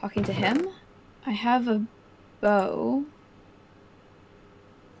talking to him. I have a bow.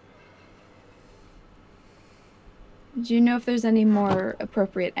 Do you know if there's any more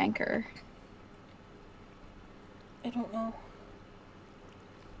appropriate anchor? I don't know.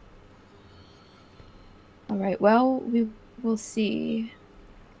 Alright, well, we will see.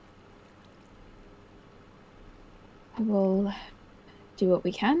 I will do what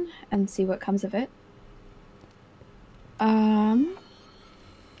we can and see what comes of it.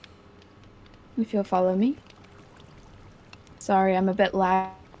 If you'll follow me. Sorry, I'm a bit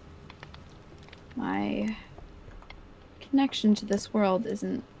loud. My connection to this world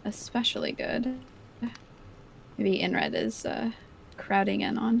isn't especially good. Maybe Inred is crowding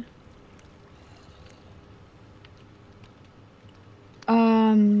in on.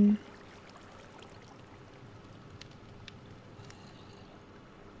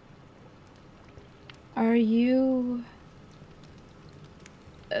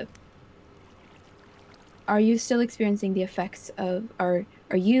 Are you still experiencing the effects of, are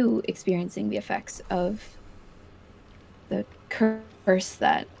you experiencing the effects of the curse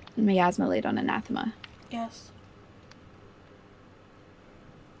that Miasma laid on Anathema? Yes.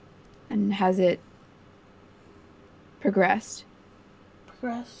 And has it progressed?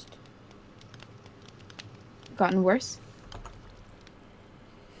 Progressed. Gotten worse?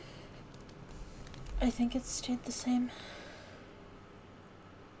 I think it's stayed the same.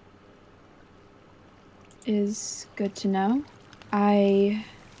 Is good to know.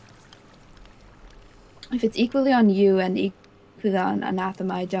 If it's equally on you and equally on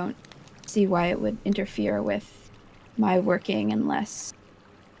Anathema, I don't see why it would interfere with my working unless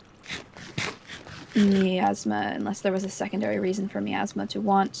there was a secondary reason for Miasma to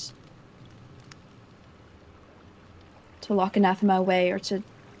want to lock Anathema away or to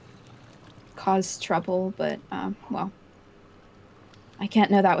cause trouble, but, well, I can't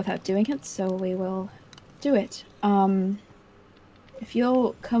know that without doing it, so we will do it. If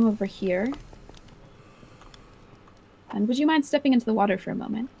you'll come over here, and would you mind stepping into the water for a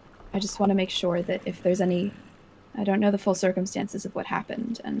moment? I just want to make sure that if there's any, I don't know the full circumstances of what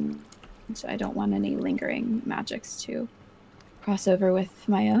happened, and so I don't want any lingering magics to cross over with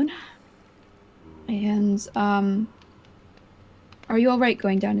my own. And, are you alright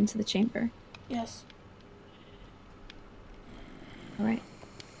going down into the chamber? Yes. Alright.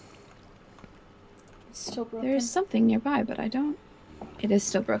 It's still broken. There's something nearby, but I don't... It is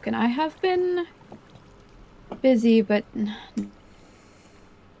still broken. I have been busy, but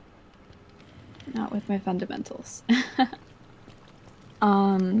not with my fundamentals.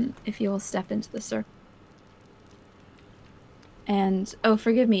 If you will step into the circle. And, oh,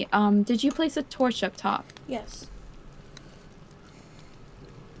 forgive me, did you place a torch up top? Yes.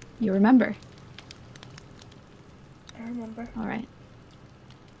 You remember? I remember. Alright.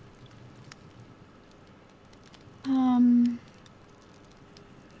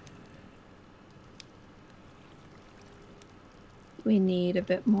 We need a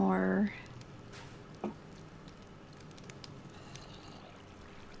bit more...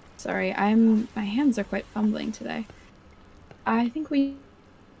 Sorry, my hands are quite fumbling today. I think we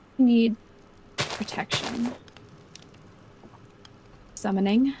need protection.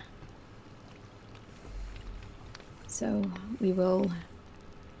 Summoning. So we will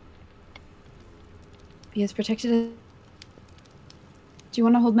be as protected as... Do you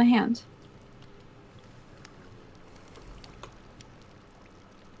want to hold my hand?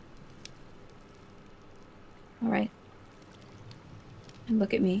 Alright. And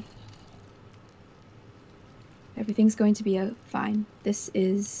look at me. Everything's going to be fine. This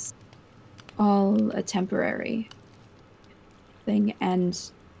is all a temporary thing, and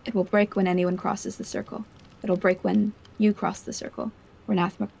it will break when anyone crosses the circle. It'll break when you cross the circle, or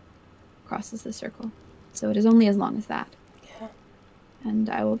Anathema crosses the circle. So it is only as long as that. Yeah. and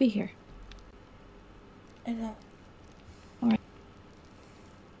I will be here. I know. Alright.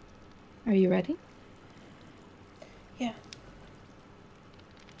 Are you ready? Yeah.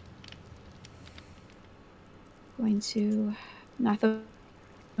 Going to... Nathema,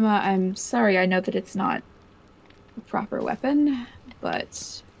 I'm sorry, I know that it's not a proper weapon,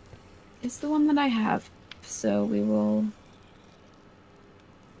 but it's the one that I have, so we will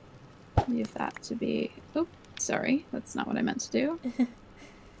leave that to be... Oh, sorry, that's not what I meant to do.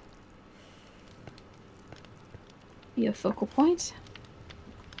 Be a focal point.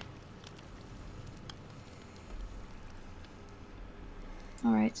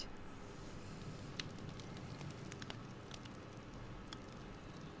 Alright.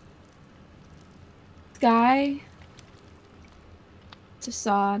 Sky to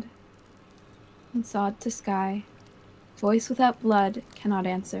sod, and sod to sky. Voice without blood cannot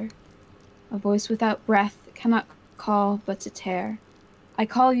answer. A voice without breath cannot call but to tear. I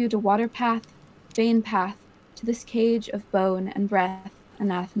call you to water path, vein path, to this cage of bone and breath,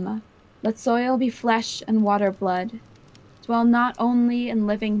 anathema. Let soil be flesh and water blood. Dwell not only in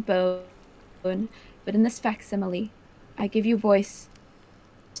living bone, but in this facsimile. I give you voice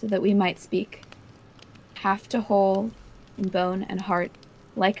so that we might speak. Half to whole, in bone and heart,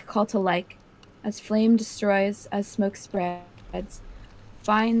 like call to like, as flame destroys, as smoke spreads.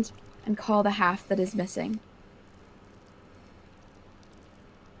 Find and call the half that is missing.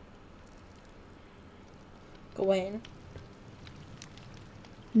 Gawain.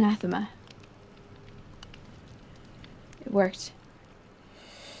 Anathema. It worked.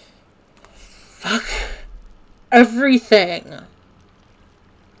 Fuck everything.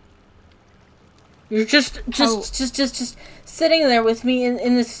 You're just sitting there with me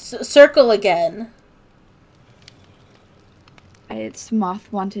in this circle again. It's Moth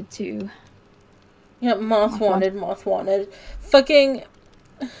wanted to. Yeah, Moth wanted. Fucking.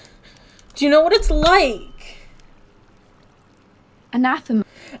 Do you know what it's like? Anathema.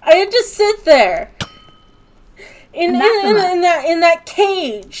 I had to sit there. In that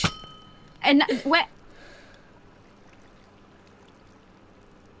cage. And what?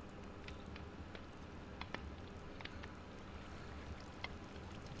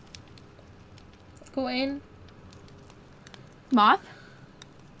 Gawain. Moth?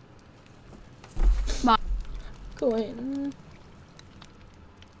 Moth. Gawain.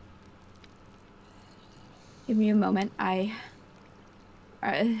 Give me a moment.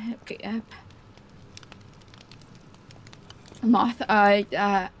 Okay, Moth,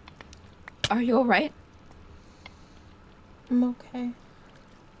 are you alright? I'm okay.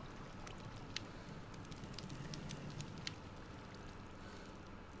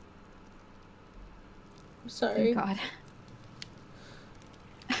 I'm sorry. Thank God.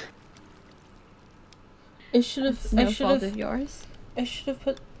 I should have. It's no fault of yours. I should have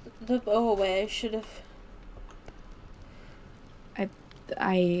put the bow away. I should have.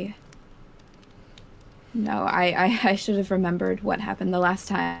 I should have remembered what happened the last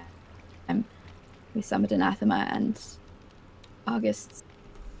time we summoned Anathema, and August's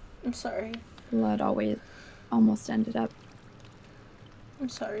I'm sorry. blood almost ended up. I'm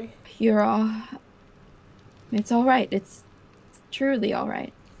sorry. It's alright. It's truly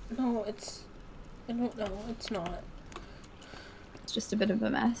alright. No, it's... I don't know. It's not. It's just a bit of a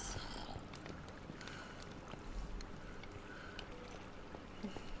mess.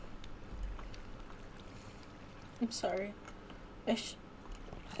 I'm sorry. I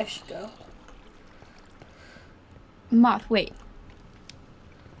should go. Moth, wait.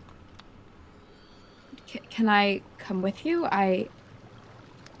 Can I come with you? I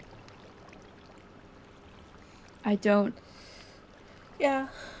don't... Yeah.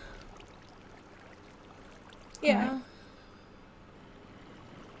 Yeah. Right.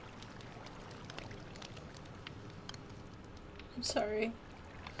 I'm sorry.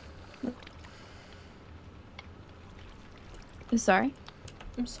 Sorry?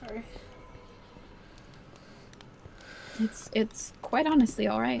 I'm sorry. It's quite honestly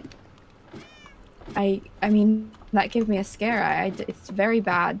alright. I mean, that gave me a scare. It's very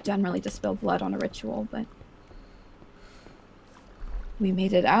bad generally to spill blood on a ritual, but we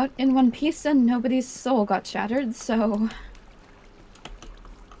made it out in one piece and nobody's soul got shattered, so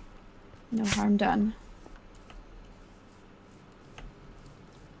no harm done.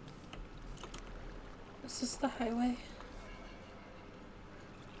 Is this the highway?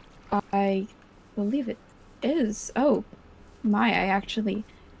 I believe it is. Oh, my, I actually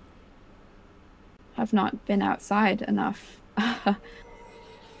have not been outside enough.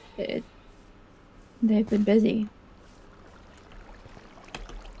 They've been busy.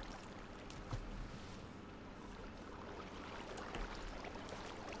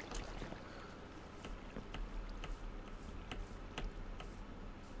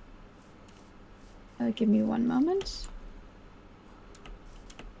 Give me one moment.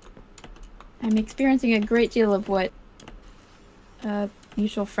 I'm experiencing a great deal of what a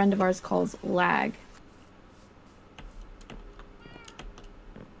mutual friend of ours calls lag.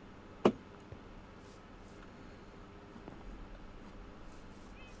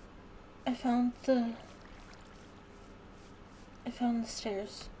 I found the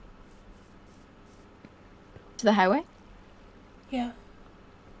stairs. To the highway? Yeah.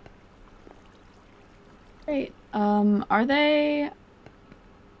 Great. Are they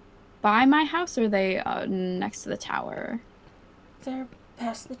by my house or are they next to the tower? They're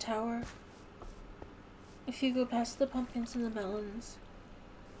past the tower. If you go past the pumpkins and the melons.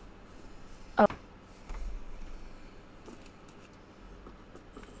 Oh.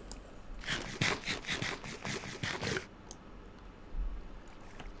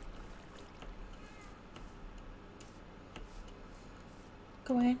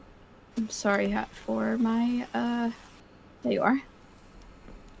 Gawain? I'm sorry for my, there you are.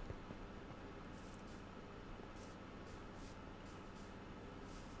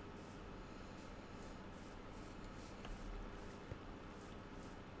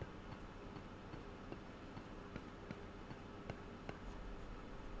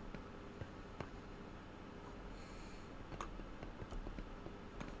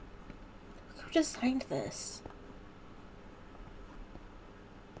 Who designed this?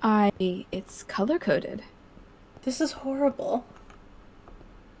 It's color-coded. This is horrible.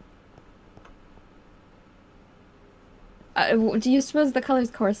 Do you suppose the colors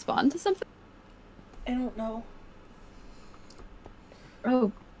correspond to something? I don't know.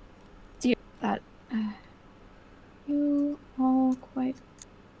 Oh, dear, that, you all quite...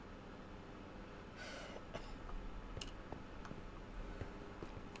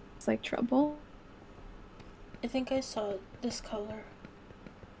 It's like trouble. I think I saw this color.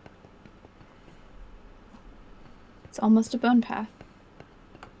 It's almost a bone path.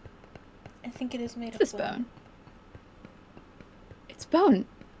 I think it is made What's of this bone. bone? It's bone.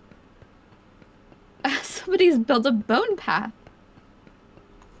 Somebody's built a bone path.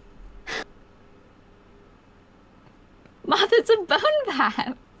 Moth, it's a bone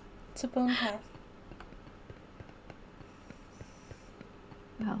path. It's a bone path.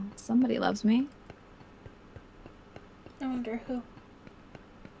 Well, somebody loves me. I wonder who.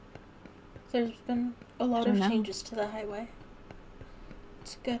 There's been a lot of changes to the highway.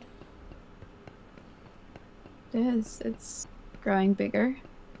 It's good. It is. It's growing bigger.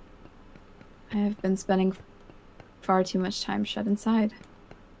 I have been spending far too much time shut inside.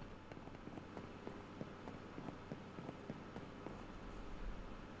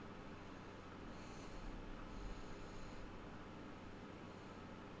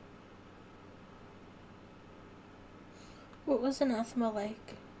 What was Anathema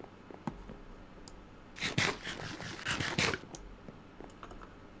like?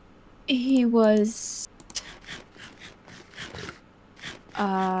 He was...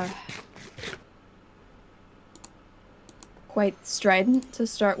 quite strident to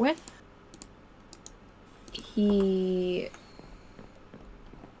start with. He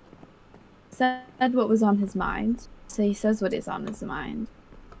said what was on his mind, so he says what is on his mind.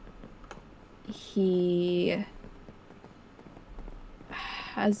 He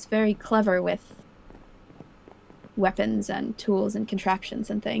is very clever with weapons and tools and contraptions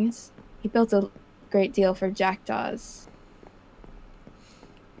and things. He built a great deal for Jackdaw's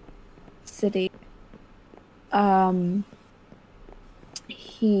city.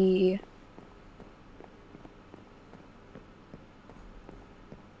 He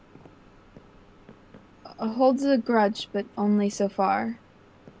holds a grudge, but only so far.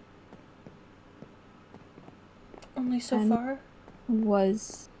 Only so far?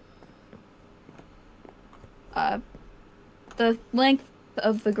 Was the length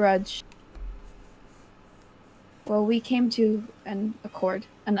of the grudge. Well, we came to an accord,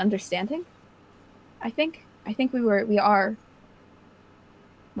 an understanding. I think we are.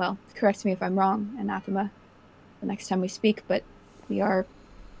 Well, correct me if I'm wrong, Anathema, the next time we speak, but we are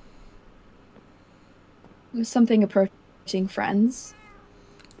something approaching friends.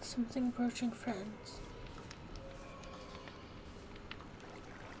 Something approaching friends.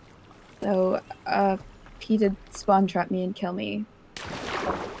 So, he did spawn trap me and kill me.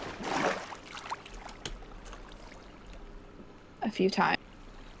 A few times.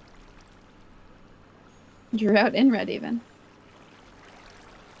 Drew out Inred even.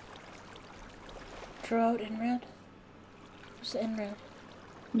 Drew out Inred? Who's Inred?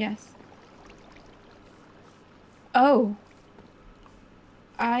 Yes. Oh.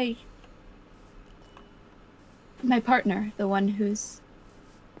 My partner, the one who's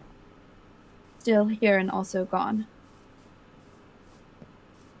still here and also gone.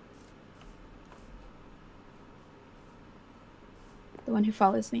 The one who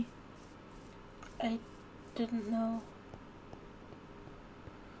follows me. I didn't know.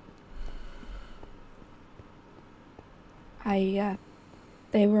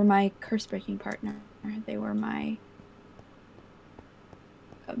 They were my curse-breaking partner. They were my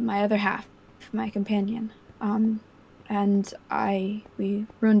other half, my companion. And we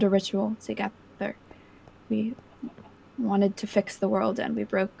ruined a ritual together. We wanted to fix the world, and we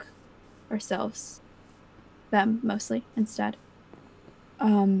broke ourselves, them mostly, instead.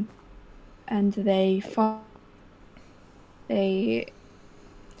 And they fought. They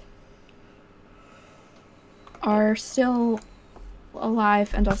are still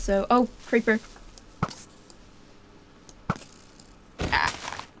alive, and also... Oh, creeper.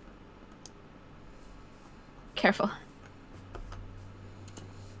 Careful.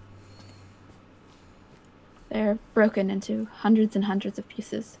 They're broken into hundreds and hundreds of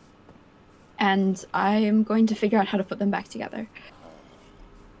pieces. And I am going to figure out how to put them back together.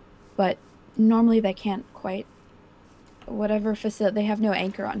 But normally they can't quite. Whatever facility... They have no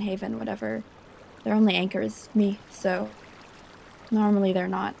anchor on Haven, whatever. Their only anchor is me, so... Normally they're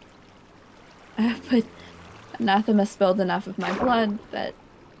not. But Anathema spilled enough of my blood that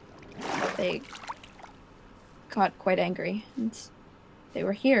they got quite angry, and they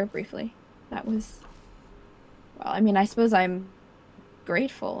were here briefly. That was... Well, I mean, I suppose I'm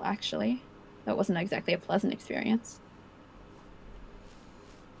grateful, actually. That wasn't exactly a pleasant experience.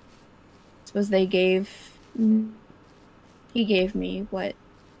 I suppose they gave... He gave me what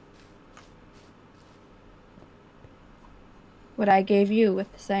I gave you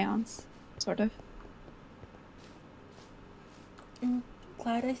with the seance, sort of. I'm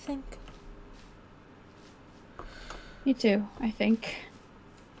glad, I think. Me too, I think.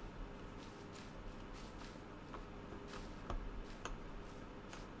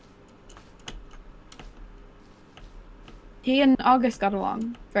 He and August got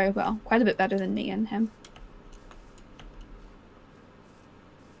along very well. Quite a bit better than me and him.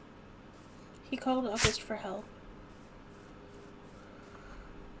 He called August for help.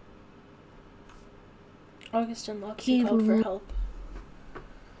 August and Loxy called for help.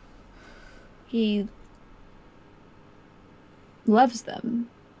 He loves them.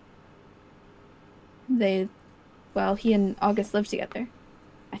 Well, he and August live together,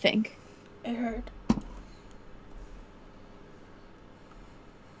 I think. I heard.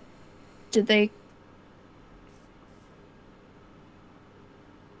 Did they...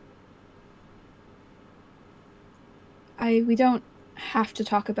 We don't have to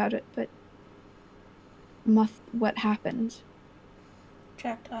talk about it, but... what happened?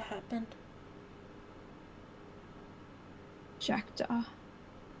 Jackdaw happened. Jackdaw.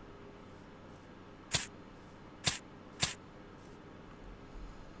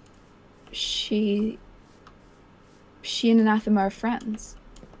 She and Anathema are friends.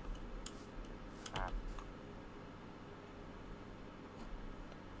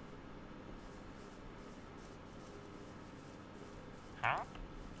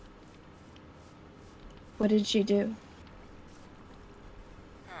 What did she do?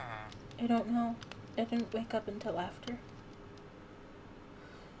 I don't know. I didn't wake up until after.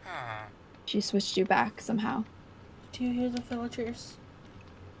 She switched you back somehow. Do you hear the villagers?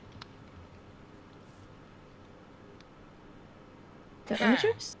 The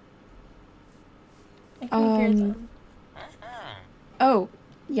villagers? I can hear them. Oh,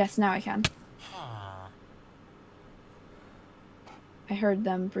 yes, now I can. I heard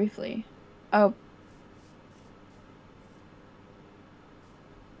them briefly. Oh.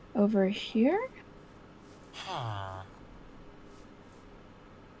 Over here?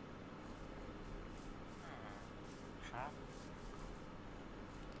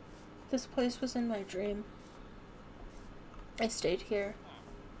 This place was in my dream. I stayed here.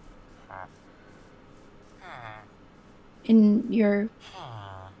 In your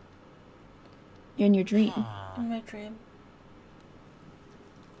dream? In my dream.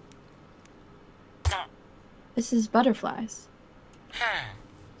 This is butterflies.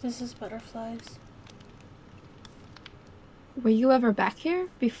 This is butterflies. Were you ever back here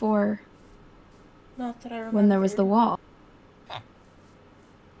before? Not that I remember. When there was the wall?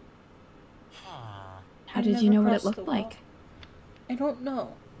 How did you know what it looked like? I don't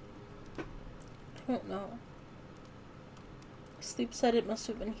know. I don't know. Sleep said it must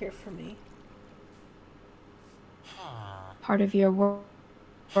have been here for me. Part of your world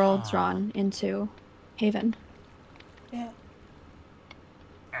drawn into Haven. Yeah.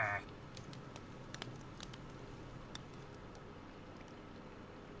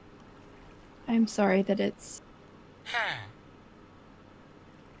 I'm sorry that it's...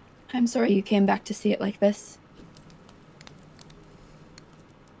 I'm sorry you came back to see it like this.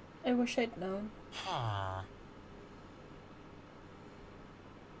 I wish I'd known.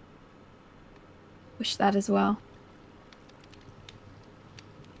 Wish that as well.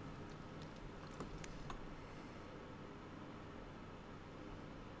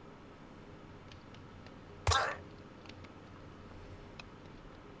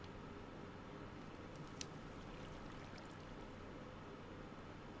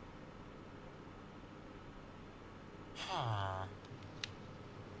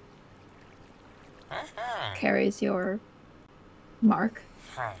 Carries your mark.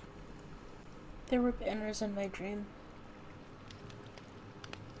 There were banners in my dream.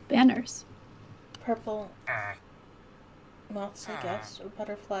 Banners. Purple moths, I guess, or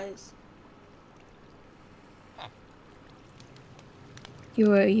butterflies.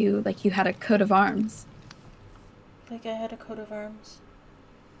 You had a coat of arms. Like I had a coat of arms.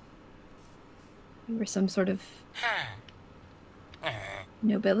 You were some sort of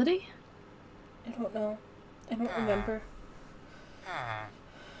nobility? I don't know. I don't remember.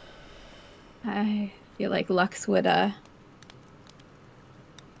 I feel like Lux would, well,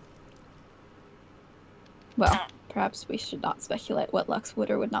 perhaps we should not speculate what Lux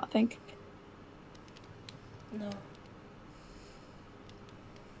would or would not think. No.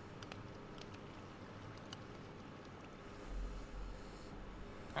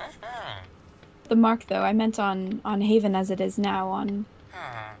 The mark, though, I meant on Haven as it is now, on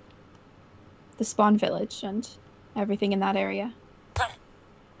the spawn village and everything in that area.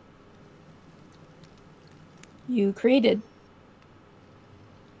 You created...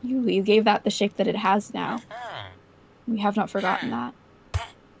 You gave that the shape that it has now. We have not forgotten that.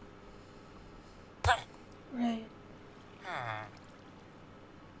 Right.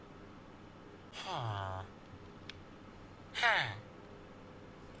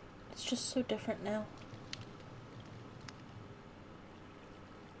 It's just so different now.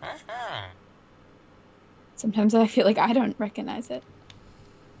 Sometimes I feel like I don't recognize it.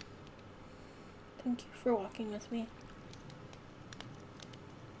 Thank you for walking with me.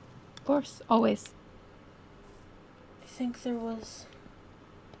 Of course, always. I think there was...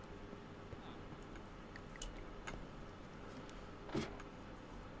 I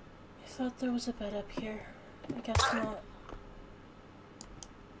thought there was a bed up here. I guess not.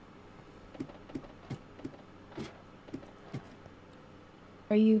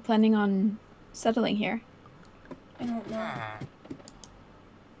 Are you planning on settling here? I don't know.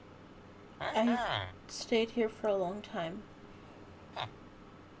 I stayed here for a long time.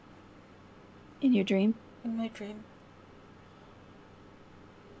 In your dream? In my dream.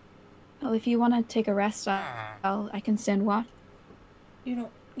 Well, if you want to take a rest, I can stand watch. You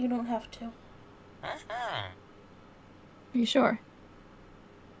don't have to. Are you sure?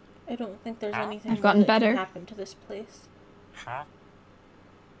 I don't think there's anything I've gotten that better. can happen to this place.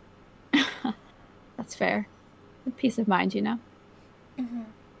 That's fair. Peace of mind, you know. Mm-hmm.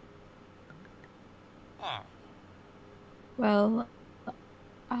 Well,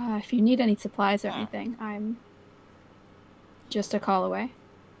 if you need any supplies or anything, I'm just a call away.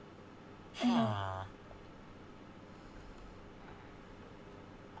 I know.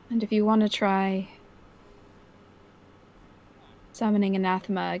 And if you want to try summoning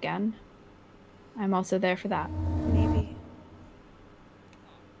anathema again, I'm also there for that.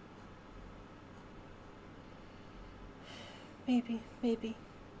 Maybe. Maybe.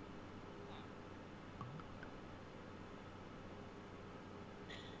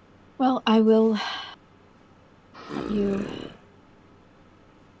 Well, I will let you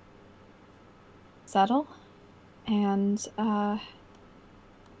settle, and it's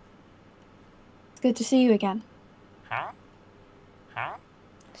good to see you again.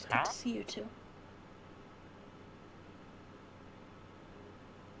 It's good to see you too.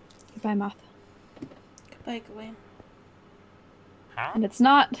 Goodbye, Moth. Goodbye, Gawain. And it's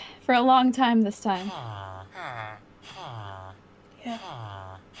not for a long time this time. Yeah.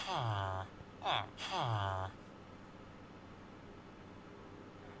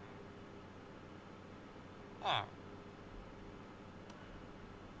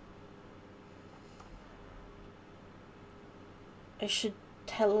 I should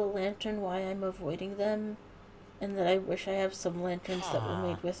tell a lantern why I'm avoiding them, and that I wish I have some lanterns that were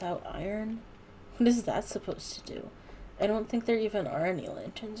made without iron. What is that supposed to do? I don't think there even are any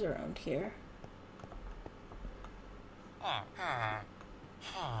lanterns around here.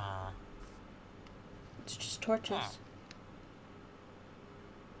 It's just torches.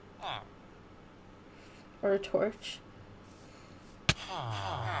 Or a torch.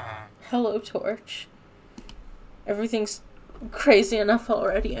 Hello, Torch. Everything's crazy enough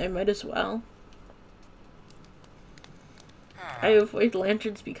already, I might as well. I avoid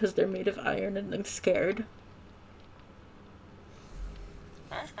lanterns because they're made of iron and I'm scared.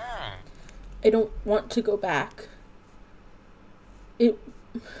 I don't want to go back. It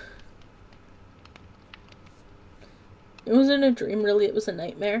wasn't a dream, really, it was a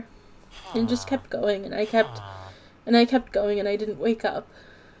nightmare. And just kept going, and I kept going, and I didn't wake up.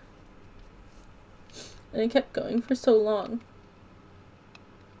 And I kept going for so long.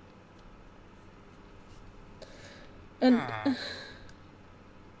 And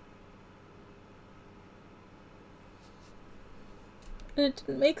it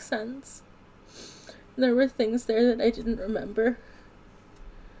didn't make sense. There were things there that I didn't remember.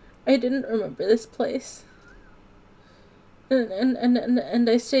 I didn't remember this place. And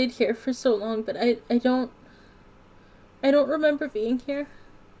I stayed here for so long, but I don't remember being here.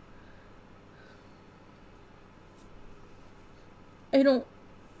 I don't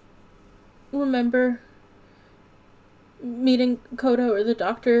remember meeting Kota or the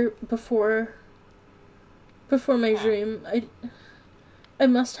doctor before my dream. I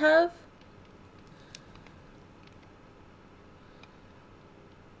must have.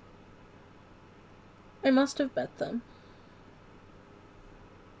 I must have met them.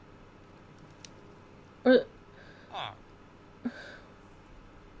 Or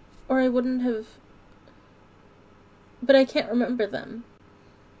I wouldn't have. But I can't remember them.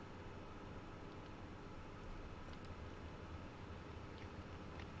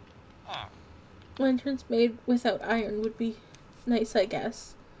 Lanterns made without iron would be nice, I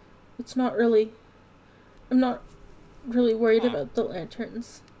guess. It's not really. I'm not really worried about the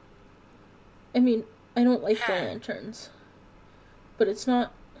lanterns. I mean, I don't like the lanterns. But it's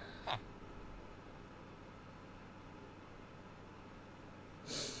not.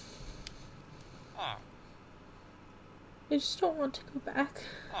 I just don't want to go back.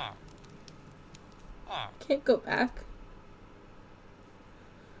 Can't go back.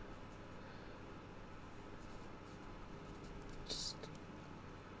 Just.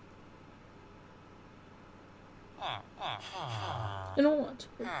 I don't want to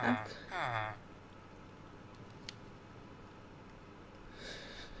go back.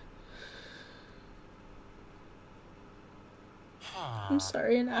 I'm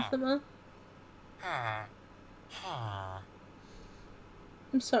sorry, Anathema.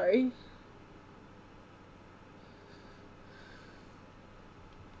 I'm sorry.